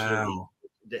just absolutely. Wow.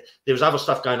 There was other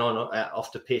stuff going on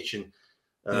off the pitch,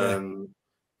 and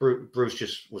Bruce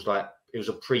just was like, it was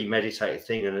a premeditated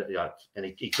thing, and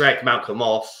he dragged Malcolm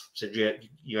off, said,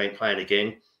 "You ain't playing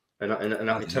again," and I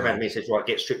turned around to me and said, "Right,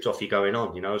 get stripped off, you're going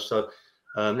on," So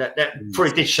that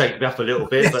probably did shake me up a little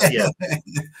bit, but yeah,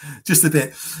 just a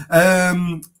bit.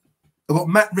 I've got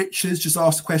Matt Richards just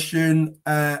asked a question: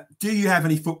 do you have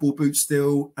any football boots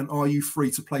still, and are you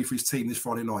free to play for his team this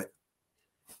Friday night?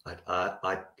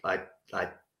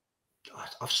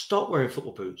 I've stopped wearing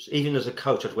football boots. Even as a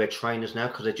coach, I'd wear trainers now,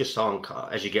 because they're just so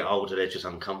as you get older, they're just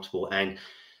uncomfortable. And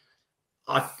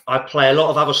I play a lot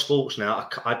of other sports now.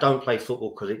 I don't play football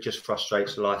because it just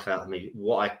frustrates the life out of me.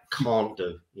 What I can't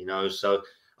do, So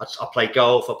I play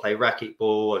golf, I play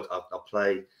racquetball, I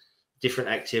play different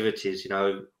activities,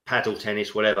 paddle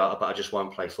tennis, whatever. But I just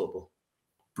won't play football.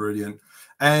 Brilliant.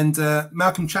 And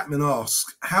Malcolm Chapman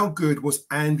asks, how good was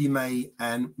Andy May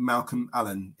and Malcolm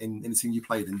Allen in the team you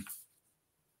played in?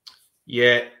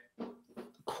 Yeah,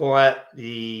 quite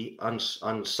the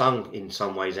unsung in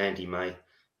some ways. Andy May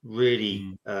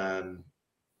really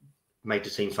made the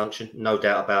team function, no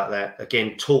doubt about that.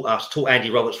 Again, taught Andy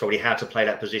Roberts probably how to play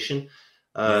that position.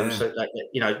 So,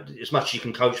 as much as you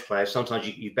can coach players, sometimes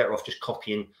you're better off just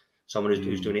copying someone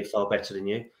who's doing it far better than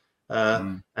you.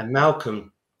 And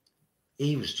Malcolm,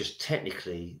 he was just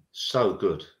technically so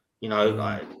good.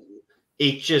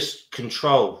 He just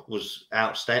control was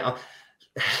outstanding.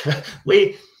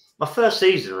 My first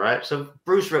season, right? So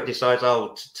Bruce Rett decides,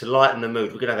 to lighten the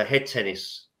mood, we're going to have a head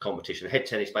tennis competition. Head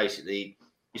tennis basically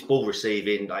is ball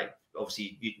receiving, like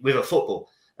obviously with a football.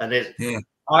 And there's,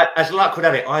 as luck would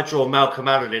have it, I draw Malcolm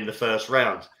Allen in the first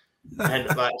round. And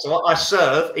so I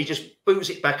serve, he just boots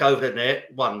it back over the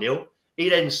net, 1-0. He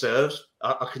then serves,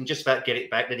 I can just about get it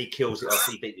back, then he kills it off.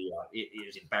 He beat me. It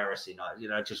was embarrassing.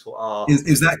 Just thought,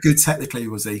 Is that good technically,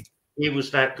 was he? He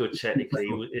was that good technically,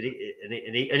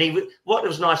 what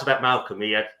was nice about Malcolm,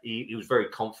 he was very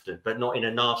confident, but not in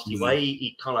a nasty way.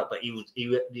 He kind of, but he knew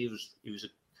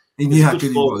how good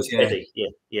he was.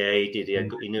 Yeah, he did.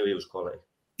 He knew he was quality.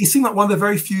 He seemed like one of the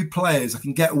very few players that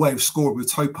can get away with scoring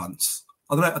with toe punts.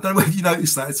 I don't know if you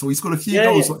noticed that at all. He's got a few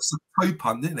goals like a toe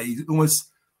punt, didn't he?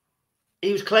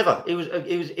 He was clever. He was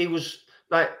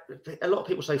like, a lot of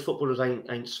people say footballers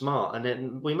ain't smart, and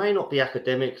then we may not be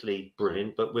academically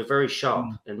brilliant, but we're very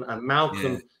sharp. And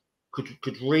Malcolm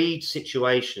could read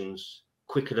situations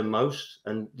quicker than most,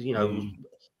 and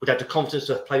would have the confidence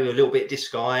to play with a little bit of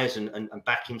disguise and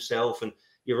back himself. And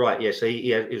you're right, so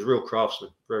he was a real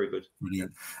craftsman, very good.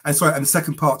 Brilliant. And the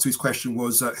second part to his question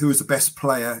was, who was the best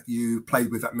player you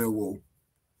played with at Millwall?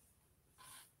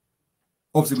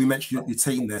 Obviously, we mentioned your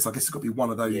team there, so I guess it's got to be one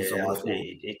of those.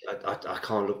 I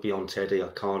can't look beyond Teddy. I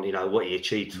can't, what he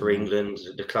achieved for England,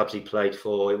 the clubs he played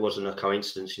for. It wasn't a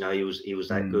coincidence. He was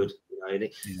that good. And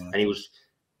he was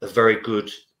very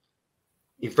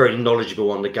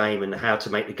knowledgeable on the game and how to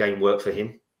make the game work for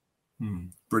him.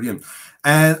 Brilliant.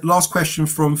 And last question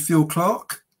from Phil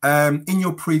Clark. In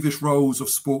your previous roles of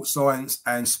sports science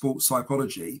and sports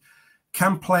psychology,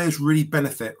 can players really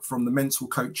benefit from the mental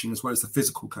coaching as well as the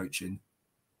physical coaching?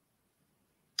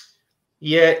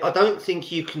 Yeah, I don't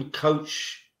think you can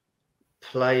coach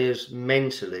players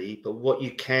mentally, but what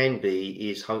you can be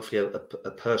is hopefully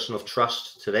a person of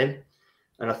trust to them.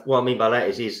 And what I mean by that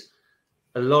is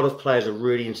a lot of players are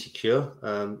really insecure.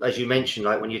 As you mentioned,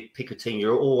 like when you pick a team,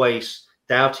 you're always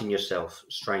doubting yourself,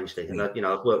 strangely. And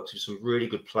I've worked with some really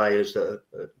good players that are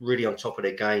really on top of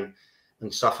their game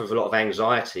and suffer with a lot of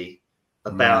anxiety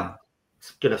about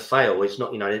going to fail. It's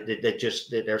not,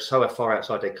 they're so far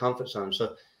outside their comfort zone.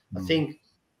 So I think,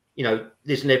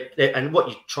 and what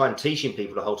you try and teaching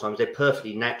people the whole time is they're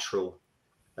perfectly natural.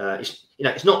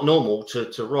 It's not normal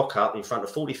to rock up in front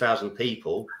of 40,000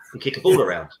 people and kick a ball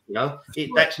around.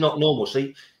 That's not normal. So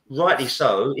rightly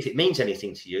so, if it means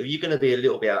anything to you, you're going to be a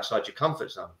little bit outside your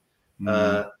comfort zone.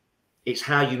 It's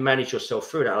how you manage yourself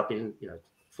through that. I've been,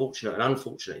 fortunate and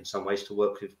unfortunate in some ways to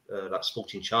work with like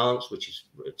Sporting Chance, which is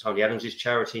Tony Adams'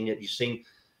 charity, and you've seen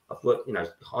I've worked,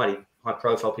 high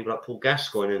profile people like Paul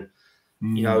Gascoigne, and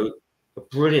a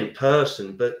brilliant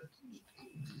person, but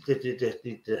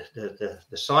the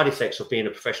side effects of being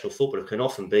a professional footballer can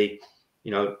often be,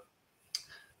 a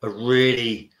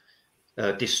really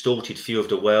distorted view of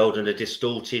the world and a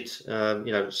distorted,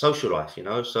 social life.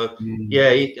 So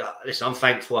listen, I'm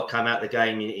thankful I came out of the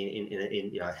game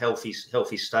in a healthy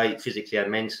state, physically and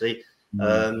mentally.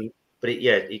 But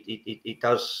it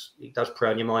does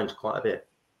prey on your mind quite a bit.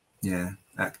 Yeah,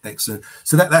 excellent.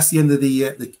 So that's the end of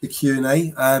the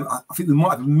Q&A. I think we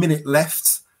might have a minute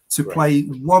left to play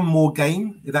one more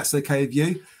game, if that's okay with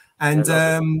you. And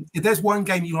if there's one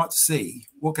game you'd like to see,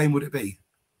 what game would it be?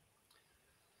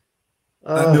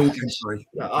 We had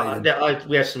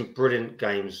some brilliant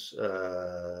games,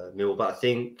 Mill, but I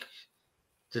think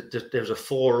there was a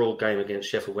 4-4 game against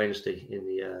Sheffield Wednesday in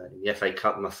the FA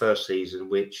Cup in my first season,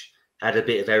 which had a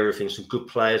bit of everything, some good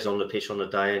players on the pitch on the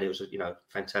day, and it was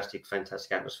fantastic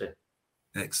atmosphere.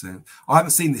 Excellent. I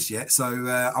haven't seen this yet, so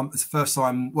it's the first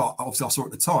time. Well, obviously I saw it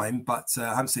at the time, but I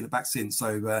haven't seen it back since.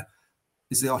 So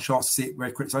this is our chance to see it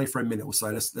very quick. It's only for a minute or so.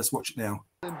 Let's watch it now.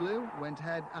 In blue went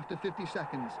ahead after 50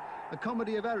 seconds. A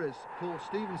comedy of errors. Paul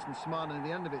Stevenson smiling at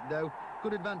the end of it, though.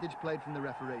 Good advantage played from the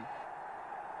referee.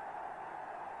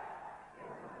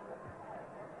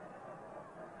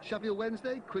 Sheffield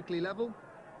Wednesday quickly level.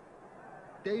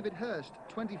 David Hurst,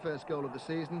 21st goal of the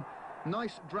season.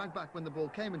 Nice drag back when the ball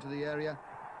came into the area,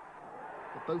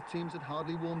 but both teams had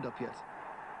hardly warmed up yet.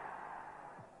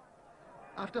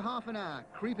 After half an hour,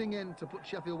 creeping in to put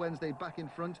Sheffield Wednesday back in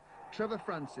front, Trevor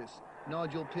Francis,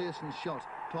 Nigel Pearson's shot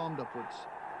palmed upwards.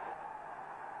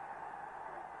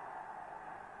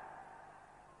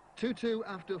 2-2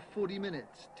 after 40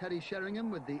 minutes. Teddy Sheringham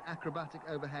with the acrobatic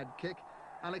overhead kick.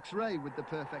 Alex Ray with the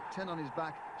perfect 10 on his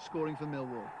back, scoring for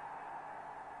Millwall.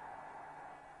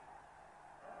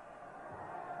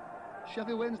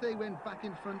 Sheffield Wednesday went back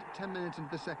in front 10 minutes into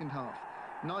the second half.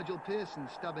 Nigel Pearson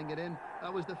stabbing it in.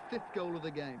 That was the 5th goal of the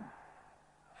game.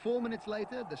 4 minutes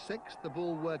later, the 6th, the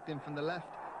ball worked in from the left.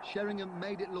 Sheringham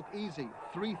made it look easy,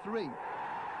 3-3.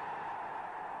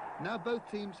 Now both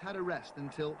teams had a rest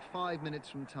until 5 minutes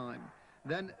from time.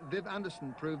 Then Viv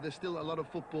Anderson proved there's still a lot of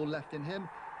football left in him,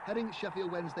 heading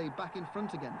Sheffield Wednesday back in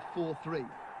front again, 4-3.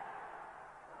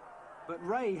 But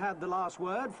Ray had the last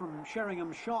word from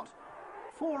Sheringham's shot.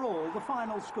 4-4, the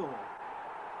final score.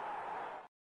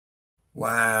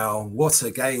 Wow, what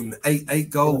a game. Eight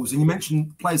goals. And you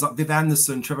mentioned players like Viv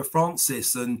Anderson, Trevor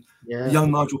Francis, and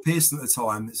young Nigel Pearson at the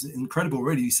time. It's incredible,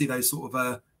 really. You see those sort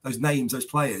of those names, those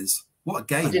players. What a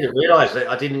game. I didn't realise that.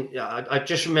 I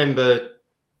just remember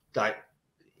like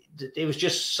it was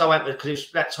just so epic because it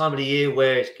was that time of the year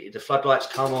where the floodlights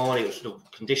come on. It was the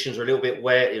conditions were a little bit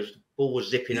wet. The ball was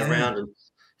zipping around, and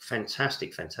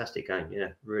fantastic game. Yeah,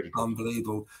 really good.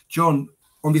 Unbelievable. John,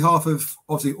 on behalf of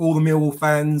obviously all the Millwall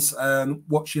fans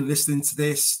watching, listening to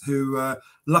this, who are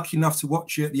lucky enough to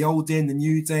watch you at the old den, the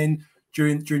new den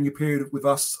during your period with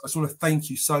us, I just want to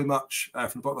thank you so much from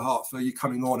the bottom of the heart for you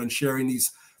coming on and sharing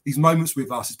these moments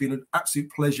with us. It's been an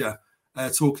absolute pleasure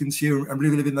talking to you and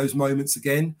reliving those moments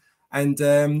again. And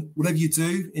whatever you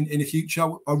do in the future,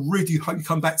 I really do hope you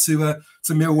come back to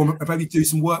Millwall and maybe do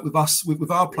some work with us, with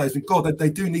our players. And God,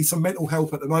 they do need some mental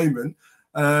help at the moment,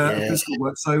 physical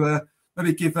work. So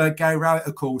maybe give Gary Rowett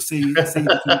a call, see if you can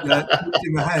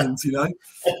give him a hand, you know.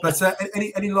 But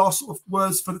any last sort of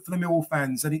words for the Millwall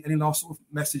fans? Any last sort of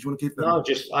message you want to give them? No,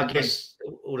 I guess,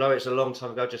 although it's a long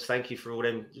time ago, just thank you for all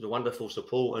the wonderful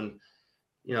support, and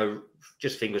you know,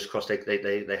 just fingers crossed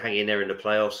they hang in there in the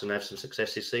playoffs and have some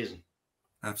success this season.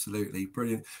 Absolutely,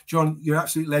 brilliant, John. You're an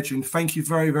absolute legend. Thank you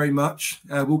very, very much.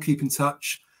 We'll keep in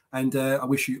touch, and I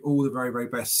wish you all the very, very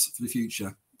best for the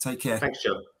future. Take care. Thanks,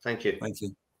 John. Thank you. Thank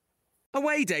you.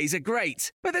 Away days are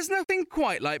great, but there's nothing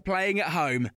quite like playing at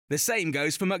home. The same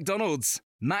goes for McDonald's.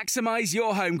 Maximise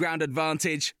your home ground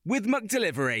advantage with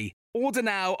McDelivery. Order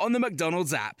now on the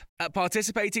McDonald's app. At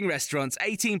participating restaurants,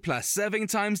 18 plus, serving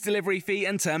times, delivery fee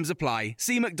and terms apply.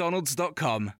 See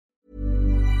mcdonalds.com.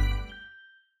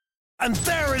 And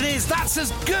there it is, that's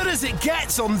as good as it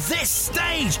gets on this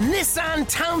stage. Nissan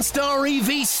Townstar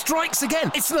EV strikes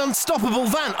again. It's an unstoppable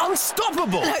van,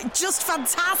 unstoppable. Just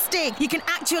fantastic. You can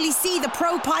actually see the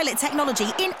Pro Pilot technology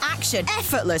in action.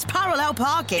 Effortless parallel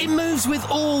parking. It moves with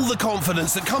all the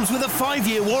confidence that comes with a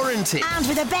 5-year warranty. And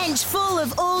with a bench full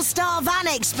of all-star van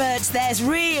experts, there's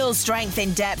real strength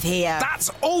in depth here. That's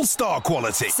all-star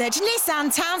quality. Search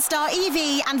Nissan Townstar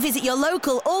EV and visit your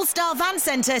local all-star van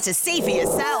centre to see for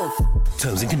yourself.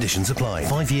 Terms and conditions apply.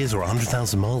 5 years or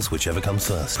 100,000 miles, whichever comes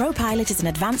first. ProPilot is an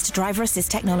advanced driver assist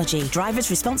technology. Driver's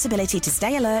responsibility to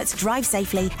stay alert, drive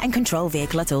safely, and control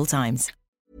vehicle at all times.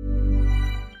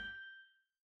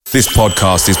 This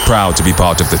podcast is proud to be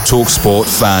part of the TalkSport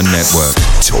Fan Network.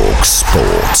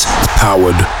 TalkSport.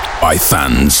 Powered by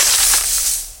fans.